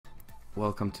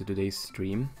Welcome to today's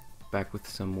stream. Back with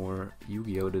some more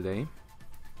Yu-Gi-Oh today.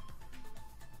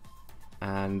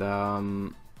 And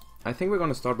I think we're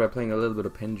gonna start by playing a little bit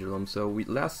of Pendulum. So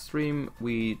last stream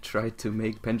we tried to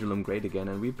make Pendulum great again,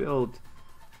 and we built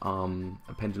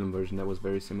a Pendulum version that was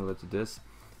very similar to this.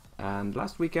 And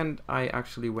last weekend I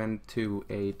actually went to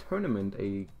a tournament,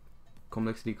 a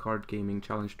Complexity Card Gaming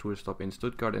Challenge Tour stop in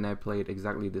Stuttgart, and I played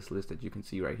exactly this list that you can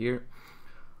see right here.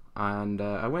 And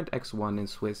I went X1 in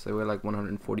Swiss. There were like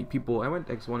 140 people. I went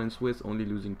X1 in Swiss, only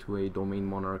losing to a Domain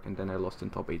Monarch, and then I lost in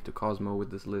top 8 to Cosmo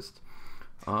with this list.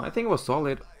 I think it was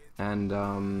solid, and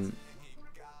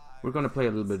we're gonna play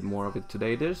a little bit more of it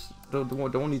today. There's the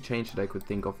only change that I could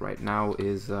think of right now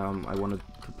is I wanted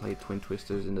to play Twin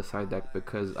Twisters in the side deck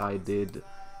because I did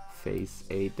face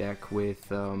a deck with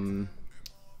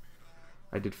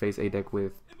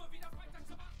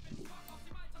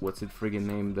what's it friggin'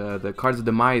 name? The Cards of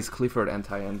Demise Clifford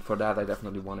anti, and for that I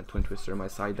definitely wanted Twin Twister in my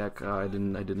side deck. I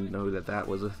didn't know that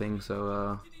was a thing,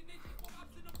 so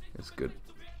it's good.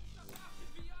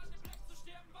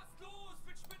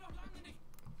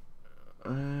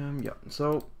 Yeah.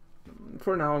 So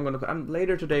for now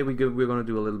later today we're gonna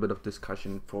do a little bit of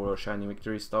discussion for Shiny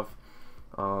Victory stuff.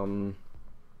 How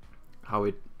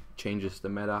it changes the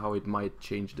meta, how it might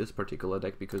change this particular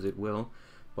deck, because it will.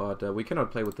 But we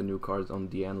cannot play with the new cards on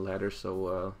the end ladder,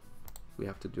 so we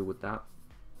have to deal with that.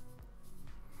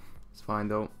 It's fine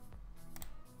though.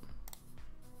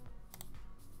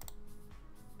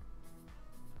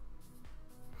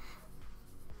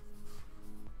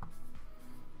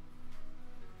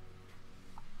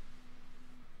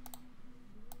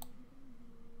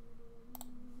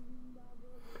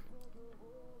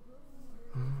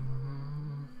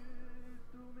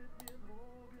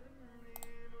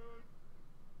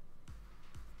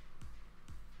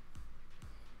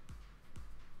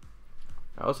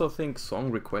 I also think song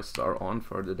requests are on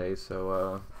for the day,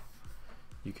 so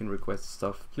you can request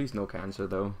stuff. Please no cancer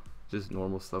though, just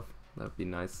normal stuff. That'd be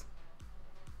nice.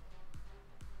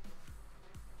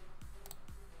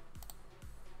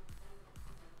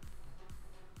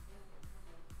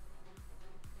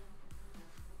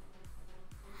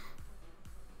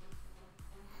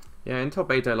 Yeah, in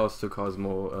top 8 I lost to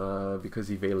Cosmo because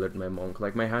he veiled my Monk.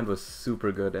 Like, my hand was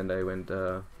super good and I went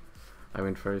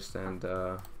first, and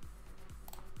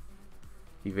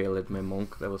he veiled my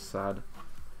Monk. That was sad.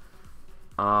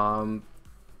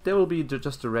 There will be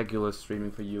just a regular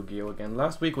streaming for Yu-Gi-Oh again.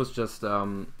 Last week was just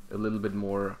a little bit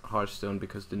more Hearthstone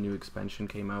because the new expansion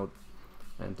came out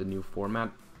and the new format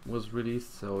was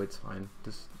released, so it's fine.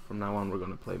 From now on we're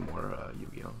gonna play more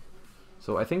Yu-Gi-Oh.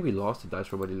 So I think we lost the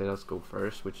dice roll, but he let us go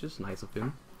first, which is nice of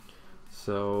him.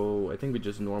 So I think we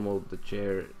just normal the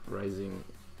chair rising.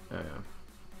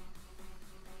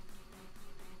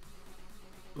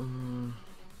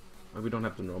 We don't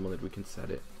have to normal it, we can set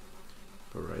it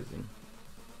for rising.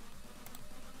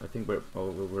 I think we're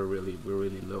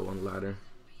really low on ladder.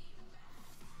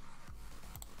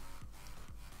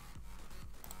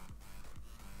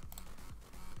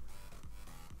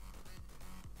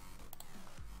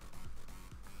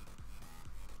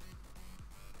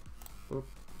 Oop.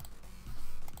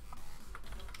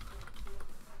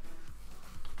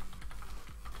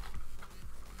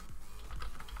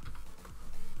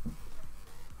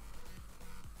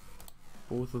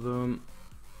 Both of them.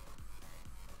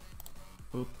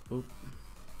 Oop, oop.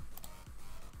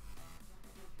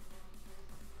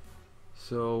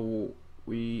 So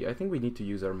I think we need to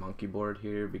use our monkey board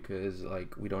here because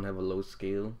like we don't have a low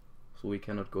scale, so we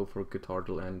cannot go for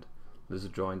Guitartle and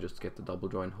Lizard Draw and just get the double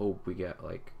draw and hope we get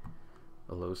like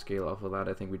a low scale off of that.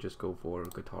 I think we just go for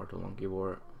Guitartle monkey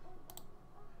board.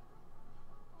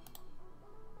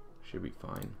 Should be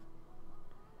fine.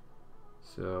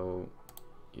 So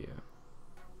yeah.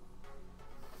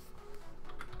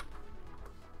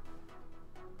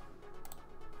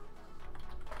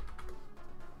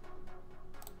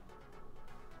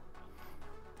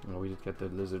 Oh, we did get the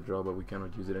Lizard Draw, but we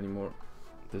cannot use it anymore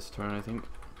this turn, I think.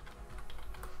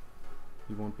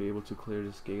 We won't be able to clear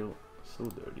the scale. So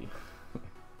dirty.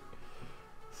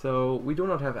 So we do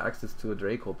not have access to a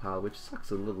DracoPal, which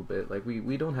sucks a little bit. Like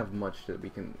we don't have much that we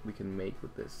can make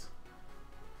with this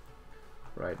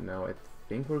right now. I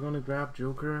think we're gonna grab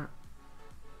Joker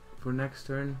for next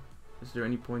turn. Is there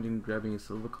any point in grabbing a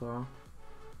Silver Claw?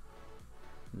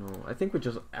 No, I think we're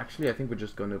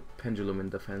just gonna Pendulum in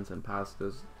defense and pass,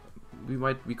 because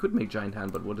we could make Giant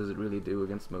Hand, but what does it really do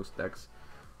against most decks?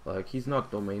 Like, he's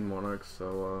not Domain Monarch,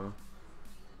 so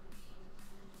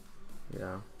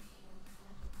yeah.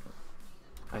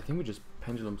 I think we just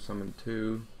Pendulum Summon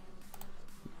 2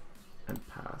 and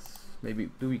pass. Maybe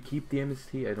do we keep the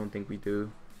MST? I don't think we do.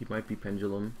 He might be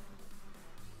Pendulum.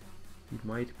 He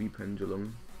might be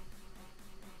Pendulum.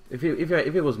 If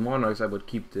it was Monarchs, I would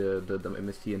keep the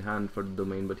MST in hand for the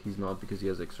domain, but he's not because he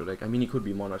has extra deck. I mean, he could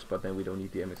be Monarchs, but then we don't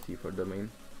need the MST for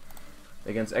domain.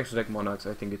 Against extra deck Monarchs,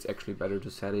 I think it's actually better to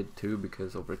set it too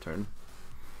because of return.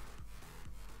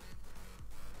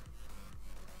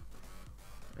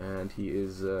 And he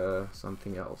is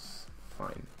something else.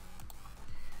 Fine.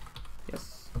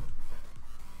 Yes.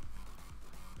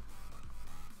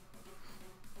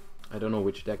 I don't know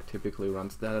which deck typically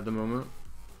runs that at the moment.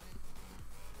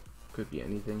 Could be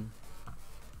anything.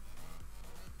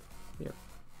 Yep.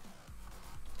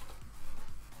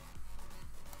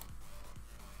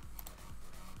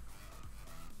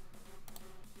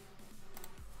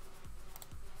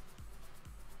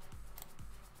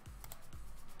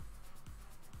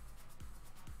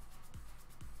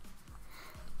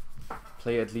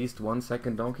 Play at least 1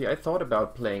 second donkey. I thought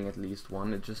about playing at least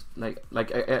one. It just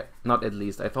not at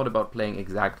least. I thought about playing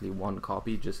exactly one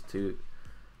copy just to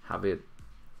have it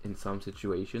in some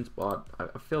situations, but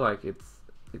I feel like it's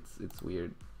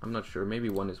weird. I'm not sure. Maybe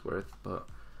one is worth, but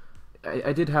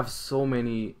I did have so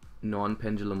many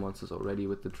non-pendulum monsters already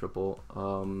with the triple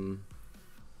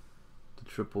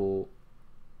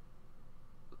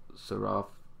Seraph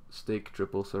stick,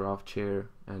 triple Seraph chair,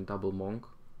 and double monk.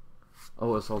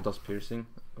 Oh, assault does piercing.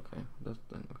 Okay, that's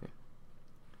done. Okay,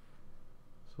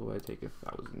 so I take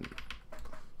 1,000.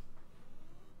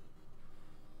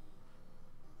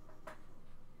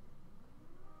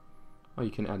 Oh,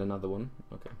 you can add another one.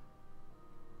 Okay.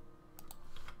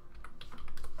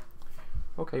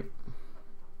 Okay.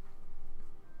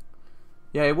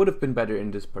 Yeah, it would have been better in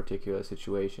this particular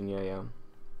situation. Yeah, yeah.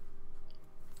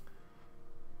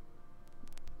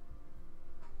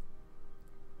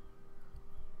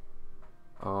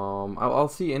 I'll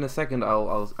see in a second.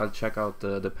 I'll check out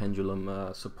the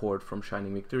pendulum support from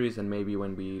Shining Victories, and maybe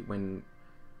when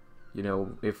you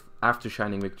know, if after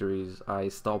Shining Victories I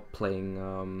stop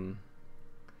playing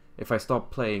if I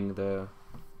stop playing the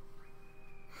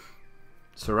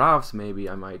Seraphs, maybe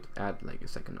I might add like a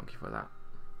second Noki for that.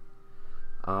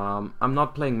 I'm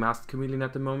not playing Masked Chameleon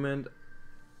at the moment.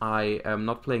 I am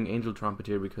not playing Angel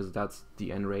Trumpeter because that's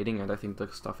the N rating, and I think the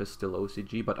stuff is still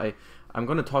OCG, but I'm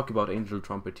going to talk about Angel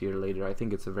Trumpeter later. I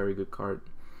think it's a very good card.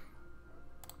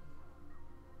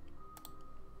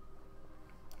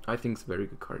 I think it's a very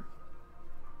good card.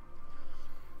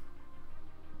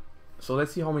 So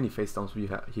let's see how many face downs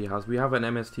he has. We have an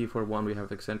MST for one, we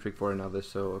have Eccentric for another,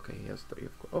 so okay, he has 3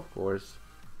 of course.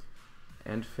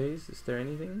 End phase, is there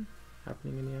anything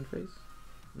happening in the end phase?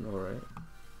 No, right?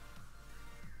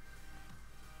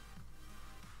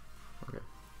 Okay.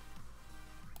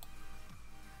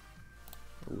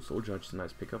 Oh, Soul Charge is a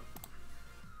nice pickup.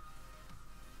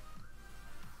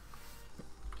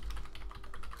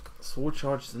 Soul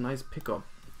Charge is a nice pickup.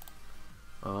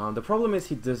 The problem is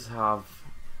he does have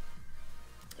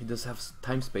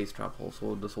time space trap hole,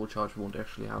 so the Soul Charge won't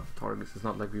actually have targets. It's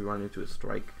not like we run into a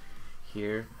strike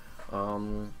here.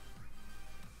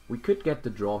 We could get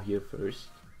the draw here first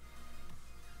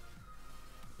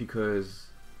because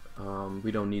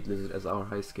we don't need Lizard as our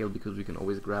high scale because we can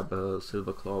always grab a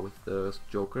Silver Claw with the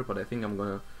Joker, but I think I'm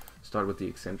gonna start with the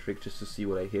Eccentric just to see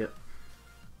what I hit.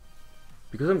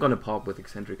 Because I'm gonna pop with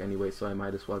Eccentric anyway, so I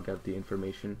might as well get the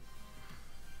information.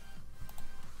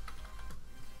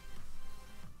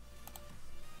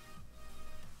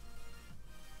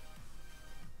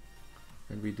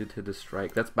 And we did hit a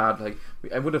strike. That's bad. Like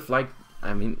I would have liked.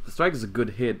 I mean, the strike is a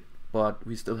good hit, but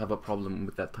we still have a problem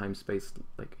with that time space,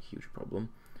 like a huge problem.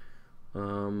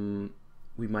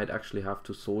 We might actually have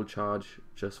to Soul Charge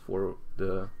just for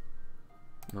the.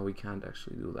 No, we can't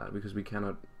actually do that because we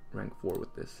cannot rank 4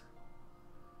 with this.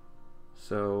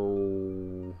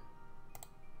 So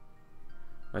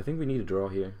I think we need a draw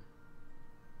here.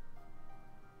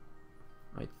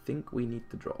 I think we need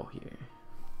to draw here.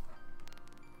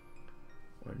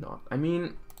 Or not. I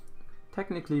mean,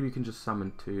 technically we can just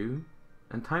summon 2.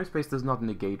 And time space does not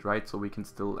negate, right? So we can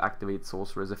still activate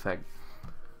Sorcerer's effect.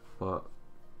 But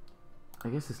I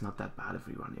guess it's not that bad if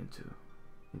we run into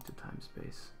time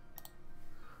space.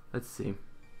 Let's see.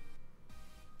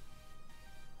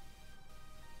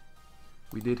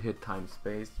 We did hit time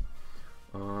space.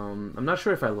 I'm not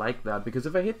sure if I like that, because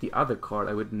if I hit the other card,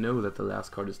 I would know that the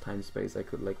last card is time space. I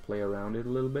could like play around it a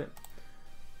little bit.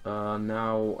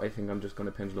 Now I think I'm just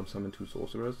gonna Pendulum summon 2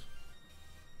 Sorcerers.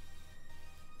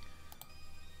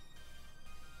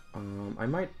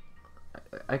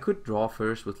 I could draw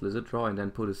first with Lizard Draw and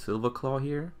then put a Silver Claw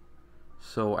here,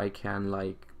 so I can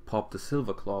like pop the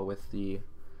Silver Claw with the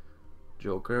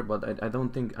Joker, but I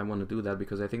don't think I want to do that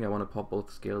because I think I want to pop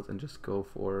both scales and just go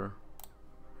for...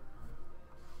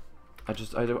 I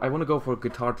want to go for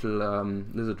Guitar to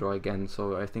Lizard Draw again,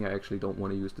 so I think I actually don't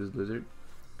want to use this Lizard.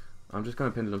 I'm just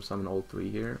gonna Pendulum Summon all three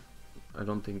here. I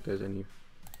don't think there's any...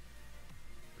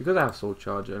 Because I have Soul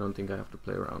Charge, I don't think I have to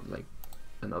play around like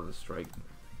another strike.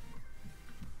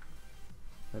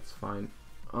 That's fine.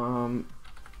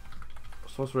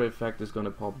 Sorcerer Effect is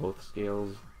gonna pop both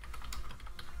scales.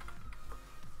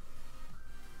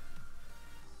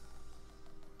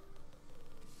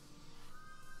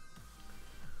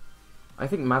 I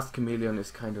think Masked Chameleon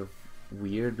is kind of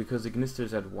weird because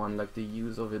Ignister's at 1, like the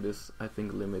use of it is, I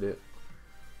think, limited.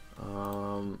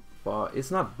 But it's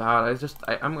not bad.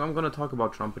 I'm gonna talk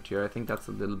about Trumpeteer. I think that's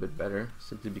a little bit better,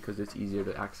 simply because it's easier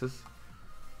to access.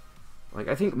 Like,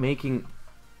 I think making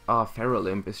Feral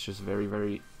Imp is just very,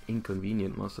 very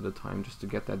inconvenient most of the time, just to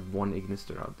get that one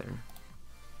Ignister out there.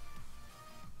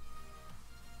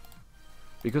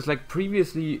 Because, like,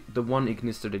 previously, the one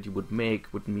Ignister that you would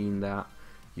make would mean that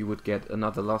you would get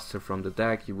another Luster from the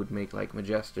deck. You would make like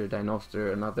Majester,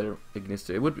 Dinoster, another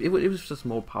Ignister. It was just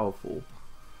more powerful.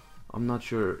 I'm not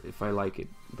sure if I like it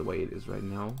the way it is right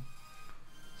now.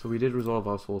 So we did resolve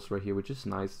our souls right here, which is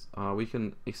nice. We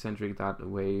can eccentric that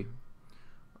away.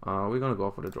 We're gonna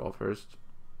go for the draw first.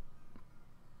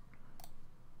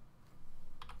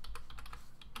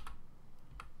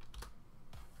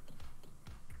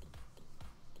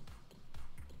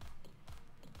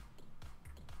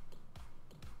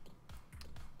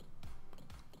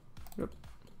 Yep.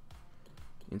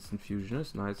 Instant Fusion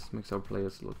is nice, makes our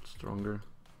players a lot stronger.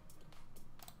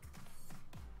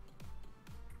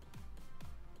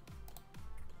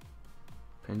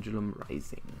 Pendulum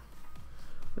Rising.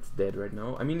 That's dead right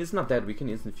now. I mean, it's not dead. We can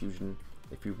Instant Fusion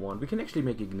if we want. We can actually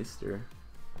make Ignister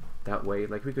that way.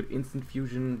 Like, we could Instant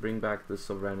Fusion, bring back the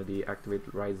Sovereignty,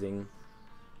 activate Rising,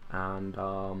 and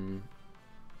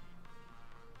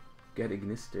get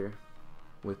Ignister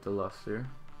with the Luster.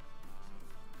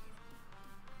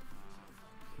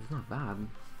 It's not bad.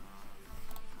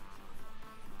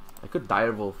 I could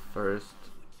Direwolf first.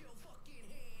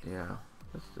 Yeah,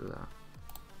 let's do that.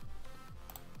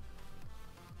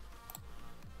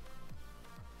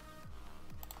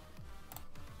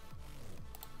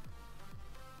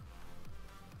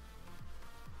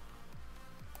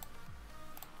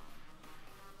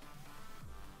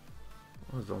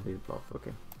 Oh, it's only buff,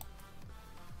 okay.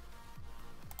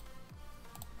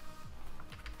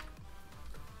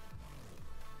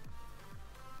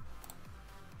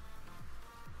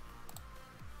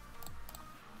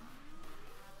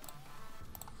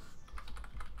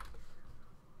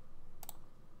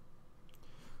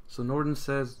 So Norden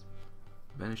says,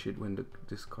 banish it when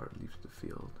this card leaves the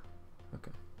field.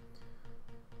 Okay.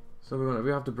 So we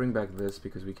have to bring back this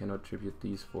because we cannot tribute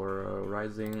these for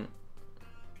Rising.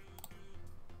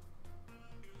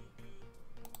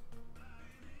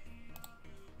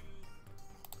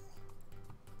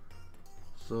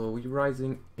 So we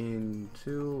Rising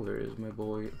into, where is my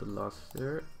boy, the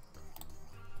Luster.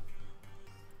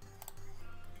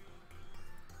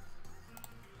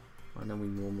 And then we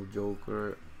normal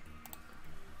Joker.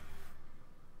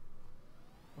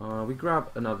 We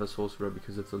grab another Sorcerer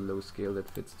because it's a low scale that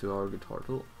fits to our Guitar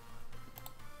tool.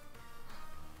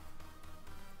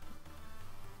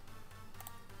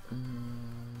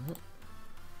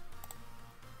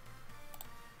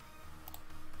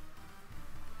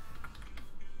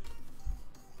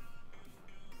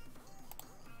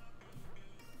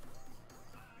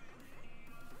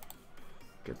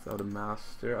 Gets out a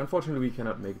Master. Unfortunately, we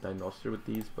cannot make Dinoster with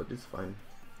these, but it's fine.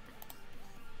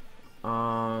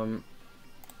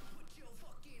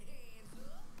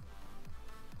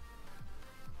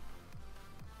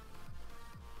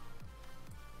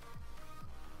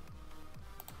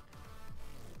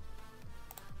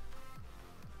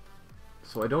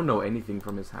 So I don't know anything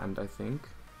from his hand, I think.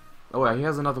 Oh yeah, he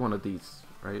has another one of these,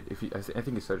 right? If he, I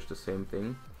think he searched the same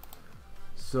thing.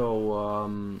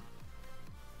 So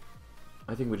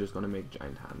I think we're just gonna make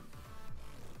Giant Hand.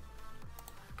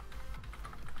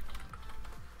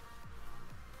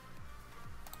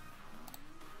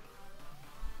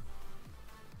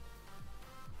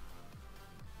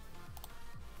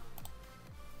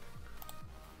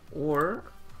 Or,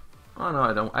 oh no,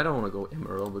 I don't want to go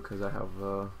Emerald because I have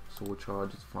Soul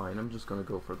Charge. It's fine. I'm just gonna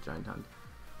go for Giant Hand.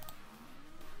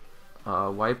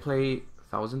 Why play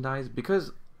 1000 dice?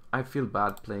 Because I feel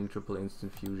bad playing triple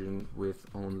Instant Fusion with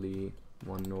only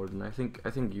one Norden. I think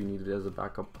you need it as a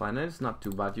backup plan, and it's not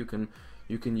too bad. You can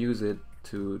use it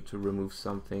to remove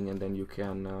something, and then you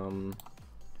can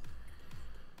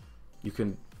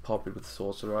pop it with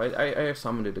Sorcerer. I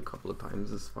summoned it a couple of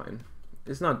times, it's fine.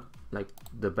 It's not like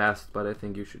the best, but I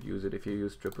think you should use it if you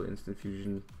use triple instant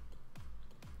fusion.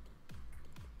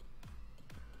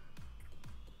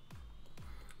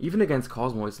 Even against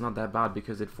Cosmo, it's not that bad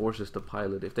because it forces the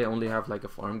pilot. If they only have like a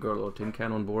Farm Girl or Tin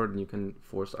Can on board and you can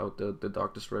force out the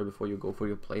Dark Destroyer before you go for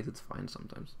your plays, it's fine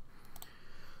sometimes.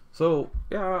 So,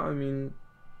 yeah, I mean,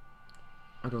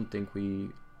 I don't think we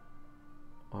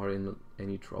are in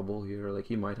any trouble here. Like,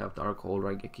 he might have Dark Hole,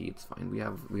 Raigeki, it's fine.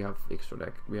 We have extra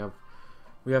deck. We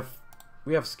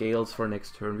have scales for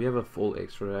next turn. We have a full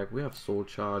extra deck. We have Soul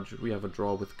Charge. We have a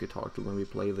draw with Guitar Tool when we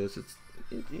play this.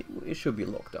 It should be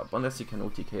locked up, unless you can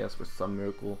OTK us with some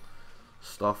miracle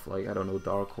stuff like, I don't know,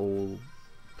 Dark Hole,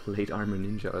 Plate Armor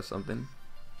Ninja or something.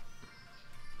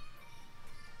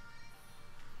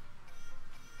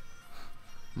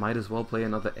 Might as well play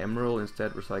another Emerald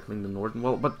instead, recycling the Norden.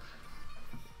 Well, but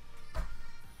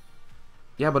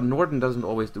yeah, but Norden doesn't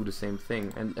always do the same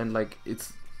thing, and like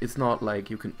it's not like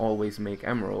you can always make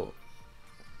Emerald.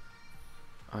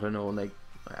 I don't know, like.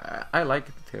 I like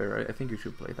the Terror. I think you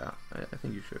should play that. I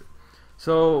think you should.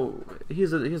 So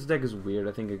his deck is weird.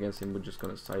 I think against him we're just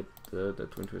gonna cite the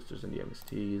Twin Twisters and the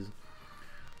MSTs.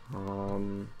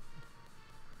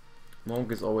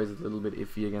 Monk is always a little bit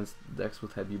iffy against decks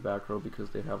with heavy back row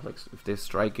because they have like, if they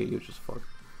strike it, you're just fucked.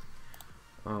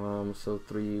 So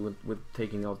 3 with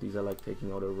taking out these, I like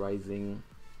taking out a Rising.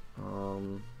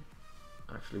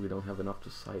 Actually, we don't have enough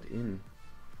to side in.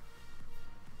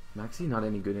 Maxi not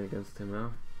any good against him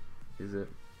now, is it?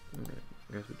 Okay,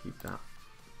 I guess we keep that.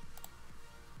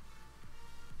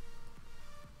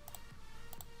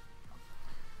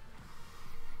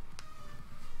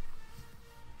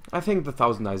 I think the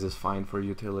 1000 Eyes is fine for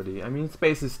utility. I mean,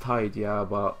 space is tight, yeah,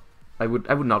 but I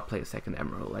would not play a second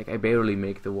Emerald. Like, I barely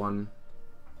make the one.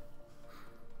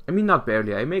 I mean, not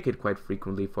barely. I make it quite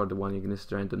frequently for the one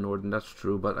Ignister and the Norden. That's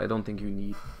true, but I don't think you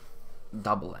need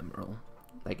double Emerald.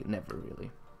 Like, never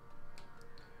really.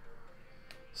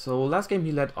 So last game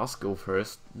he let us go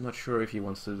first. Not sure if he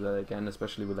wants to do that again,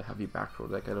 especially with a heavy back row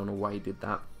deck. I don't know why he did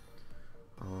that.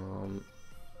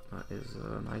 That is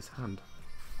a nice hand.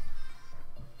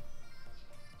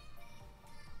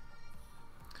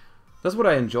 That's what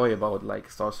I enjoy about like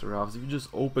Star Seraphs. If you just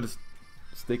open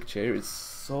a stick chair, it's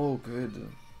so good.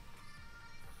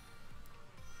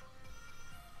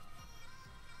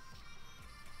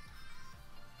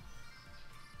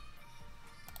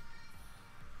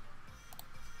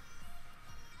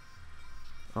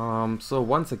 So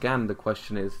once again, the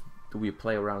question is, do we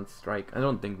play around Strike? I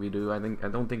don't think we do. I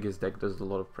don't think his deck does a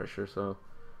lot of pressure. So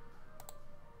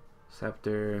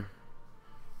Scepter.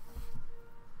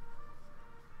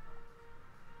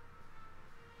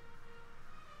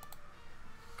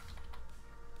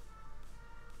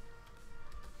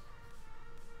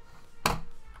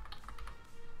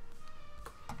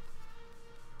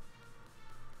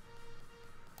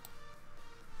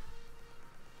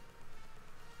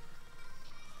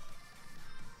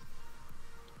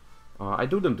 I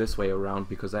do them this way around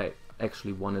because I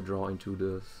actually want to draw into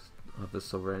the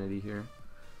Sovereignty here.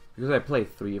 Because I play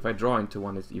 3, if I draw into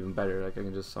 1 it's even better, like I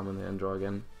can just summon it and draw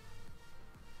again.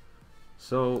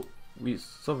 So we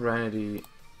Sovereignty,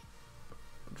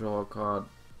 draw a card,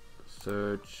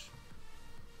 search,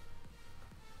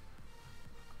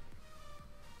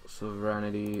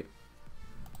 Sovereignty,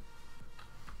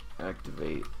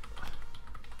 activate.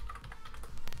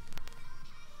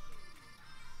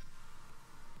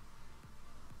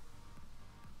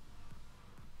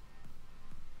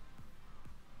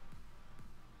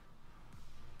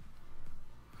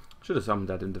 Should have summoned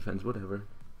that in defense, whatever.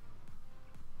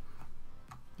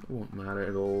 It won't matter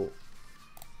at all.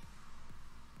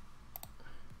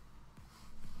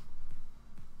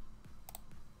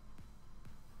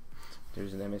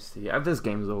 There's an MST. If this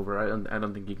game's over, I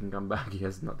don't think he can come back. He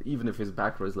has not, even if his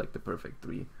back row is like the perfect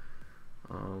 3.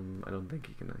 I don't think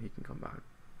he can come back.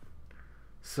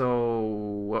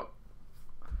 So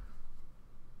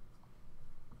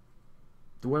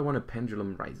do I want a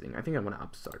Pendulum Rising? I think I want to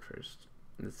upstart first.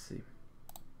 Let's see.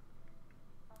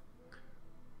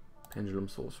 Pendulum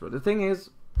Sorcerer. The thing is,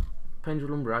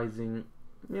 Pendulum Rising.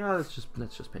 Yeah, let's just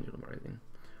Pendulum Rising.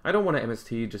 I don't want to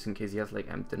MST just in case he has like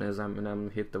Emptiness and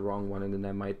I'm hit the wrong one and then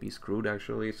I might be screwed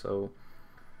actually. So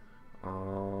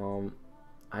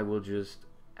I will just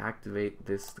activate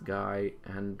this guy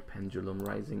and Pendulum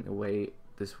Rising away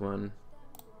this one.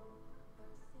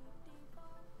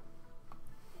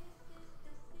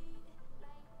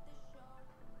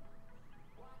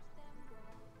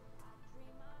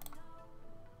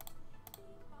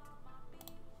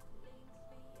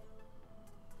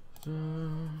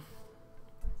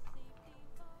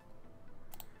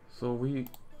 So we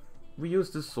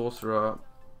use this sorcerer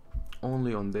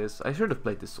only on this. I should have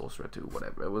played this sorcerer too.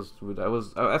 Whatever.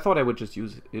 I thought I would just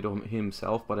use it on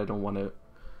himself, but I don't want to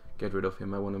get rid of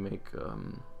him. I want to make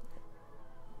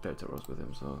Delta Rose with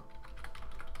him. So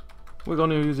we're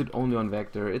gonna use it only on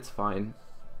Vector. It's fine.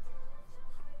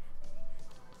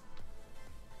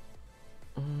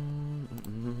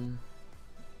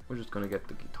 We're just gonna get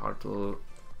the guitar tool.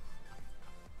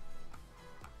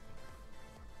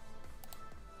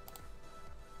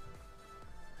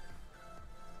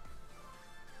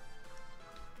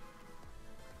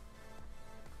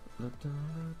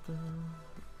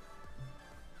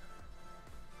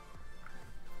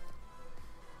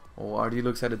 Oh, RD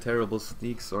looks at a terrible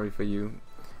sneak. Sorry for you.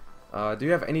 Do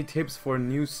you have any tips for a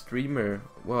new streamer?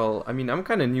 Well, I mean, I'm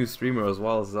kind of new streamer as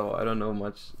well, so I don't know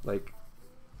much. Like,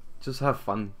 just have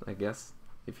fun, I guess.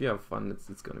 If you have fun,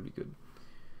 it's gonna be good.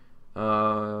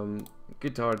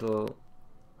 Guitar tool.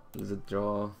 Is it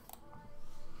draw?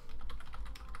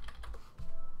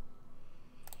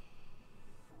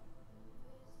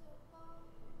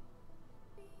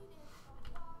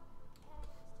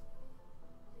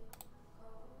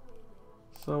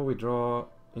 So we draw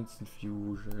instant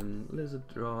fusion, lizard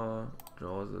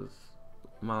draws us,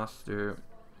 master.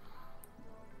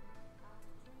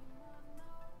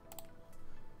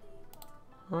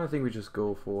 I think we just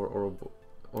go for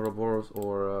Ouroboros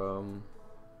or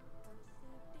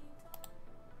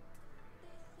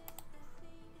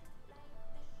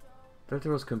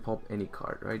Deltaros can pop any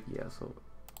card, right? Yeah, so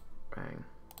bang.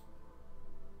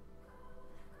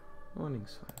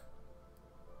 Warning's fine.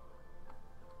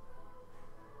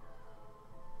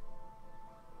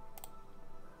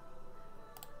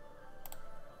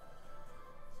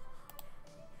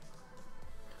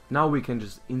 Now we can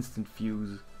just instant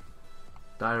fuse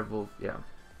Direwolf, yeah.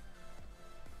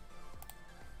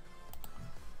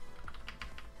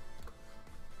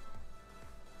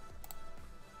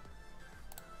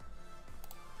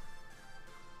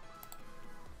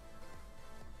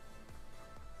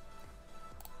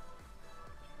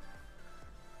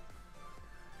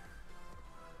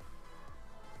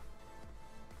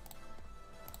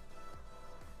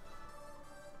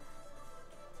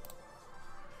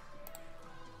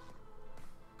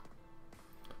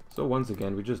 So once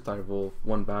again, we just Direwolf,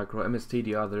 one back row, MST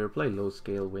the other, play low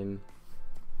scale, win.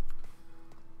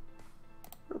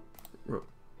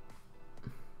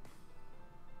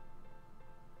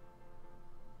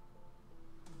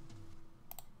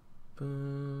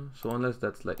 So unless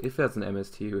that's like, if that's an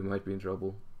MST, we might be in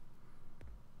trouble.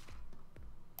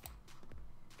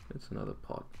 It's another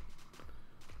pot.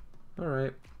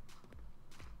 Alright.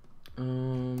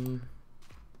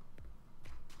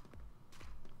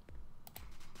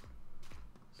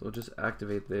 So just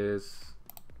activate this.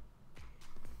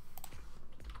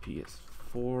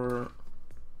 PS4.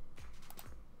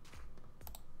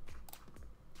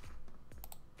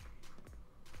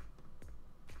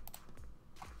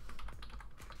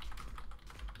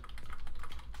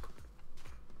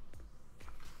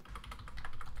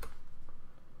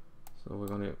 So we're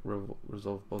gonna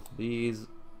resolve both of these.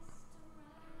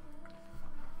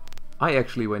 I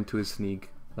actually went to a sneak,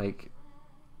 like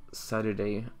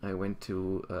Saturday. I went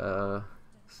to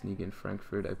sneak in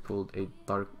Frankfurt. I pulled a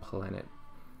Dark Planet.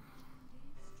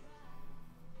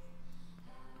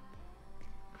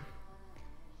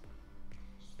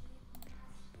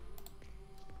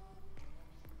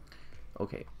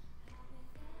 Okay.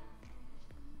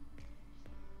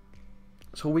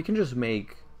 So we can just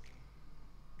make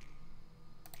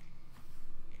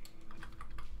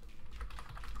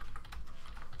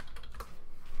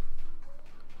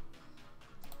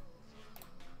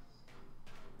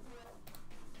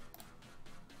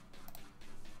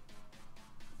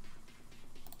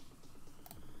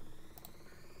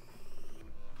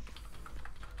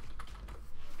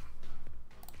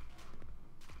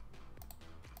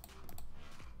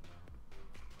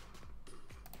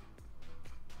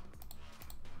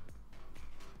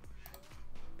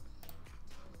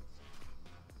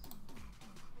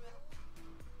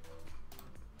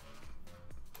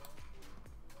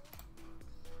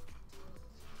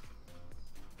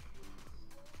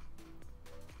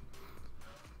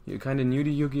You're kind of new to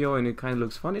Yu-Gi-Oh! And it kind of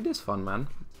looks fun. It is fun, man.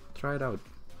 Try it out.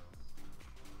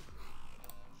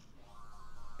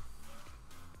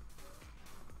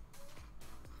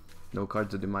 No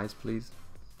cards of demise, please.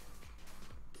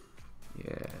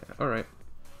 Yeah, alright.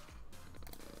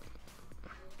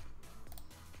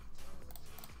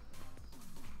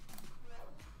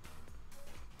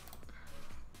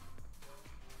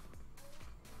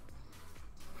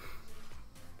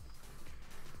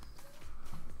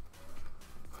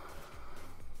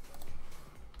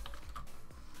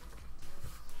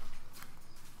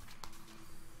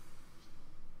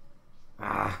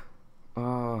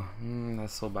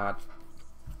 That's so bad.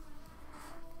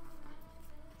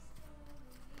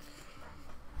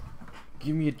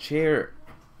 Give me a chair.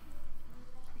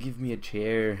 Give me a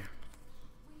chair.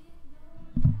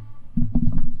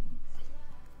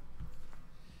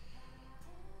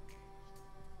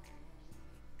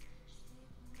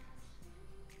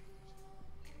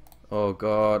 Oh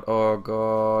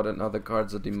god, another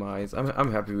cards of demise.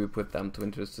 I'm happy we put them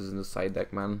Twin Twisters in the side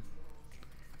deck, man.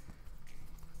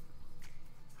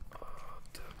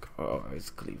 Oh, it's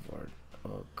Cleavard.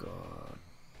 Oh god.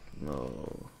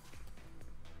 No.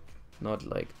 Not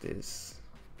like this.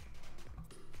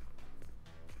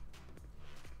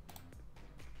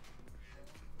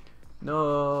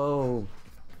 No.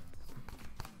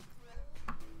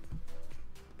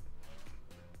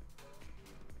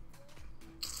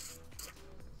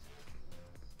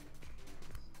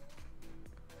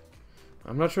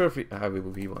 I'm not sure if we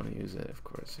want to use it, of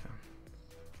course, yeah.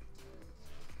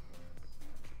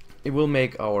 It will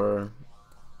make our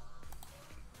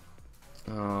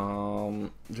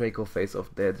Draco face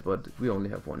off dead, but we only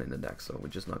have one in the deck, so we're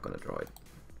just not gonna draw it.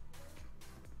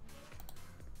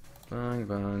 Bang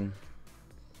bang.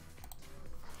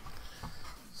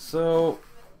 So,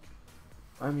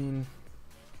 I mean,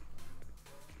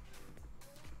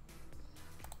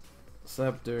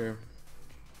 Scepter.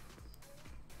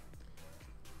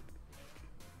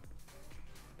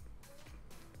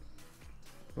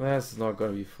 That's not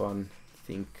gonna be fun.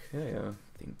 Think. Yeah,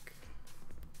 think.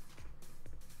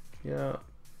 Yeah.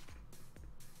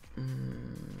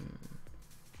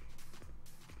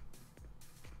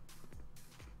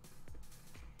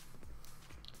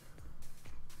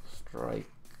 Strike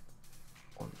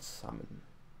on summon.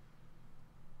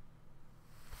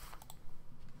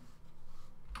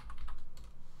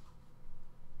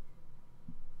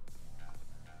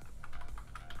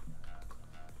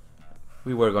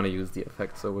 We were gonna use the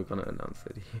effect, so we're gonna announce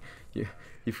it.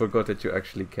 You forgot that you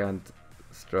actually can't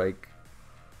strike.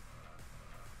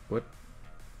 What?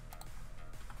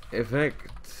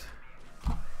 Effect.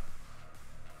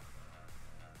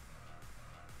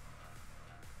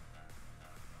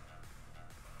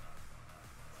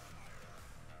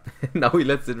 Now he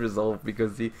lets it resolve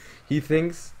because he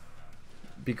thinks,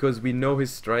 because we know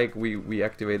his strike, we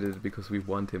activated it because we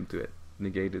want him to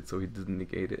negate it, so he didn't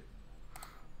negate it.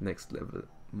 Next level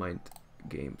mind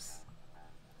games.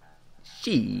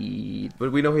 Shit.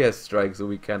 But we know he has strike, so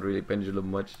we can't really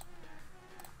pendulum much.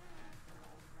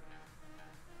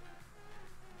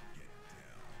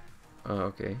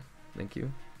 Okay, thank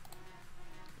you.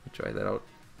 We'll try that out.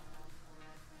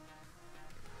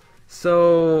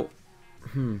 So,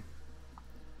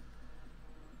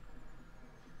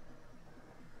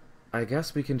 I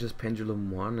guess we can just pendulum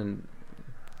one, and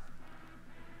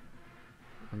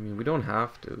I mean, we don't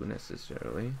have to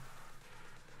necessarily.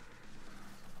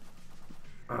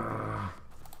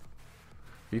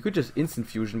 You could just instant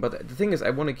fusion, but the thing is, I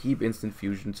want to keep instant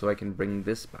fusion so I can bring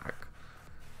this back.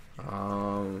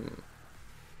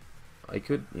 I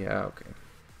could, yeah, okay.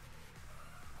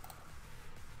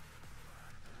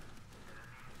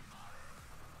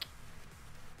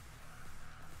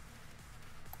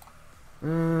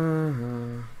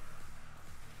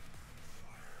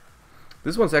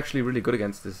 This one's actually really good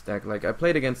against this deck. Like, I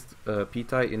played against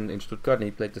Pita in Stuttgart, and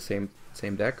he played the same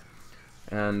deck.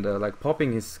 And like,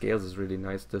 popping his scales is really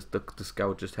nice. The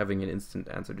scout, just having an instant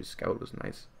answer to scout was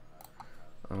nice.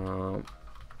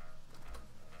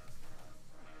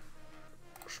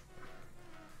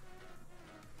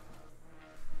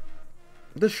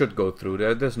 This should go through.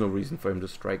 There's no reason for him to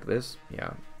strike this.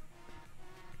 Yeah.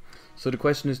 So the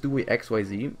question is, do we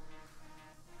XYZ?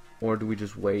 Or do we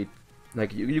just wait?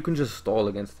 Like, you can just stall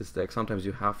against this deck. Sometimes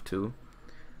you have to.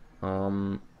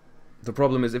 The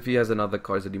problem is if he has another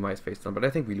card that he might face down, but I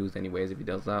think we lose anyways if he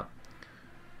does that.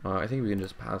 I think we can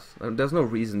just pass. There's no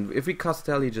reason. If we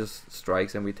Castel, he just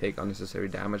strikes and we take unnecessary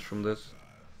damage from this.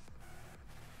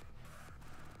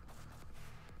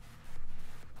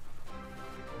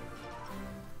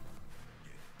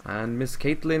 And Miss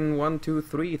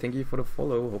Caitlin123, thank you for the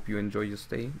follow. Hope you enjoy your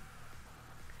stay.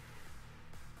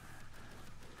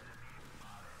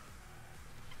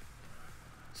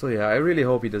 So yeah, I really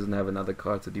hope he doesn't have another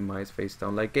card to demise face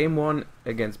down. Like, game 1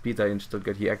 against Peter in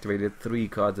Stuttgart, he activated 3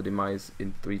 cards of demise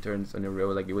in 3 turns in a row.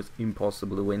 Like, it was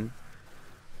impossible to win.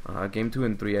 Game 2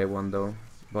 and 3 I won though.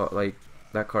 But like,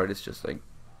 that card is just like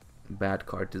bad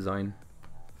card design.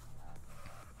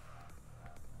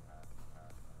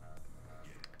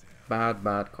 Bad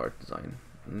card design.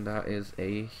 And that is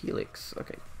a Helix.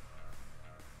 Okay.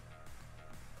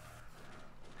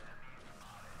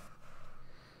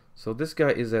 So this guy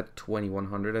is at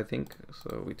 2100, I think.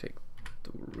 So we take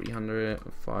 300,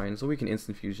 fine. So we can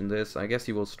instant fusion this. I guess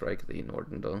he will strike the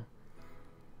Northern though.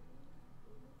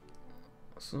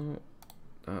 So,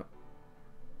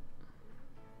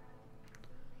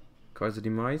 cards of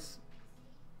demise.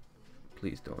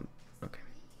 Please don't. Okay.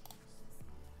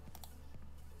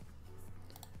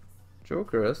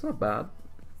 Joker, that's not bad.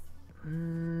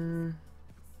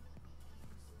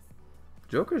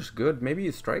 Joker's good. Maybe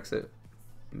he strikes it.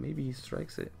 Maybe he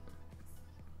strikes it.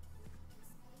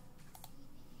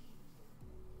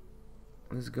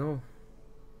 Let's go.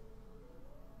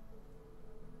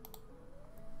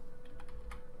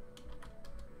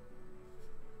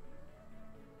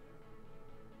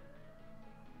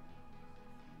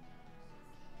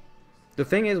 The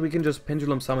thing is, we can just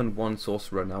pendulum summon one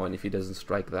sorcerer now, and if he doesn't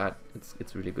strike that,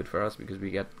 it's really good for us because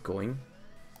we get going.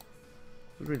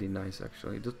 Really nice,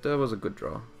 actually. That was a good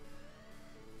draw.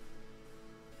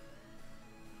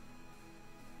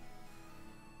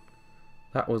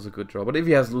 That was a good draw. But if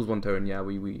he has to lose one turn, yeah,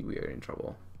 we are in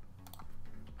trouble.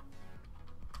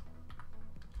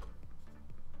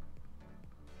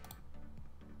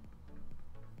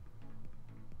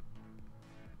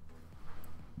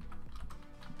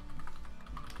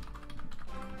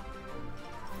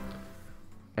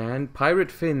 And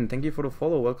Pirate Finn, thank you for the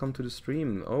follow. Welcome to the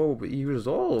stream. Oh, but he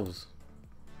resolves.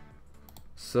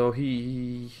 So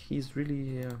he's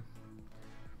really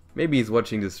maybe he's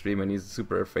watching the stream and he's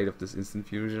super afraid of this instant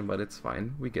fusion, but it's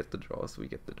fine. We get the draws. We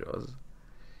get the draws.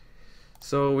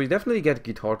 So we definitely get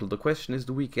Guitartle. The question is,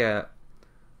 do we get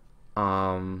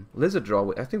Lizard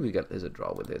Draw? I think we get Lizard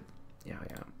Draw with it. Yeah.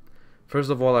 First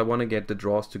of all, I want to get the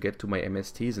draws to get to my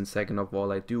MSTs, and second of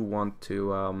all, I do want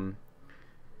to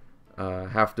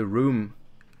have the room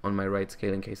on my right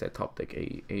scale in case I top deck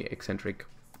a eccentric,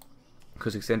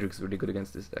 because eccentric is really good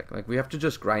against this deck. Like, we have to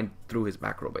just grind through his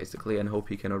macro basically and hope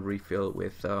he cannot refill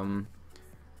with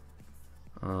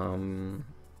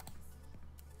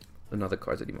another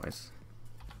Cards of Demise.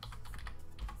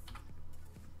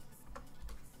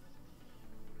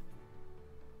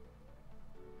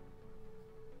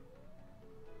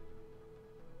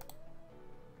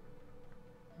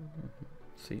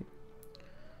 See,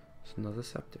 it's another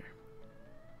Scepter.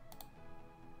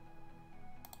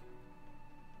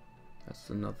 That's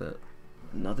another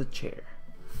chair.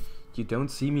 You don't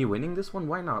see me winning this one?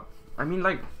 Why not? I mean,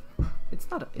 like, it's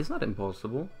not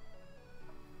impossible.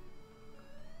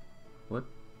 What?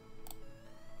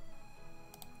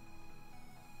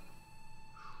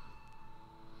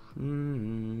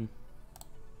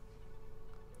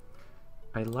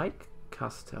 I like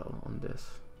Castell on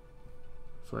this,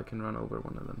 so I can run over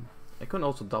one of them. I can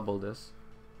also double this.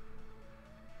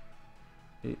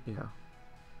 Yeah.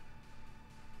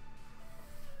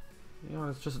 Yeah,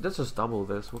 let's just double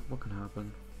this. What can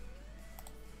happen?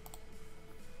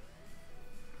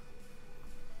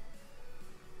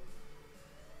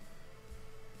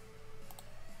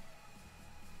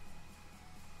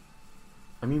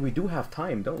 I mean, we do have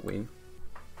time, don't we?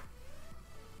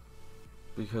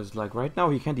 Because, like, right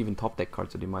now he can't even top deck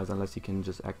Cards of Demise unless he can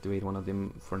just activate one of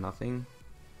them for nothing.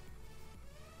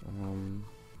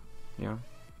 Yeah.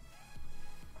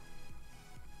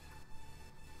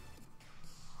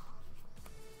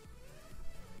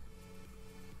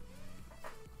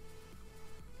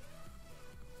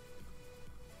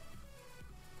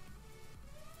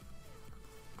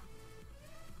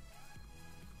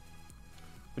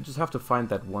 We just have to find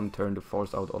that one turn to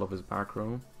force out all of his back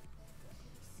row.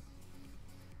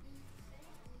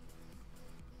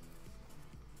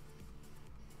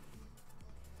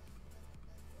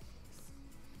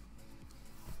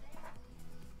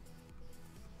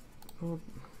 Oh.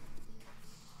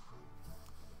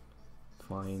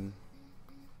 Fine.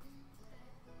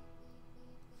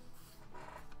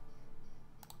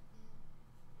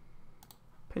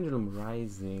 Pendulum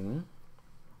Rising.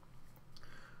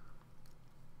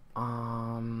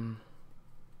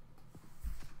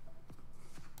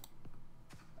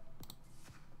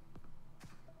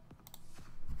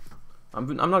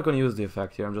 I'm not going to use the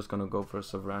effect here. I'm just going to go for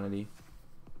Sovereignty.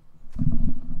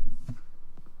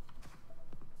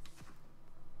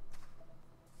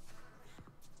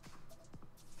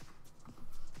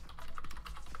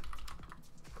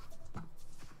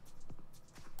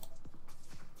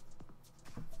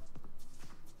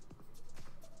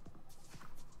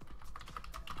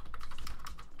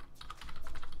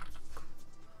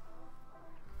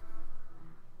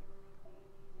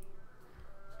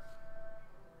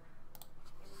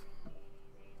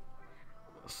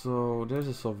 So there's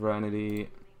a Sovereignty,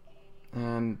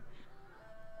 and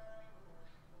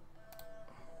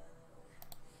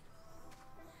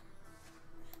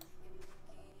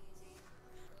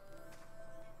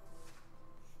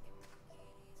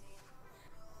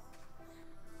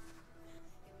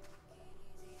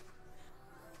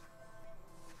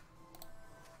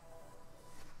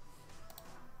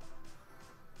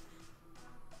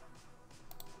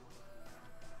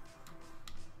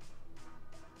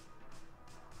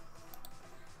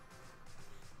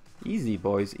Easy,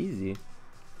 boys, easy.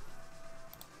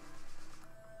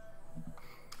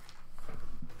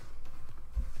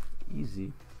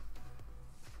 Easy.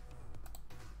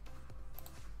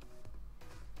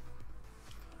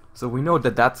 So we know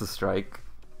that that's a strike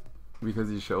because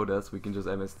he showed us. We can just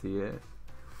MST it.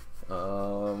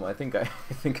 I think I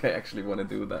think I actually want to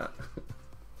do that.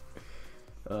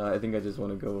 I think I just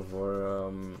want to go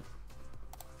for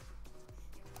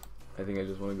I think I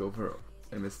just want to go for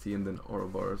MST and then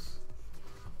Ouroboros.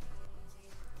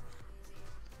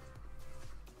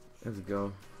 Let's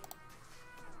go.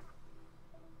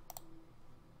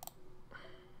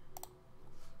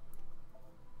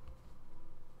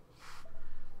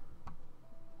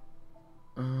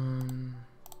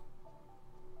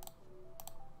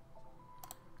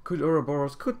 Could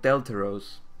Ouroboros, could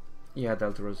Deltaros. Yeah,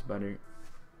 Deltaros better.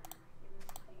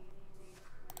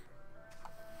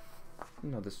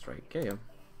 Another strike, yeah.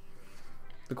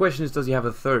 The question is, does he have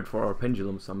a third for our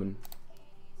pendulum summon?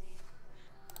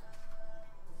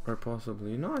 Or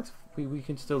possibly, no, it's, we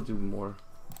can still do more.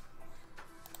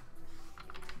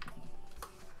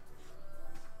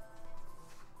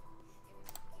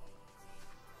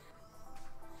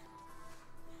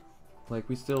 Like,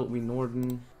 we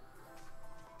Norden.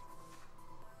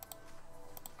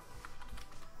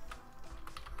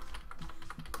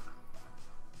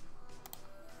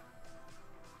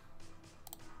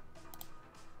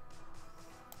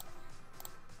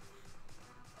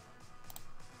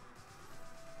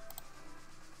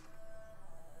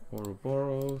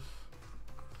 Ouroboros.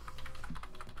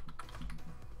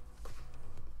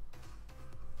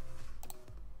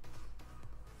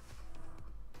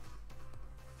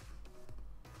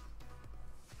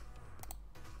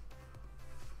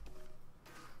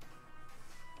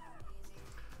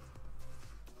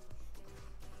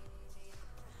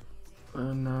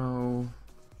 And now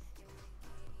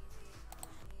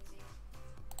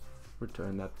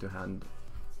return that to hand.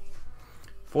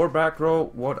 4 back row,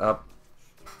 what up?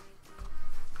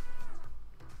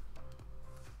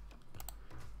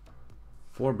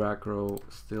 4 back row,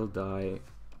 still die.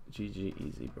 GG,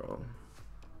 easy, bro.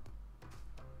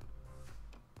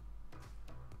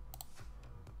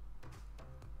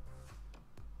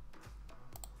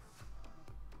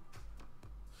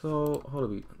 So, how do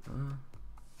we...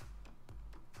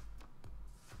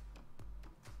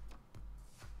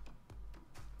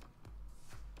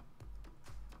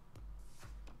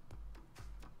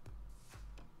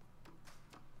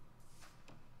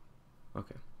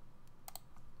 okay.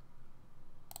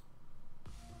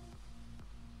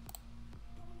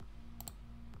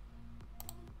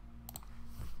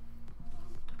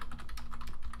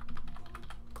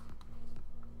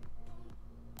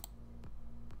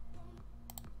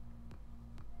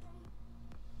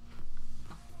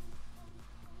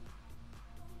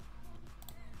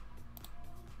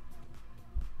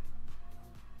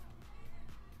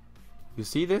 You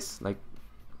see this? Like,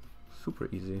 super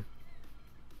easy.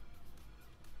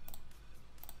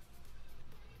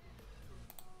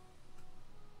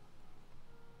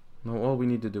 Now all we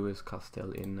need to do is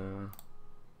Castel in...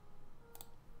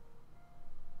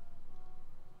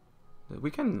 we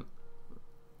can...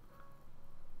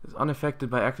 It's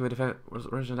unaffected by activate effect.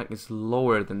 Original attack is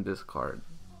lower than this card.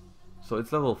 So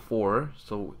it's level 4,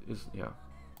 so it's... yeah.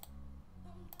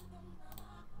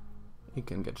 It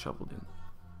can get shuffled in.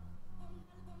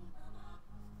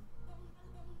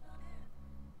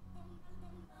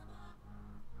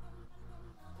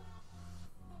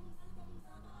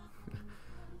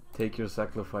 Take your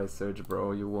sacrifice, Surge,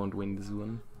 bro. You won't win this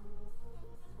one.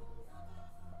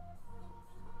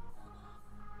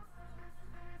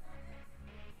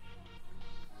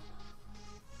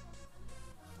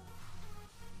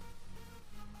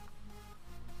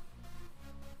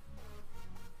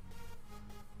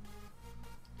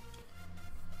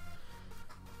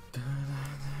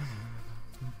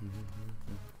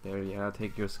 There, yeah.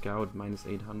 Take your scout. Minus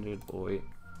 800, boy.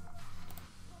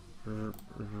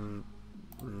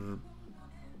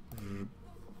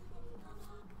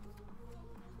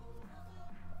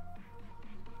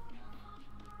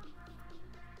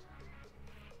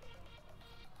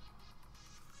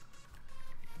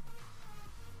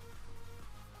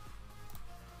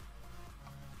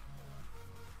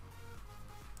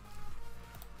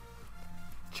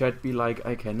 Chat be like,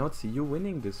 I cannot see you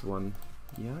winning this one.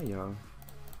 Yeah.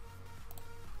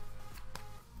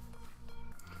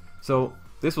 So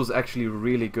this was actually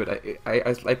really good.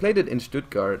 I played it in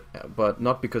Stuttgart, but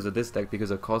not because of this deck,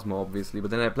 because of Cosmo obviously. But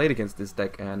then I played against this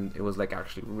deck and it was like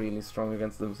actually really strong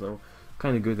against them. So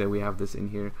kind of good that we have this in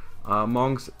here.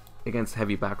 Monks against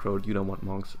heavy back road. You don't want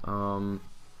monks.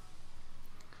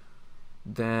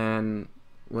 Then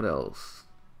what else?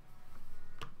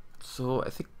 So I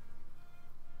think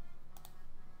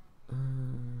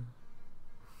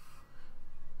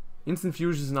Instant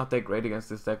Fusion is not that great against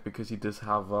this deck because he does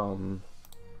have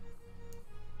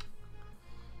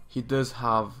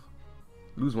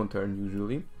lose one turn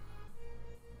usually.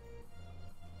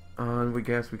 And we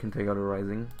guess we can take out a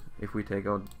Rising if we take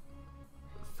out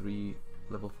 3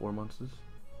 level 4 monsters.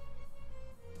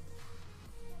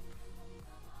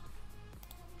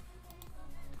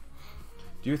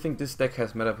 Do you think this deck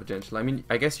has meta potential? I mean,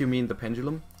 I guess you mean the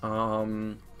Pendulum.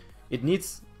 It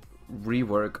needs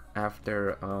rework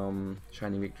after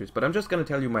Shining Victories, but I'm just gonna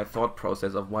tell you my thought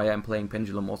process of why I'm playing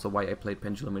Pendulum. Also, why I played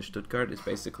Pendulum in Stuttgart is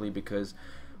basically because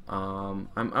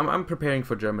I'm preparing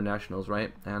for German nationals,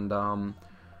 right? And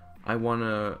I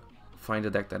wanna find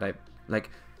a deck that I like.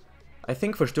 I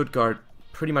think for Stuttgart,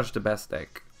 pretty much the best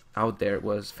deck out there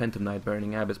was Phantom Knight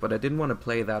Burning Abyss, but I didn't want to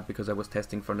play that because I was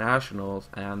testing for nationals,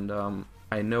 and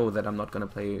I know that I'm not going to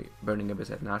play Burning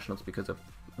Abyss at nationals because of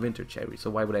Winter Cherry, so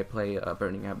why would I play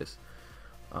Burning Abyss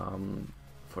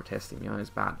for testing? You know, it's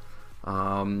bad.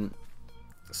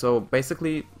 So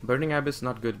basically, Burning Abyss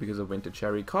not good because of Winter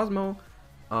Cherry. Cosmo,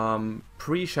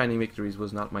 pre-Shining Victories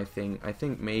was not my thing. I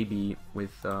think maybe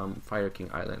with Fire King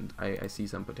Island, I see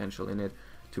some potential in it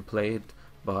to play it,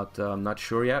 but I'm not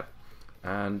sure yet.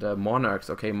 And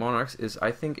Monarchs, okay, Monarchs is,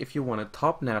 I think if you want to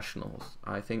top nationals,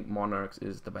 I think Monarchs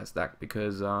is the best deck,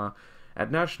 because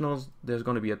at nationals there's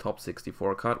going to be a top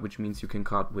 64 cut, which means you can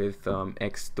cut with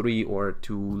X3 or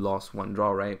 2 loss 1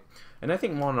 draw, right? And I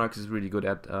think Monarchs is really good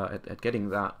at getting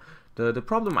that. The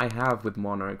problem I have with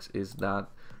Monarchs is that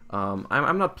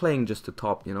I'm not playing just to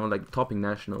top, you know, like topping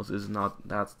nationals is not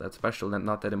that special and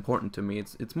not that important to me.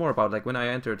 It's more about like when I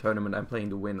enter a tournament, I'm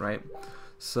playing to win, right?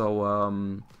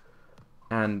 So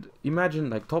and imagine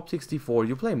like top 64,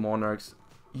 you play Monarchs,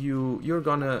 you're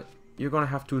gonna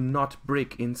have to not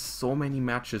brick in so many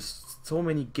matches, so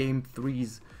many game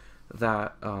 3s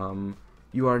that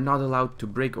you are not allowed to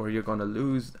brick or you're gonna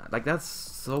lose. Like that's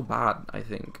so bad. I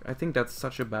think that's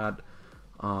such a bad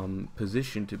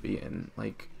position to be in.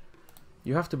 Like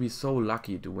you have to be so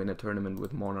lucky to win a tournament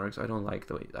with Monarchs. I don't like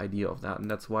the idea of that,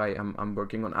 and that's why I'm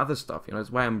working on other stuff. You know,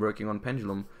 that's why I'm working on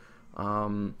Pendulum.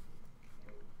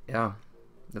 Yeah.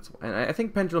 And I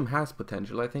think Pendulum has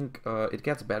potential. I think it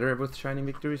gets better with Shining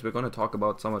Victories. We're going to talk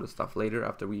about some of the stuff later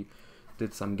after we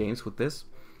did some games with this.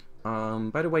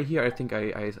 By the way, here I think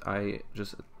I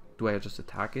just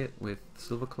attack it with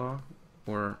Silver Claw,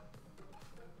 or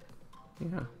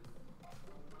yeah,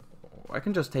 I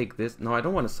can just take this. No, I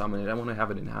don't want to summon it. I want to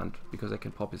have it in hand because I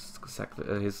can pop his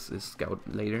scout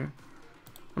later.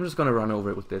 I'm just gonna run over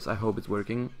it with this. I hope it's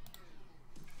working.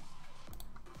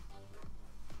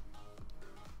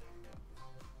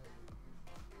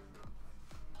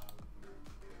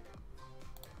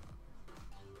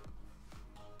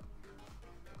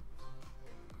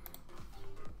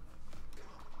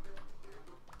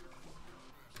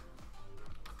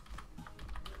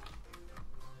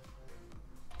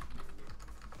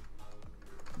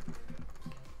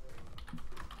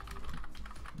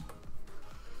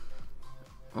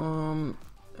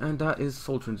 And that is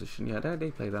Soul Transition. Yeah,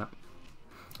 they play that.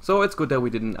 So it's good that we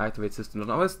didn't activate System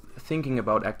Down. I was thinking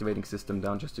about activating System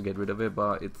Down just to get rid of it,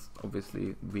 but it's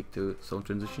obviously weak to Soul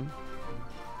Transition.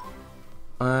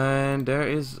 And there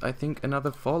is, I think,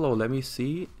 another follow. Let me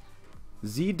see.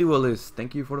 Z Duelist,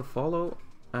 thank you for the follow.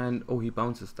 And oh, he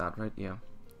bounces that, right? Yeah.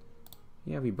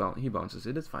 Yeah, he bounces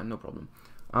it. It's fine, no problem.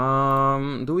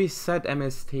 Do we set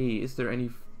MST? Is there any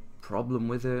problem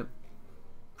with it?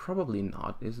 Probably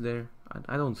not, is there?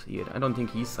 I don't see it. I don't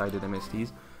think he cited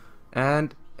MSTs.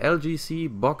 And LGC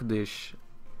Bogdish,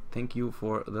 thank you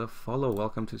for the follow.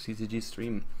 Welcome to CCG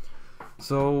stream.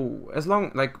 So as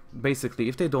long, like, basically,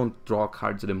 if they don't draw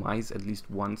cards to demise at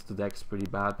least once, the deck's pretty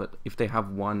bad. But if they have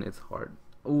one, it's hard.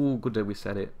 Oh, good that we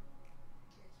said it.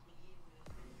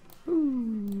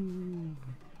 Ooh.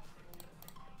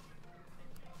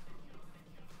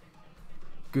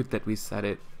 Good that we said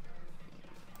it.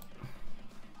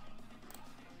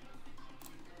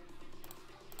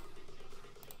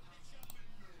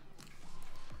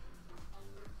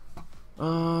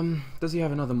 Does he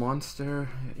have another monster?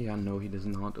 Yeah, no, he does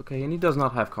not. Okay, and he does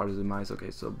not have cards in Demise.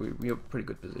 Okay, so we have a pretty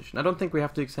good position. I don't think we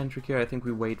have to Eccentric here. I think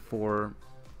we wait for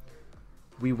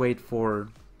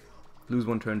lose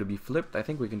one turn to be flipped. I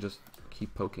think we can just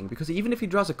keep poking, because even if he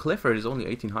draws a Clifford, it's only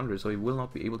 1800, so he will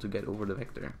not be able to get over the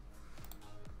Vector.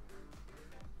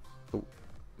 Oh,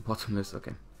 bottomless.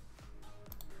 Okay,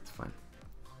 it's fine.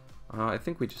 I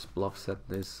think we just bluff set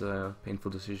this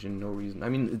painful decision. No reason. I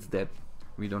mean, it's dead.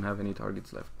 We don't have any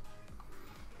targets left.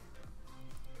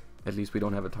 At least we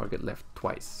don't have a target left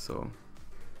twice, so...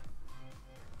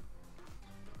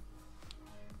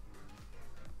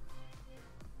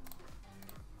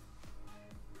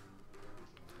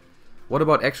 What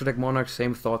about extra deck monarchs?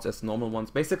 Same thoughts as normal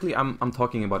ones. Basically, I'm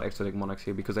talking about extra deck monarchs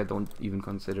here because I don't even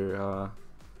consider...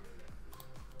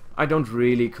 I don't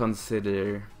really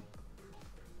consider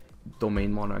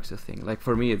domain monarchs a thing. Like,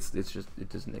 for me, it's just, it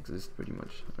doesn't exist pretty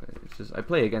much. It's just, I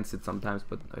play against it sometimes,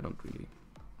 but I don't really.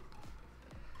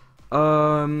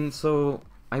 So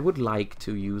I would like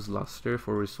to use Luster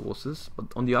for resources, but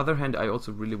on the other hand, I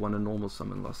also really want to normal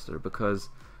summon Luster because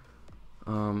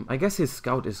I guess his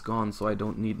scout is gone, so I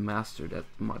don't need master that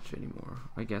much anymore.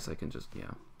 I guess I can just,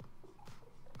 yeah.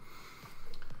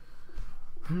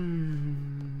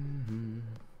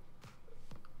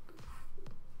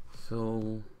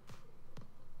 So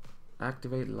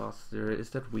activate Luster. Is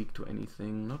that weak to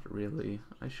anything? Not really.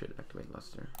 I should activate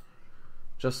Luster.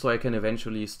 Just so I can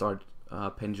eventually start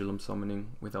pendulum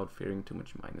summoning without fearing too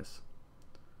much minus.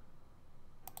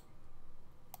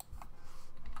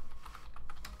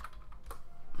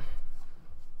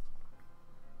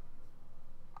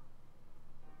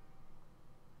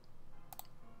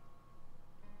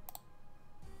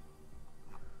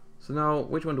 So now,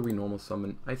 which one do we normal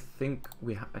summon? I think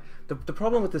we have... The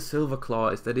problem with the Silver Claw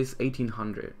is that it's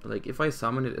 1800. Like, if I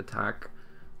summon it attack,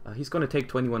 he's gonna take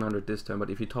 2100 this turn,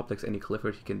 but if he top decks any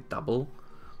Clifford, he can double.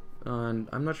 And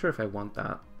I'm not sure if I want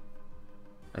that.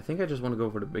 I think I just want to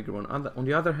go for the bigger one. On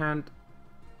the other hand,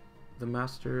 the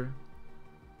Master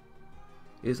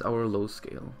is our low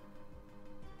scale.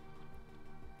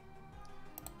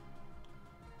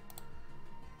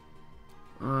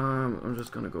 I'm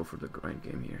just gonna go for the grind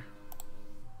game here.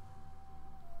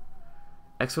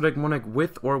 Exotic Monarch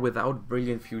with or without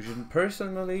Brilliant Fusion.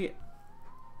 Personally,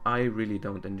 I really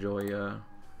don't enjoy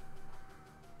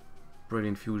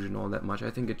Brilliant Fusion all that much.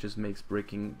 I think it just makes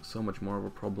breaking so much more of a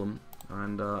problem.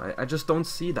 And I just don't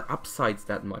see the upsides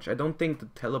that much. I don't think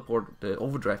the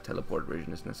Overdrive teleport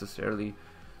version is necessarily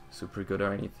super good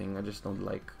or anything. I just don't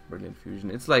like Brilliant Fusion.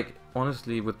 It's like,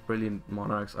 honestly, with Brilliant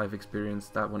Monarchs, I've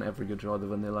experienced that whenever you draw the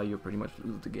vanilla, you pretty much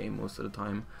lose the game most of the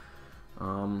time.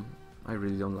 I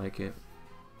really don't like it.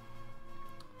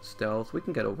 Stealth, we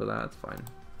can get over that, it's fine.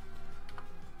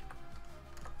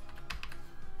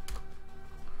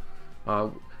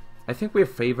 I think we're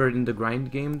favored in the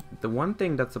grind game. The one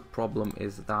thing that's a problem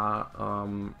is that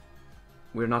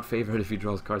we're not favored if he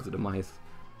draws cards of demise.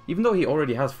 Even though he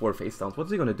already has 4 face downs,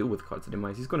 what's he gonna do with cards of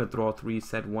demise? He's gonna draw 3,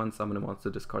 set 1, summon a monster,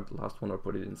 discard the last one, or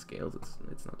put it in scales.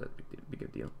 It's not that big a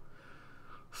deal.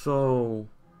 So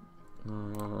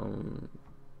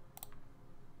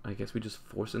I guess we just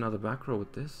force another back row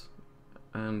with this.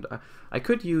 And I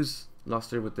could use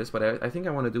Luster with this, but I think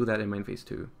I want to do that in main phase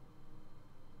 2.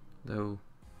 Though.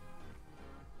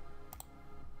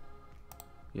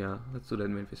 Yeah, let's do that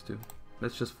in main phase 2.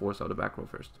 Let's just force out a back row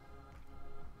first.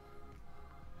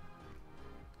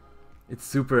 It's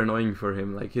super annoying for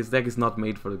him. Like, his deck is not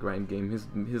made for the grind game.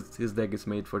 His deck is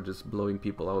made for just blowing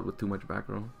people out with too much back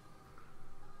row.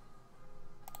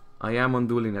 I am on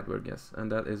Dueling Network, yes,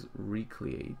 and that is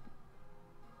Recreate.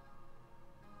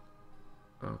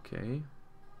 Okay.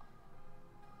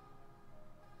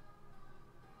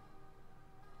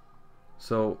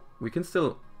 So we can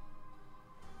still,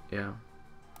 yeah.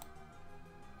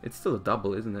 It's still a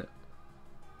double, isn't it?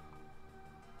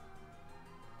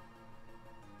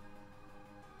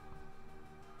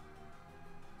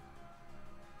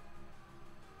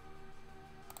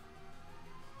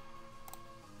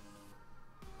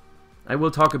 I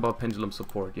will talk about pendulum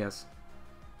support, yes.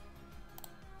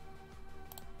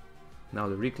 Now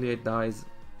the Recreate dies.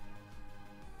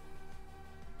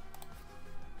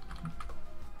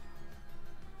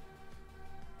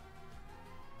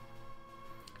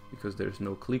 Because there's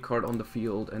no Klee card on the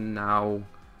field, and now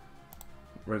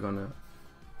we're gonna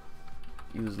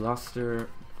use Luster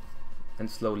and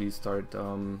slowly start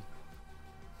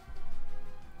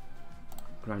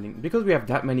grinding. Because we have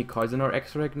that many cards in our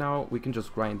X-Reg now, we can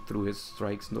just grind through his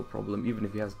strikes, no problem, even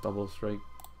if he has double strike.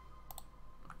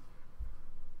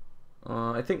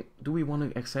 I think, do we want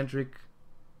an eccentric?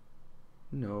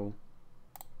 No.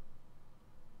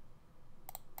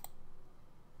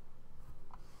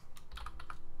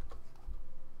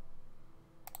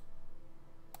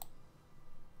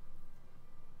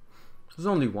 There's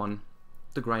only one.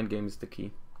 The grind game is the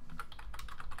key.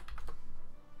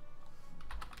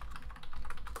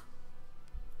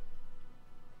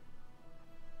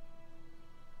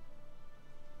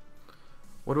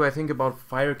 What do I think about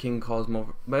Fire King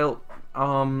Cosmo? Well,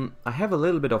 I have a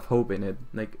little bit of hope in it.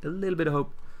 Like, a little bit of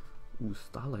hope. Ooh,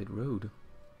 Starlight Road.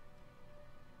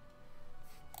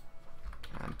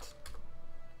 can't.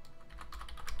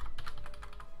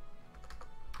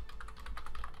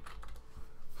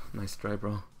 Nice try,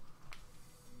 bro.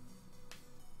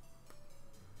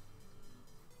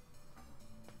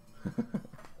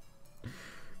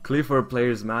 Clifford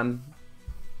players, man.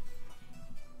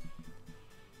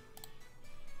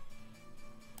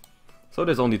 So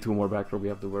there's only 2 more back row we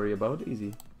have to worry about.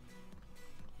 Easy.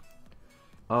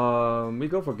 We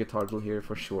go for guitar drill here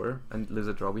for sure, and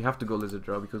lizard draw. We have to go lizard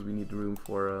draw because we need room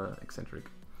for eccentric.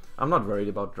 I'm not worried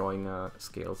about drawing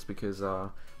scales because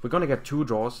we're gonna get 2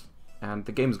 draws, and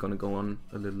the game's gonna go on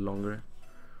a little longer.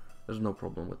 There's no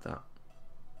problem with that.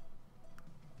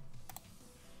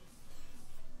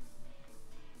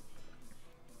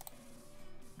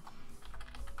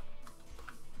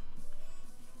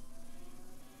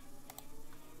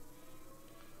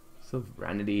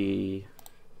 Sovereignty.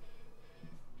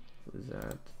 What is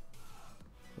that?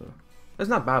 Oh. It's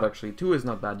not bad actually. 2 is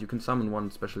not bad. You can summon one,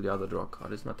 especially the other draw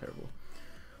card. It's not terrible.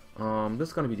 This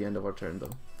is gonna be the end of our turn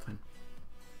though. Fine.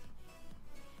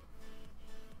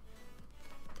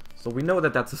 So we know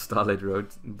that that's a Starlight Road.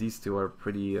 These 2 are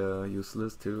pretty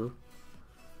useless too,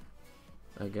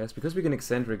 I guess, because we can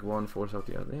eccentric one, force out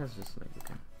the other. Yeah, it's just like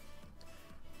okay.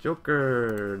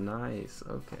 Joker, nice.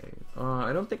 Okay.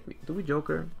 I don't think do we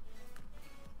Joker?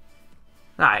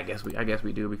 I guess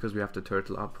we do because we have to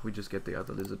turtle up. We just get the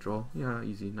other lizard draw. Yeah,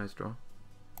 easy, nice draw.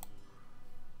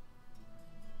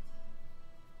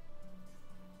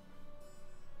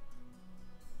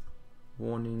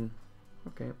 Warning.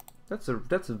 Okay, that's a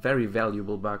very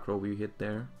valuable back row we hit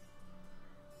there.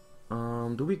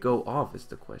 Do we go off is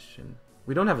the question.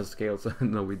 We don't have a scale, so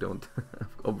no, we don't.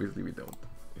 Obviously, we don't.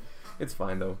 It's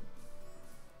fine though.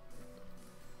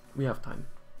 We have time.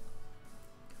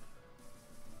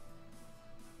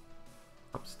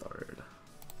 Upstart.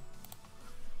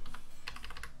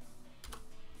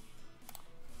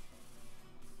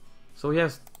 So he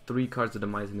has 3 cards of the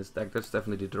mice in his deck. That's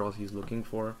definitely the draws he's looking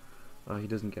for. He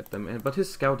doesn't get them, but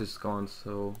his scout is gone,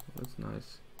 so that's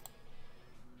nice.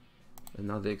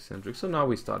 Another eccentric. So now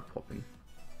we start popping.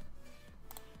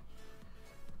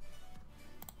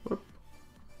 Whoop.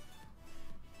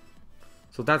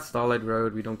 So that's Starlight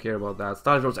Road. We don't care about that.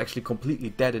 Starlight Road's actually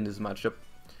completely dead in this matchup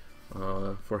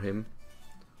for him.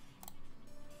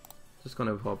 Just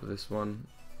gonna pop this one.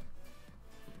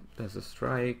 There's a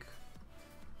strike.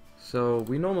 So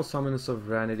we normal summon a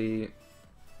Sovereignty.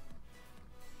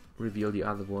 Reveal the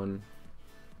other one.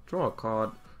 Draw a card.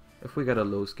 If we get a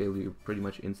low scale, we pretty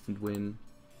much instant win.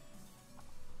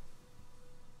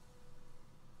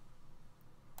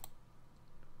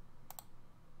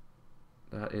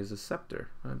 That is a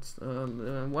Scepter. That's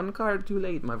 1 card too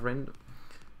late, my friend.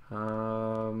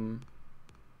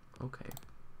 Okay.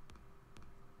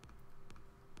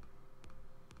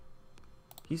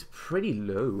 He's pretty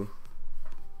low.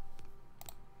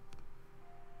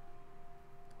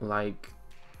 Like,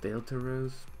 Delta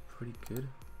Rose, pretty good.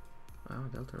 Wow,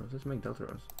 Delta Rose. Let's make Delta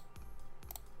Rose.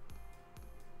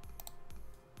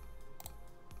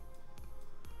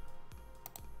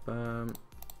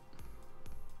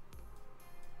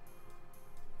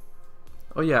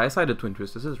 Oh yeah, I cited Twin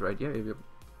Twist. This is right. Yeah, yeah.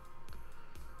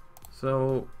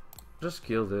 So, just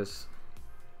kill this.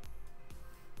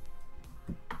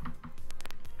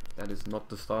 That is not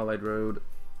the Starlight Road,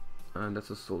 and that's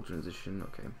a Soul Transition.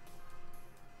 Okay.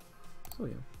 So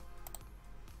yeah.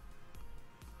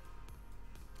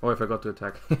 Oh, I forgot to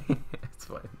attack. It's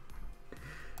fine.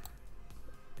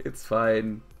 It's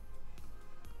fine.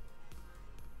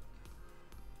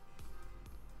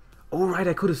 Oh right,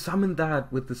 I could have summoned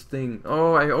that with this thing.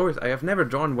 Oh, I have never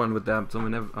drawn one with that, so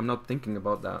I'm not thinking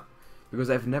about that because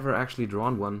I've never actually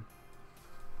drawn one.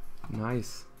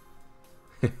 Nice.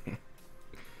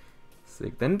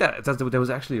 Sick. Then that was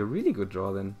actually a really good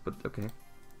draw then, but okay.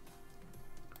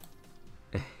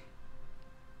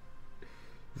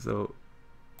 So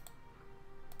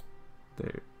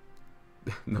there.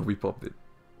 No, we popped it.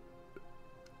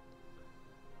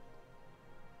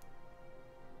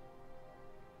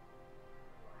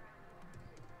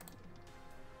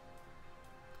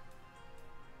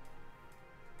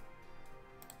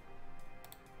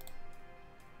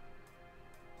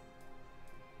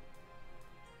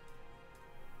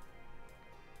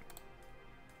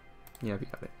 Yeah, we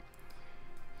got it.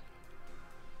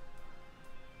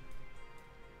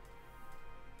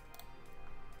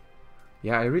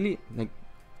 Yeah, I really like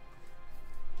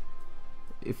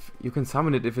if you can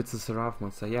summon it if it's a Seraph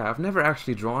monster. Yeah, I've never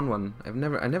actually drawn one. I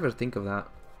never think of that.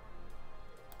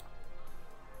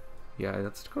 Yeah,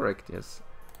 that's correct, yes.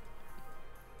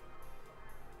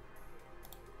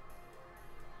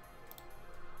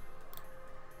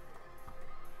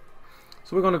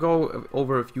 So we're gonna go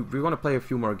over a few. We're gonna play a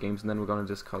few more games, and then we're gonna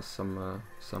discuss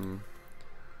some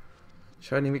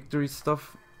Shining Victory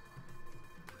stuff.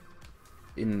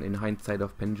 In hindsight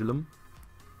of Pendulum.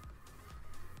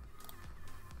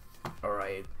 All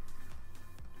right.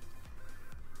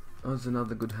 That's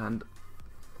another good hand.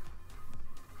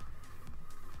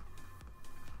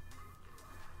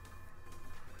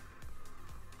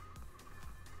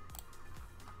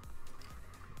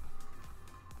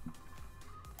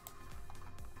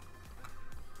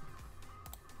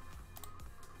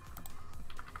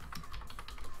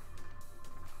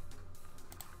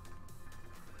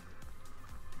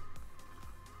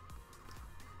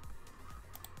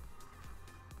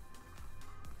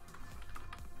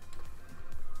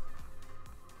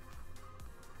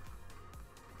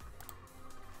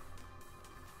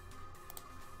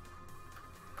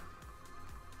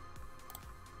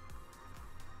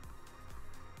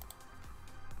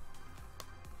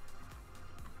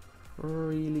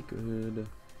 Really good.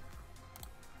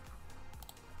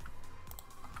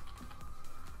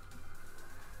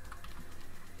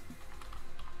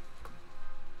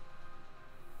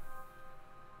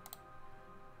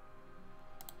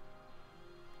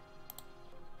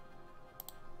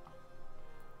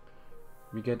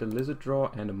 We get a lizard draw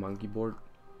and a monkey board.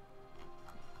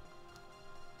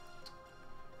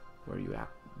 Where you at?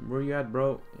 Where you at,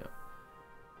 bro? Yeah.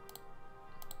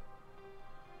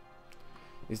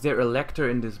 Is there a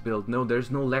Lecter in this build? No, there's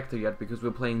no Lecter yet because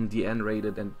we're playing DN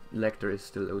rated and Lecter is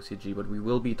still OCG, but we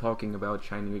will be talking about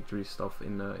Shining Victory stuff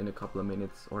in a couple of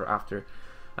minutes, or after.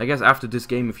 I guess after this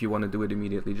game, if you want to do it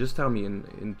immediately. Just tell me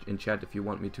in chat if you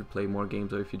want me to play more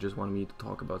games or if you just want me to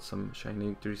talk about some Shining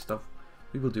Victory stuff.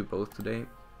 We will do both today.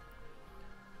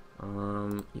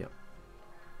 Yeah.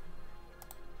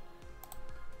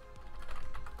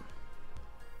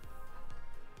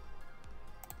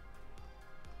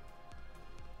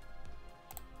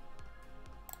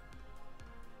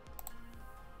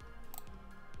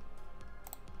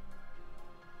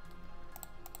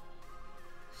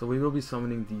 So we will be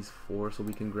summoning these 4 so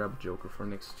we can grab Joker for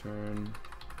next turn.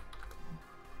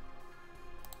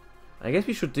 I guess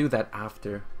we should do that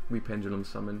after we Pendulum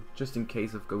summon, just in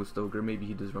case of Ghost Ogre. Maybe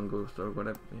he does run Ghost Ogre,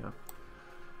 whatever. Yeah.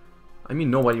 I mean,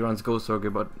 nobody runs Ghost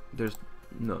Ogre, but there's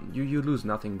no, you lose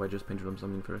nothing by just Pendulum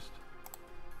summoning first.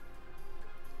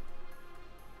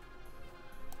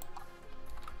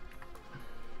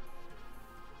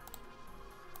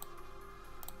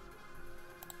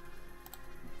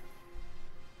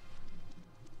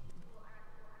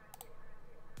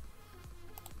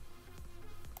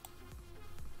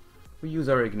 We use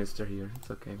our Ignister here, it's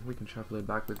okay. We can shuffle it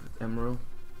back with Emerald.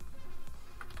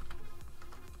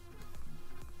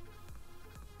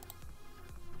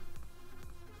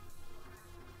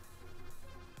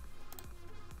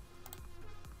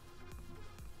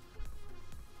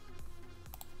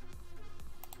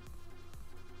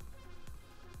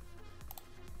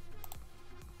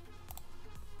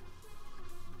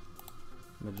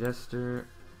 Majester.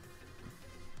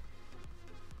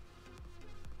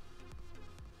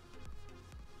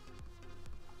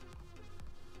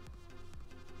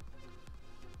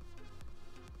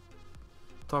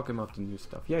 Talk about the new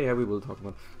stuff. Yeah, we will talk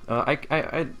about.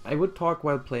 I would talk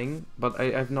while playing, but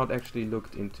I've not actually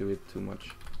looked into it too much.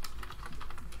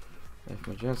 I have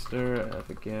Majester, I have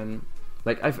again.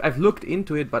 Like I've looked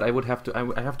into it, but I would have to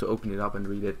I have to open it up and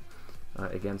read it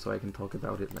again so I can talk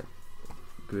about it like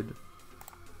good.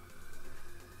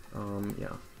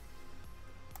 Yeah.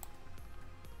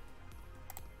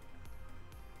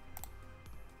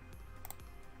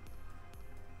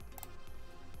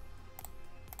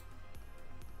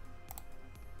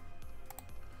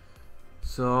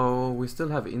 So we still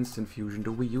have Instant Fusion.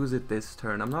 Do we use it this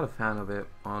turn? I'm not a fan of it,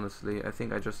 honestly. I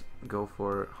think I just go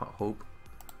for Hope.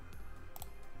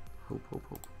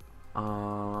 Hope.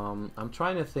 I'm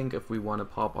trying to think if we want to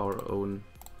pop our own.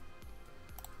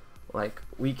 Like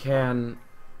we can.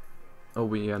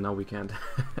 Oh, yeah, no, we can't.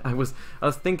 I was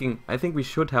thinking. I think we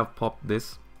should have popped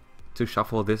this to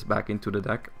shuffle this back into the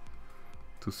deck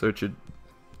to search it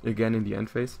again in the end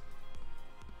phase.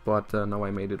 But now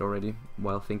I made it already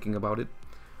while thinking about it.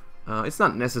 It's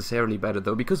not necessarily better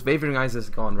though, because Wavering Eyes is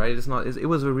gone, right? It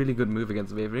was a really good move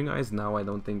against Wavering Eyes. Now I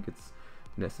don't think it's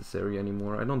necessary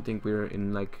anymore. I don't think we're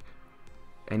in like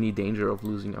any danger of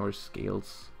losing our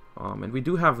scales. And we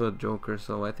do have a Joker,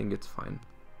 so I think it's fine.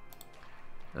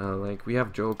 Like we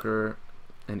have Joker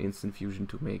and Instant Fusion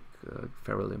to make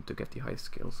Feral Imp to get the high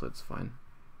scale, so it's fine.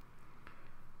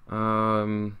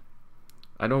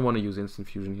 I don't want to use Instant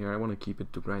Fusion here. I want to keep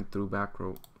it to grind through back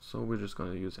row. So we're just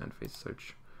going to use End Phase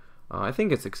Search. I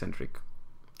think it's Eccentric.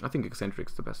 I think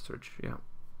Eccentric's the best search, yeah.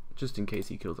 just in case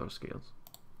he kills our scales.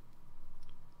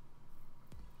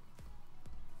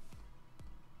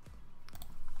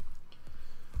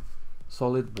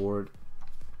 Solid board.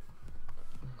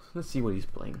 Let's see what he's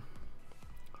playing.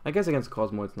 I guess against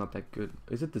Cosmo it's not that good.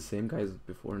 Is it the same guy as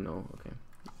before? No. Okay.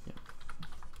 Yeah.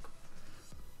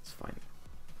 It's fine.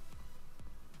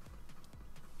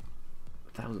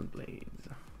 1,000 blades.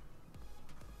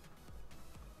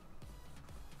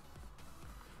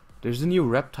 There's a new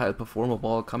reptile performer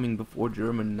ball coming before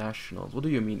German nationals. What do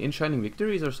you mean? In Shining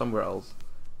Victories or somewhere else?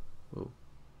 Oh.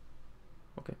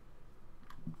 Okay.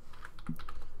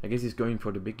 I guess he's going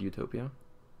for the big Utopia.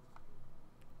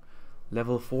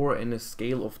 Level 4 in a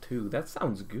scale of 2. That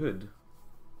sounds good.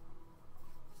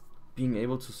 Being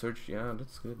able to search, yeah,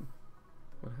 that's good.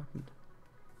 What happened?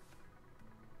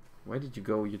 Why did you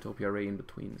go Utopia Ray in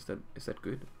between? Is that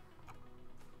good?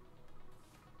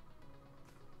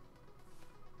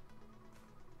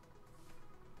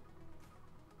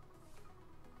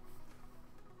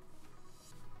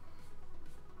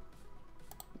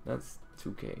 That's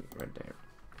 2k right there.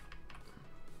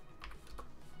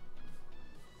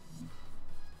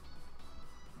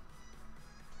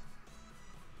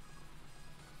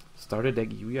 Starter deck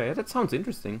Yuya, yeah, that sounds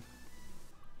interesting.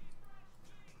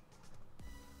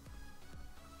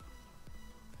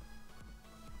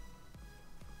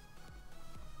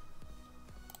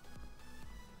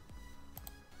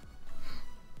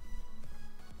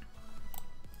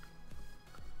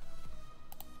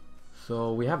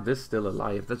 So we have this still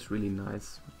alive, that's really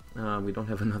nice. We don't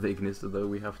have another Ignister though,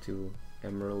 we have to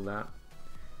emerald that.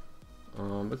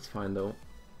 That's fine though.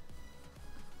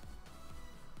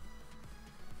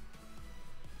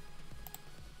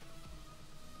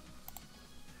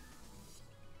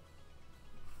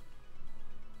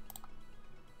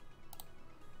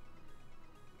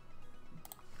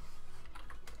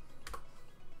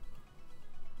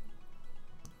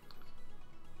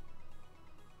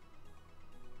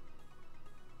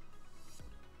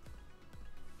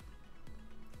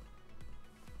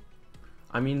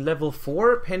 I mean, level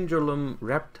 4 Pendulum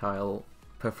Reptile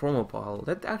Performer Ball,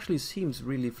 that actually seems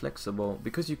really flexible,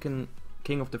 because you can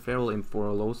King of the Feral in for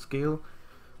a low scale.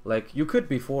 Like, you could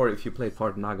before if you played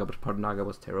Part Naga, but Part Naga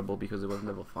was terrible because it was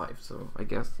level 5, so I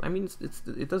guess, I mean,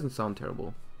 it doesn't sound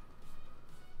terrible.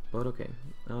 But okay.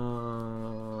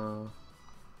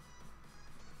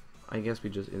 I guess we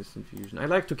just Instant Fusion. I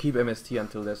like to keep MST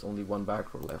until there's only one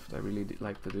back row left, I really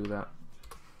like to do that.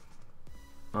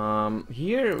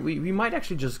 Here we might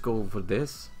actually just go for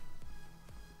this,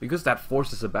 because that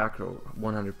forces a back row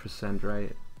 100%,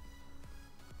 right?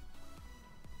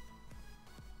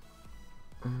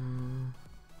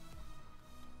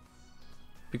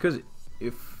 Because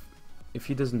if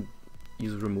he doesn't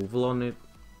use removal on it,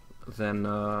 then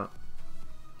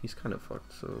he's kind of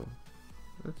fucked. So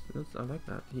that's I like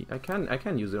that. I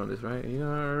can use it on this, right?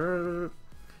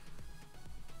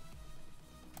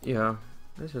 Yeah.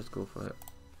 Let's just go for it.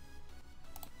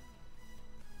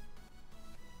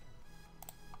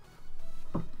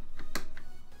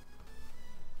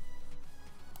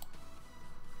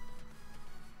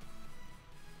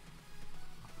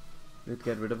 Let's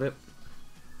get rid of it.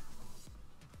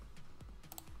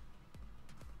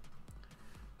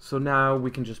 So now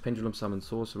we can just Pendulum Summon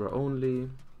Sorcerer only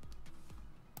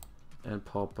and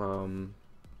pop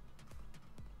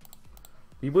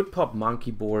we would pop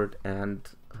Monkey Board and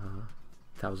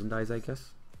 1,000 Eyes, I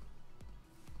guess.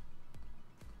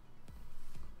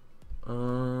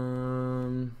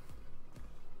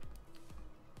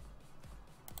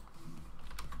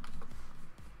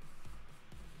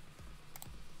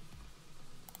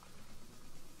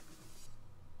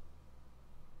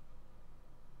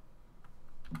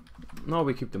 No,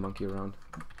 we keep the monkey around.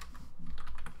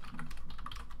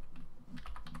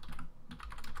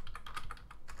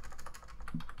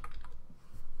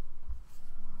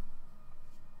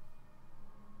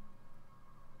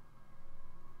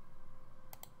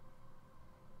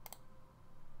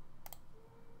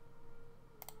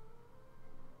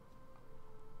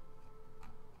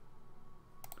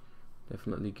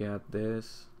 Definitely get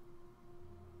this.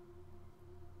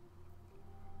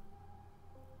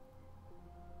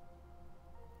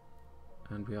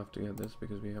 And we have to get this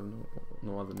because we have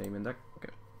no other name in deck.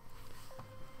 Okay.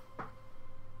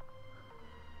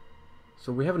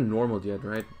 So we haven't normaled yet,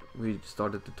 right? We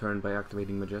started the turn by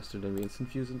activating Magister, then we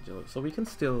instant fuse it. So we can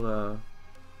still so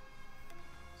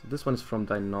this one is from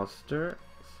Dinoster,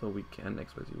 so we can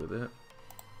XYZ with it.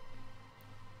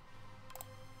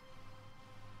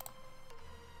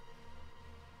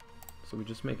 So we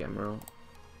just make Emerald.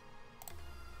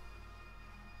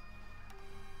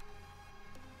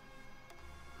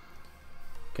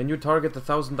 Can you target the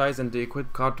 1000 dice and the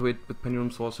equip card to it with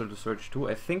Pendulum Sorcerer to search too?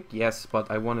 I think yes,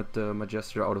 but I wanted the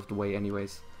Magister out of the way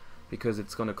anyways, because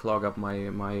it's gonna clog up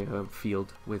my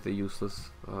field with a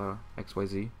useless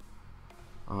XYZ.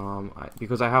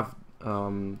 Because I have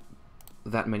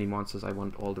that many monsters, I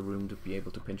want all the room to be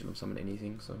able to Pendulum summon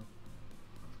anything. So.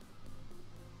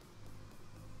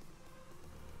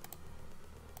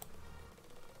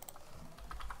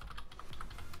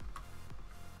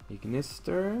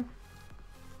 Ignister.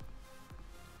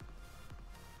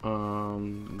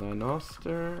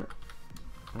 Dinoster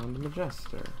and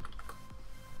Magister.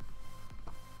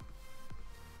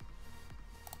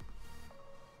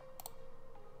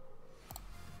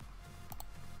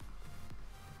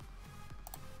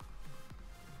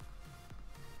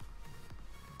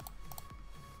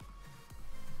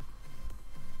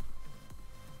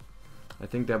 I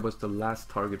think that was the last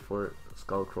target for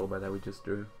Skullcrobat that we just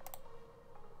drew.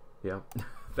 Yeah,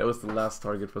 that was the last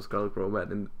target for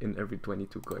Skullcrobat in every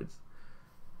 22 cards.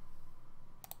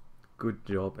 Good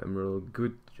job, Emerald.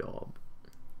 Good job.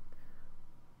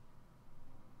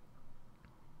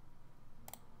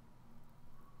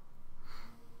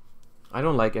 I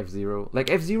don't like F-Zero.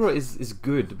 Like, F-Zero is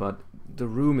good, but the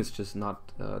room is just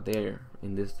not there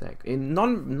in this deck. In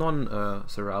non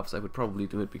Seraphs, I would probably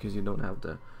do it because you don't have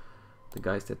the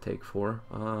guys that take 4.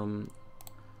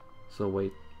 So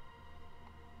wait.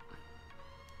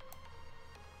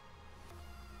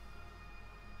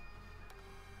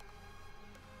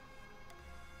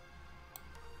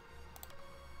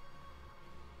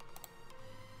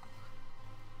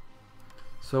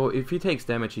 So if he takes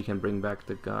damage, he can bring back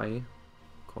the guy.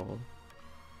 Call.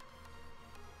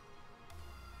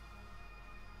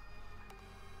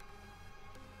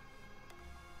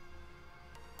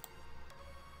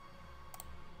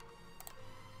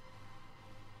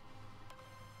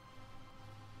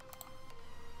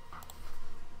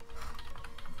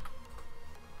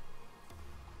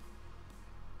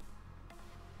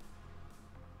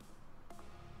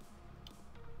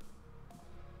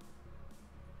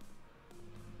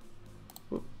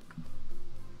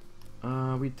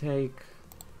 We take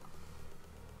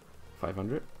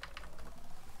 500.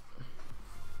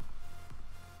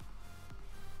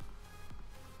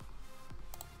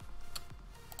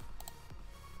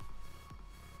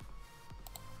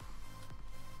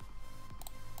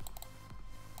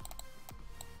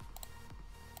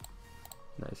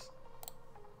 Nice.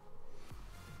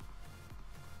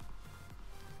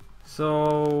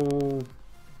 So,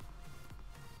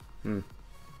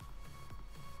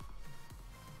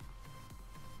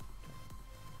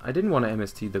 I didn't want to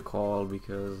MST the call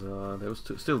because there was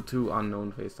still 2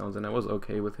 unknown face downs, and I was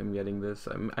okay with him getting this.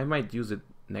 I might use it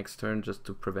next turn just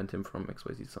to prevent him from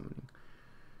XYZ summoning.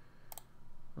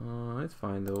 It's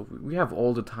fine though. We have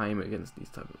all the time against these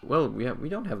type of... Well, we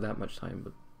don't have that much time,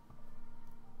 but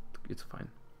it's fine.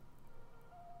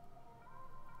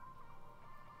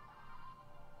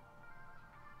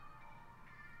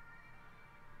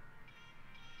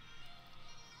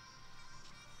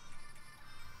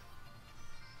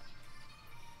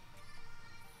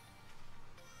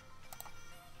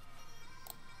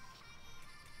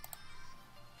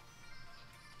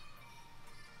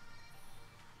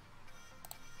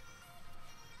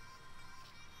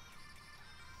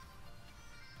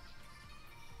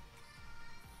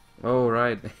 Oh,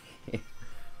 right.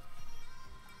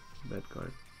 Bad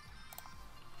card.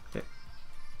 Okay.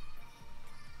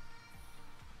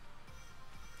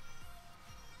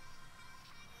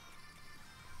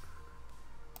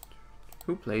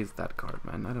 Who plays that card,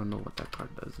 man? I don't know what that card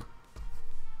does.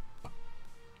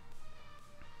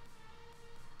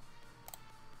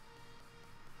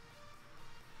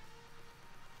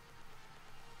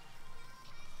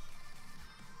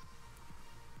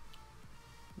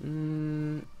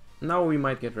 Now we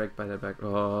might get wrecked by that back.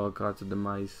 Oh, Cards of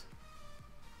Demise.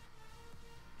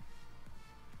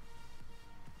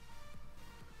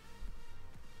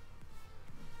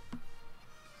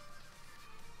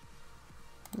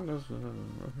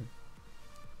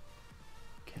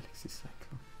 Galaxy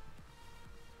Cyclone.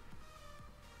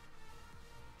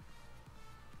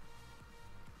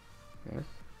 Yes.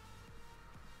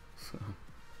 So.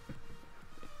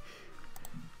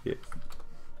 Yes.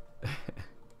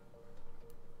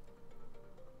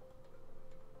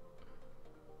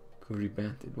 Curry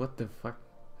Bandit. What the fuck?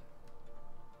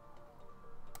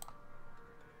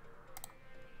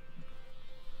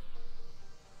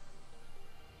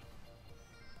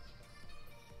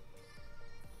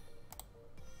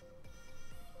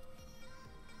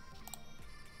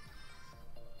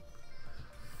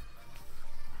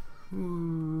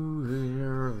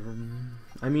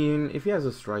 I mean, mean, if he has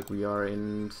a strike, we are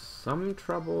in some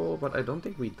trouble, but I don't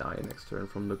think we die next turn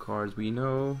from the cards we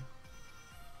know.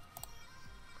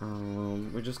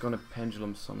 We're just gonna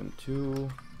pendulum summon 2,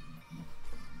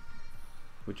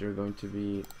 which are going to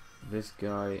be this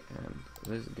guy and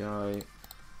this guy.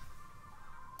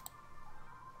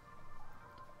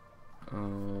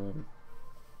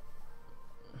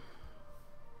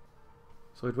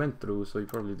 So it went through, so he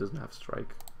probably doesn't have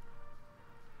strike.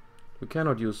 We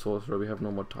cannot use sorcerer, we have no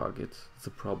more targets. It's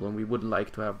a problem. We would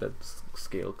like to have that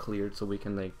scale cleared so we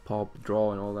can like pop,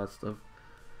 draw and all that stuff.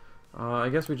 I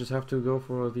guess we just have to go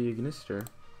for the Ignister.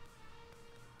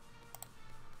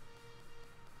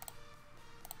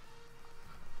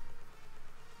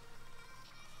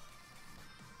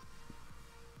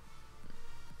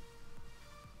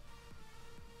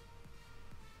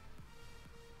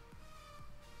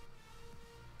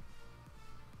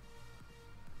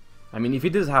 I mean, if he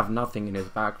does have nothing in his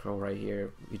back row right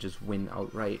here, we just win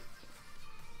outright.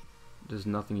 There's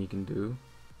nothing he can do.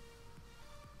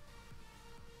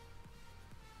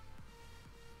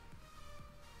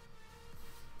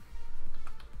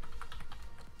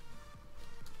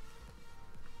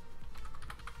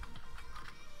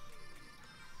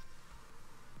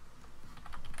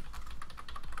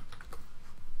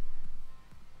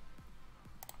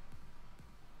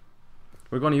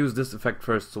 We're going to use this effect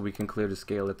first so we can clear the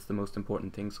scale. It's the most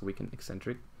important thing, so we can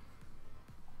eccentric.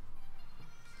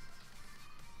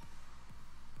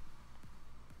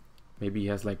 Maybe he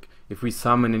has like, if we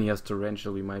summon and he has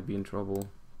torrential, we might be in trouble.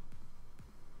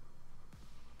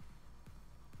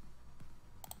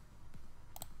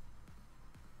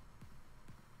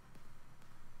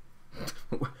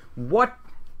 What?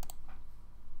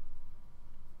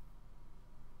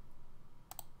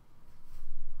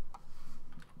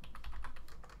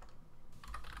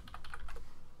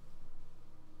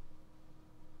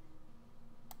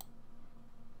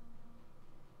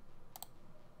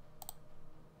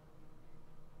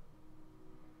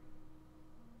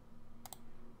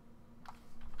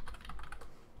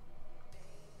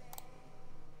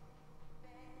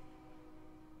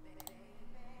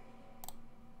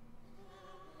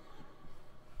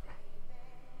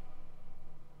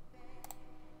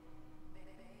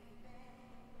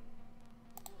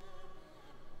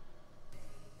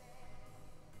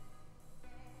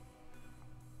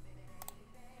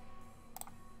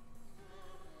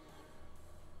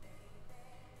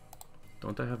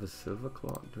 Don't I have a silver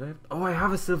claw? Do I have? Oh, I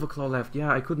have a silver claw left.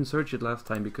 Yeah, I couldn't search it last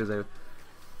time because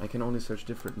I can only search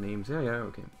different names. Yeah,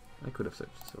 okay. I could have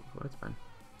searched silver claw. That's fine.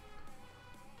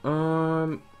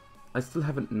 I still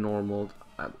haven't normaled.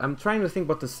 I'm trying to think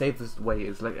what the safest way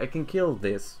is. Like, I can kill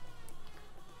this.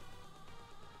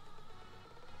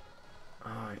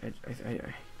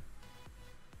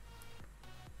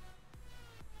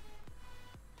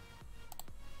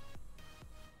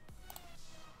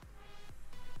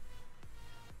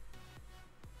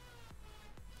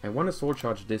 I want to soul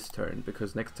charge this turn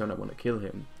because next turn I want to kill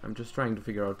him. I'm just trying to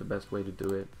figure out the best way to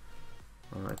do it.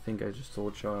 I think I just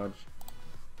soul charge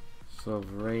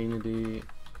sovereignty.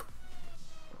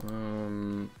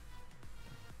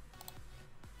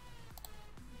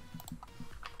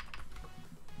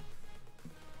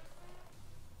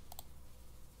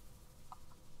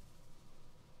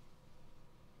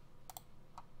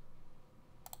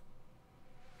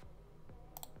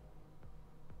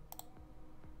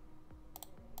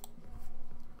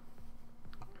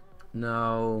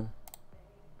 Now,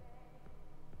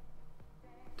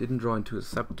 didn't draw into a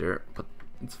scepter, but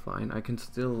it's fine. I can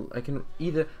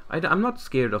either. I'm not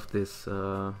scared of this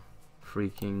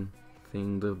freaking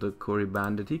thing. The Cory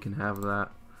Bandit. He can have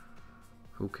that.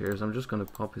 Who cares? I'm just gonna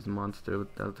pop his monster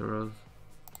with Delta Rose.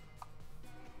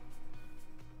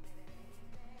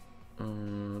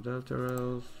 Delta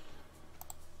Rose.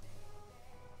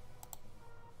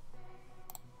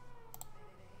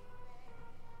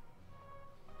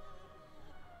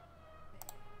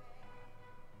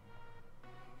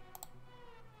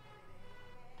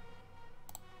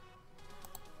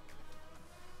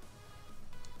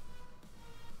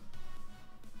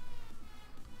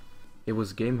 It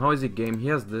was game. How is it game? He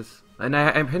has this, and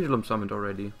I pendulum summoned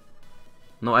already.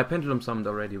 No, I pendulum summoned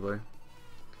already, boy.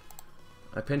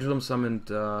 I pendulum summoned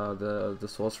the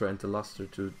sorcerer and the luster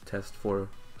to test for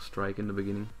strike in the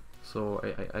beginning, so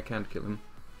I can't kill him.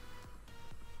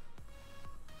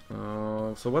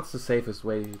 So what's the safest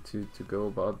way to go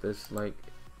about this? Like,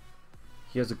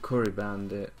 he has a Cory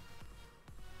Bandit.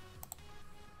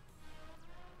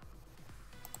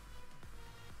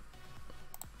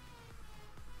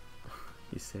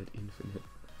 He said infinite.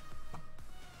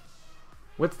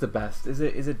 What's the best? Is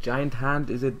it giant hand?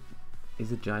 Is it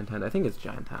Is it Giant Hand? I think it's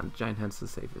Giant Hand. Giant Hand's the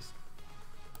safest.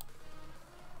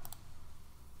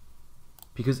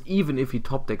 Because even if he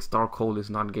top decks Dark Hole, is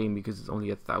not game because it's only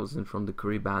 1,000 from the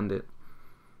Curry Bandit.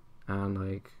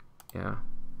 And like, yeah,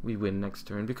 we win next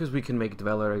turn because we can make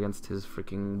Dweller against his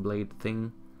freaking blade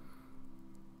thing.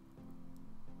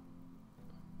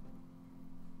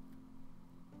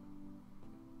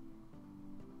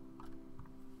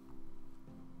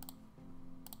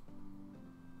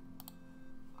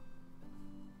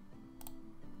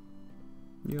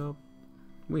 Yup,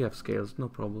 we have scales, no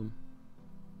problem.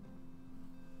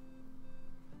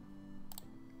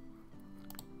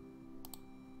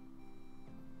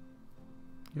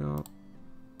 Yup.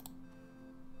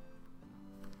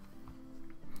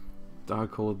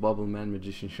 Dark Hole, Bubble Man,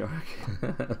 Magician Shark.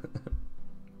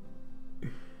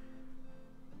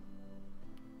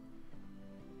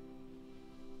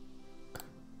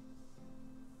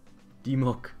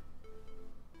 Demok.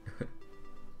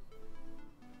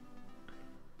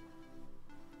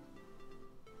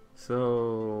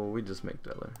 So we just make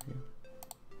Dweller. Yeah.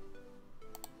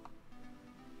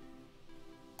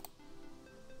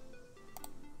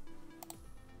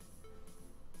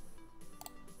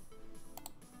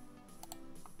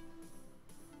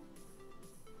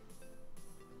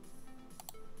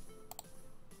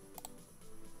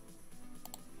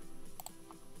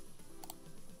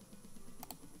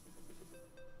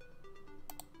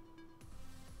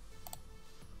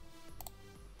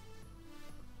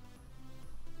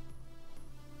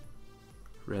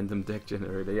 Random deck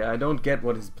generator. Yeah, I don't get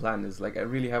what his plan is. Like, I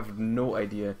really have no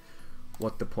idea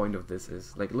what the point of this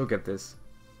is. Like, look at this.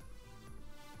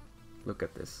 Look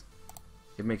at this.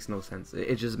 It makes no sense.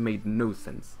 It just made no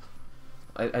sense.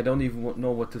 I don't even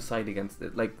know what to side against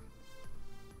it. Like,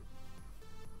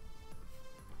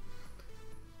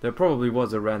 there probably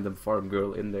was a random farm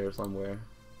girl in there somewhere.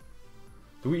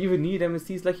 Do we even need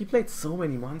MSTs? Like, he played so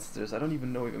many monsters. I don't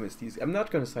even know if MSTs... I'm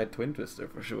not gonna side Twin Twister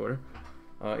for sure.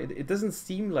 It doesn't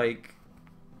seem like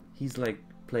he's like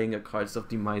playing a Cards of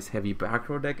Demise heavy back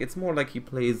row deck. It's more like he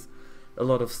plays a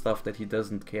lot of stuff that he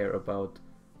doesn't care about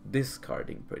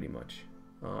discarding pretty much.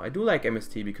 I do like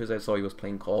MST because I saw he was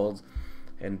playing Calls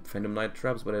and Phantom Night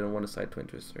Traps, but I don't want to side Twin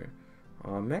Twister.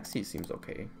 Maxi seems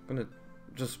okay. I'm gonna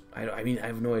just... I mean, I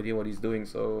have no idea what he's doing,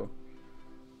 so...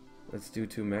 Let's do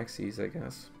 2 Maxis, I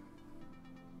guess.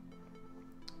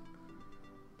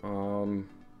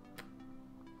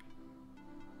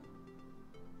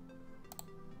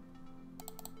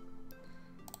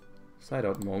 Side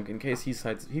out Monk in case he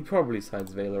sides. He probably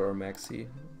sides Valor or Maxi,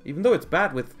 even though it's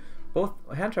bad with both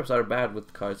hand traps are bad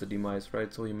with Cards of Demise,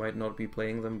 right? So he might not be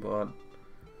playing them, but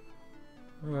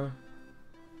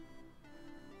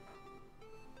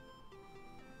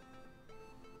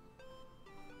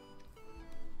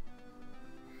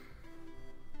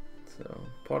so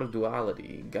part of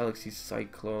duality, Galaxy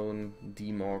Cyclone,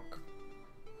 Demok,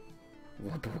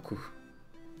 Waboku.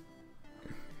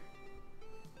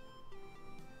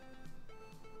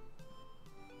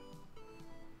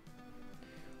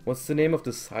 What's the name of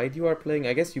the site you are playing?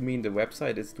 I guess you mean the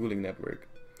website is Dueling Network.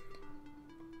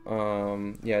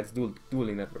 Yeah, it's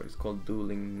Dueling Network. It's called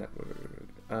Dueling Network.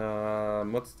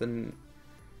 What's the...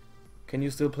 Can you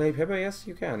still play Pepper? Yes,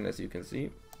 you can, as you can see.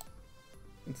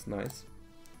 It's nice.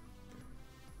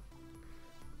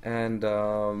 And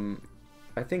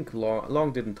I think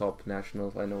Long didn't top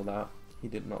Nationals, I know that. He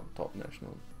did not top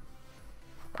Nationals.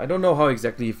 I don't know how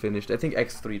exactly he finished. I think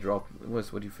X3 drop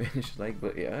was what he finished like,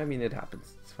 but yeah, I mean, it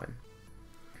happens. It's fine.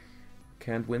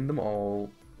 Can't win them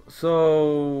all.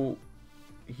 So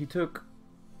he took...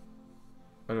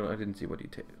 I don't know, I didn't see what he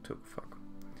took. Fuck.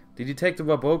 Did he take the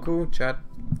Waboku? Chat,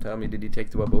 tell me, did he take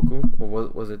the Waboku? Or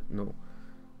was it... No.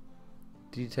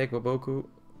 Did he take Waboku?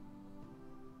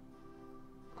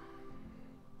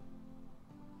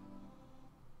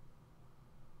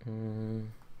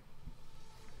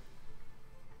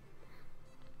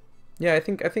 Yeah, I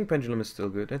think Pendulum is still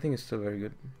good. I think it's still very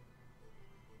good.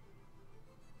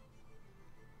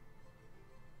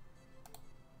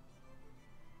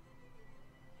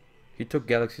 He took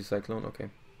Galaxy Cyclone, okay.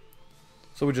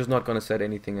 So we're just not gonna set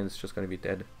anything and it's just gonna be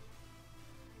dead.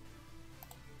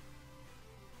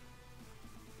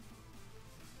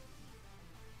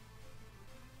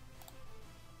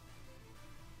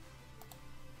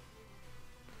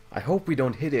 I hope we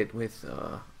don't hit it with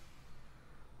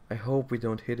I hope we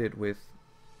don't hit it with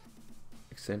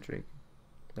Eccentric.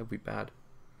 That'd be bad.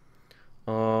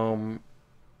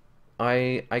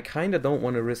 I kinda don't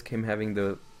want to risk him having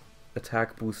the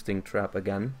attack boosting trap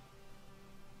again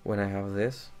when I have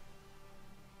this.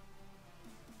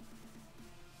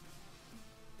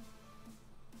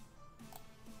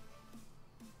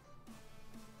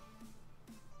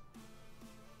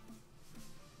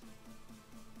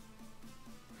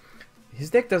 His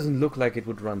deck doesn't look like it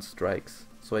would run strikes,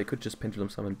 so I could just Pendulum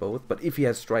Summon both, but if he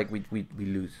has strike, we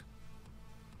lose.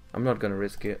 I'm not gonna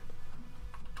risk it.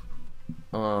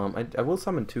 I will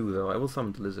summon 2 though. I will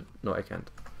summon the Lizard. No, I can't.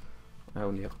 I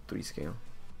only have 3 scale.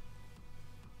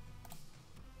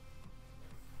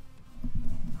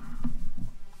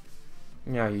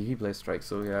 Yeah, he plays strike,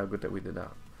 so yeah, good that we did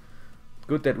that.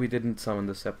 Good that we didn't summon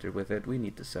the Scepter with it. We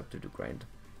need the Scepter to grind.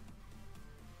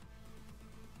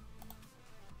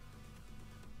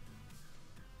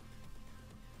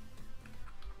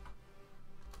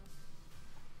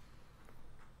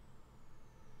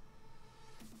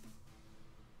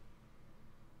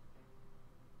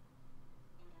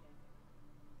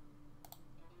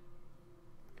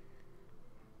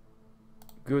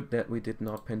 Good that we did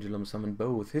not Pendulum Summon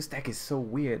both. His deck is so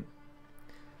weird.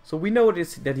 So we know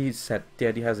this, that he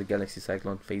has a Galaxy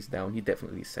Cyclone face down. He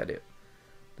definitely said it.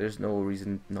 There's no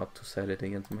reason not to set it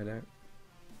against my deck.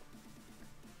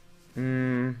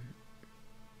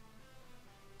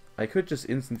 I could just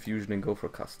Instant Fusion and go for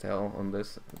Castel on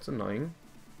this. It's annoying.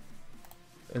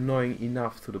 Annoying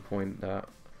enough to the point that...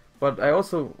 But I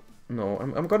also... No,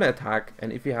 I'm gonna attack,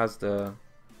 and if he has the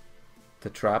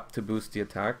trap to boost the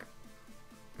attack...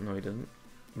 No, he didn't.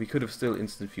 We could have still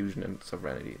Instant Fusion and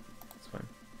Sovereignty. It's fine.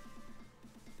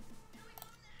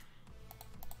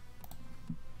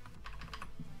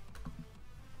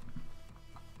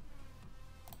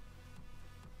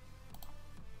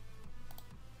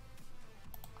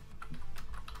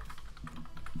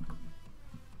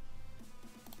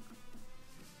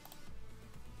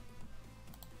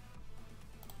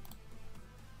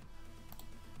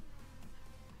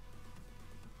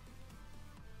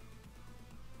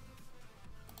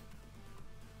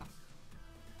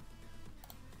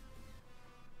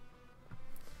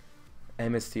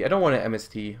 MST. I don't want to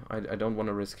MST. I don't want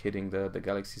to risk hitting the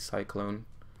Galaxy Cyclone.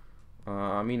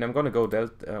 I mean, I'm gonna go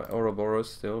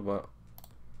Ouroboros still, but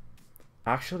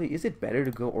actually, is it better to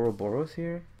go Ouroboros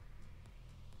here?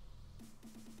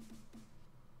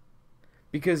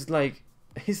 Because like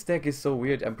his deck is so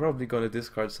weird. I'm probably gonna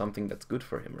discard something that's good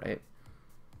for him, right?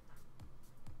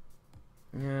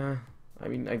 Yeah. I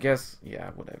mean, I guess. Yeah,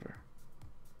 whatever.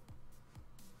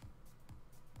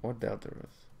 Or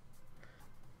Deltaros.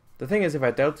 The thing is, if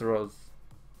I Deltaros...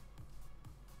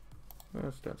 No,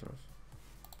 it's Deltaros.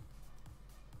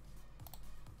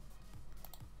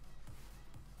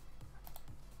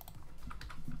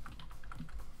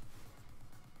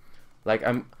 Like,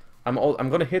 I'm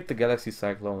gonna hit the Galaxy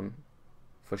Cyclone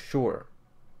for sure.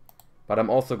 But I'm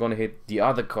also gonna hit the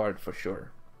other card for sure.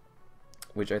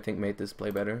 Which I think made this play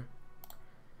better.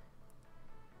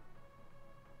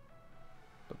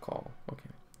 The call, okay.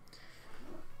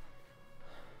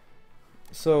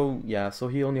 So, yeah, so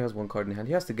he only has 1 card in hand.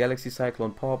 He has the Galaxy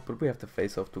Cyclone pop, but we have to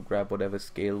face off to grab whatever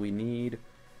scale we need.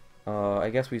 I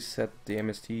guess we set the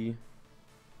MST.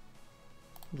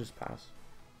 Just pass.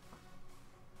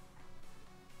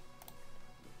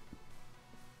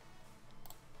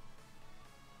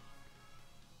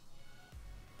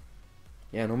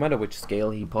 Yeah, no matter which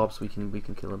scale he pops, we can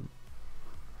kill him.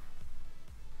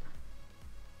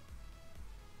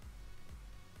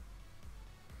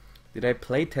 Did I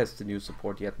playtest the new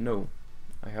support yet? No,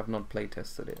 I have not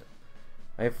playtested it.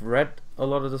 I have read a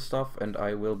lot of the stuff, and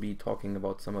I will be talking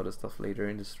about some of the stuff later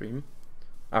in the stream.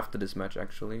 After this match,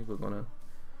 actually, we're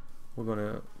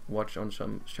gonna watch on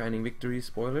some Shining Victory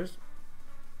spoilers.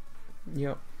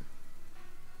 Yep.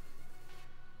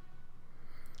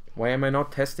 Why am I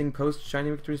not testing post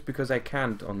Shining Victories? Because I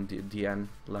can't on the DN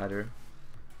ladder.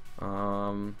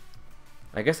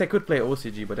 I guess I could play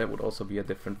OCG, but that would also be a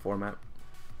different format.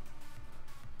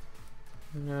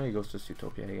 Yeah, he goes to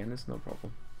Utopia again, it's no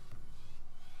problem.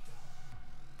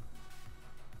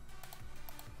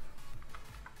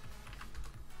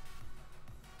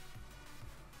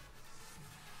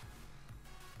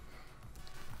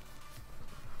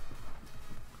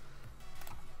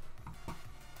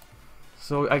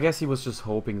 So I guess he was just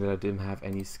hoping that I didn't have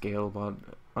any scale, but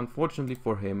unfortunately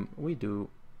for him, we do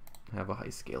have a high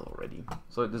scale already.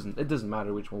 So it doesn't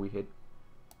matter which one we hit.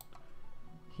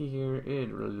 Here it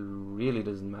really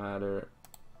doesn't matter.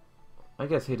 I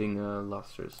guess hitting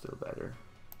Luster is still better.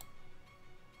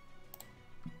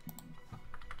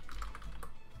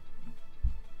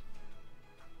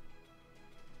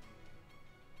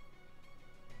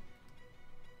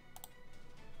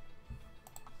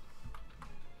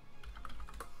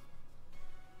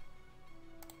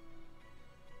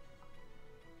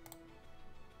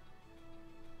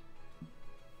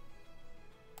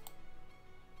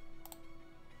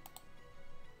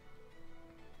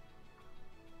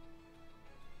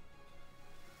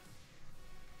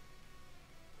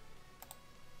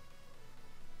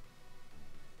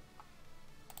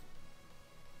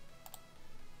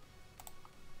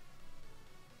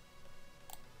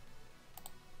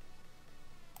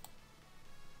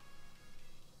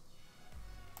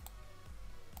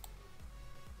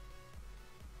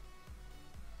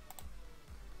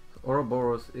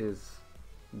 Ouroboros is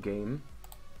game.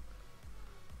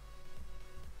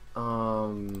 I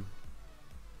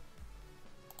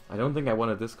don't think I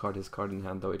want to discard his card in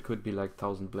hand though. It could be like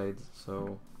 1000 Blades,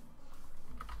 so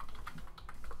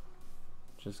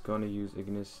just gonna use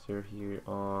Ignister here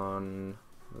on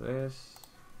this.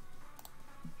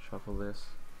 Shuffle this.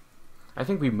 I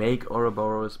think we make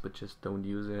Ouroboros, but just don't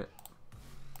use it.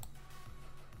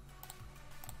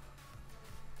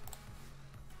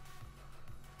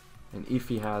 And if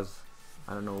he has,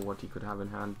 I don't know what he could have in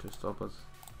hand to stop us.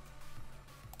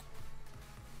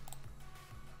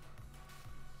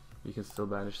 We can still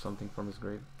banish something from his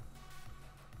grave.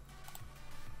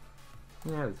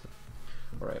 Yeah, that's it.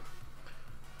 Alright.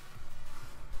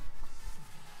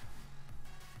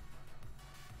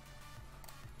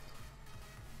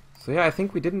 So yeah, I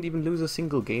think we didn't even lose a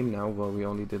single game now. Well, we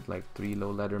only did like 3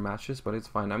 low ladder matches, but it's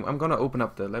fine. I'm gonna open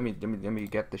up the let me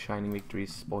get the Shining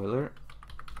Victories spoiler.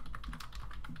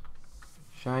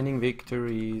 Shining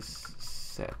Victories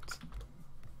set.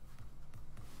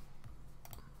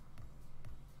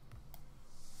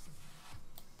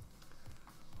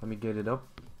 Let me get it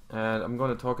up, and I'm going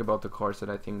to talk about the cards that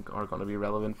I think are going to be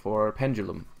relevant for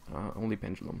Pendulum, only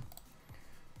Pendulum.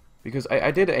 Because I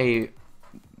did a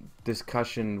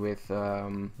discussion with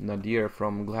Nadir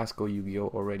from Glasgow Yu-Gi-Oh!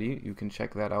 Already. You can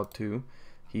check that out too.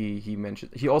 He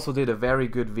mentioned, he also did a very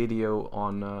good video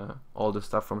on all the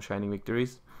stuff from Shining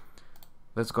Victories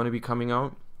that's going to be coming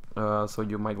out. So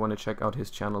you might want to check out his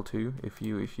channel too if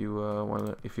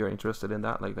you're interested in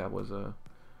that. Like that was I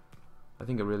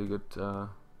think a really good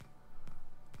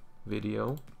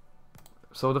video.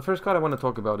 So the first card I want to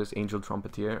talk about is Angel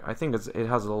Trumpeter. I think it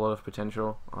has a lot of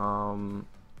potential.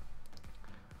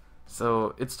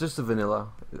 So it's just a vanilla,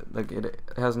 like it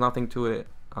has nothing to it.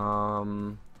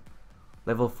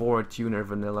 Level 4 tuner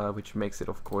vanilla, which makes it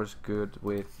of course good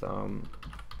with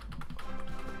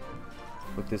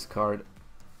this card.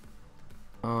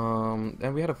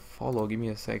 And we had a follow. Give me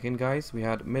a second, guys. We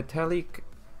had Metallic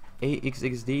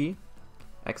AXXD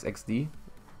XXD.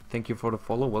 Thank you for the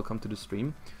follow. Welcome to the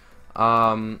stream.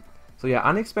 So yeah,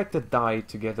 Unexpected Die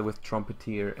together with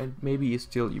Trumpeter, and maybe you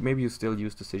still use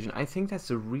Decision. I think that's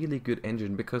a really good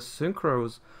engine because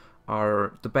synchros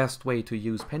are the best way to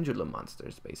use Pendulum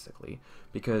monsters basically.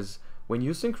 Because when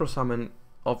you synchro summon,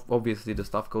 obviously the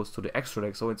stuff goes to the extra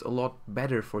deck, so it's a lot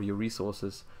better for your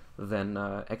resources than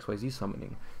XYZ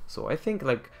summoning. So I think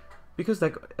like, because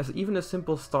like even a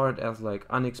simple start as like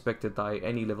Unexpected Die,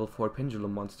 any level 4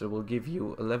 Pendulum monster will give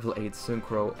you a level 8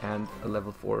 Synchro and a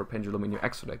level 4 Pendulum in your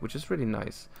extra deck, which is really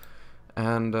nice.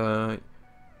 And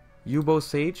Yubo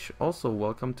Sage, also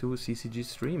welcome to CCG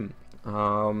stream.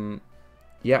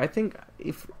 Yeah, I think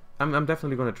if I'm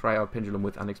definitely going to try out Pendulum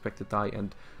with Unexpected Die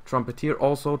and Trumpeter.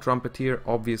 Also, Trumpeter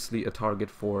obviously a target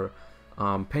for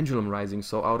Pendulum Rising.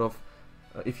 So out of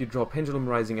if you draw Pendulum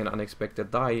Rising and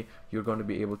Unexpected Die, you're going to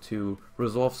be able to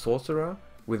resolve Sorcerer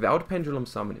without Pendulum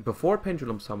Summoning, before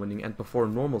Pendulum Summoning and before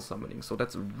normal summoning. So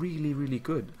that's really, really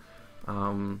good.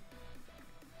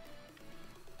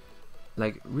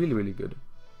 Like, really, really good.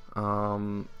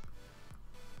 Yeah,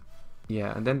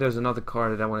 and then there's another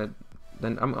card that I want to...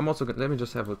 Then I'm also going to... Let me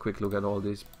just have a quick look at all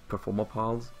these Performer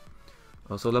Pals.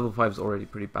 So level 5 is already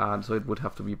pretty bad, so it would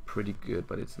have to be pretty good,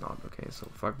 but it's not. Okay, so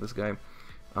fuck this guy.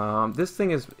 This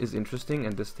thing is interesting,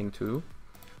 and this thing too.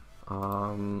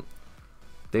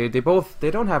 They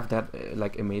don't have that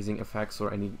like amazing effects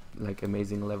or any like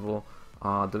amazing level.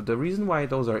 The reason why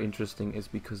those are interesting is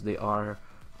because they are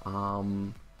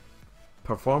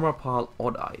Performer Pal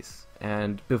Odd Eyes.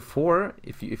 And before,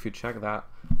 if you check that,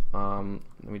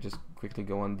 let me just quickly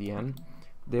go on DN.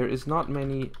 There is not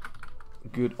many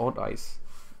good Odd Eyes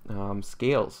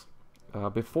scales.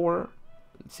 Before,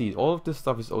 see, all of this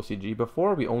stuff is OCG.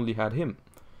 Before we only had him,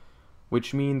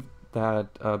 which means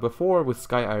that before with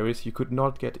Sky Iris you could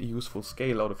not get a useful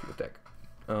scale out of your deck.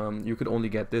 You could only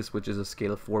get this, which is a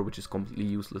scale 4, which is completely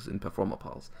useless in Performer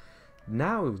Pals.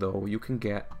 Now though, you can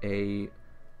get a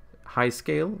high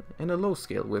scale and a low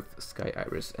scale with Sky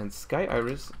Iris, and Sky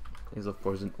Iris is of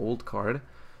course an old card.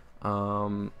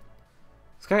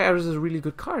 Sky Iris is a really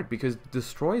good card because it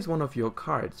destroys one of your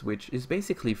cards, which is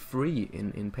basically free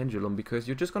in Pendulum, because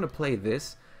you're just going to play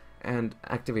this and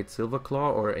activate Silver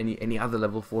Claw or any other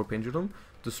level 4 Pendulum,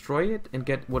 destroy it and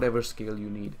get whatever scale you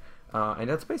need.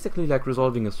 And that's basically like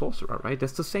resolving a Sorcerer, right?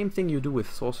 That's the same thing you do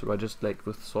with Sorcerer, just like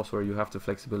with Sorcerer you have the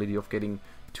flexibility of getting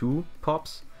 2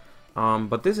 pops.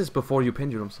 But this is before you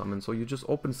Pendulum Summon, so you just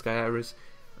open Sky Iris,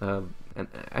 and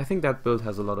I think that build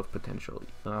has a lot of potential.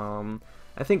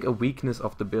 I think a weakness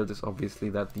of the build is obviously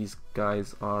that these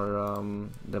guys are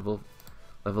level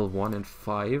 1 and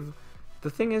 5. The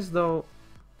thing is though,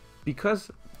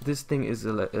 because this thing is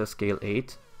a scale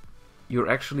 8, you're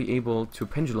actually able to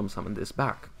pendulum summon this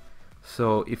back.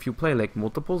 So if you play like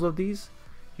multiples of these,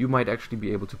 you might actually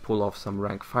be able to pull off some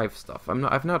rank 5 stuff.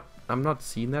 I've not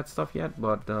seen that stuff yet,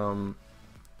 but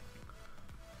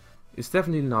it's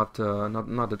definitely not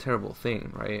a terrible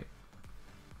thing, right?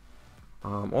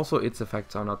 Also, its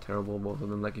effects are not terrible, both of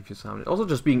them. Like if you summon it, also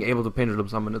just being able to pendulum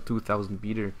summon a 2000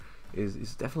 beater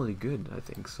is definitely good, I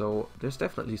think. So there's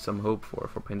definitely some hope for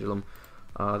pendulum.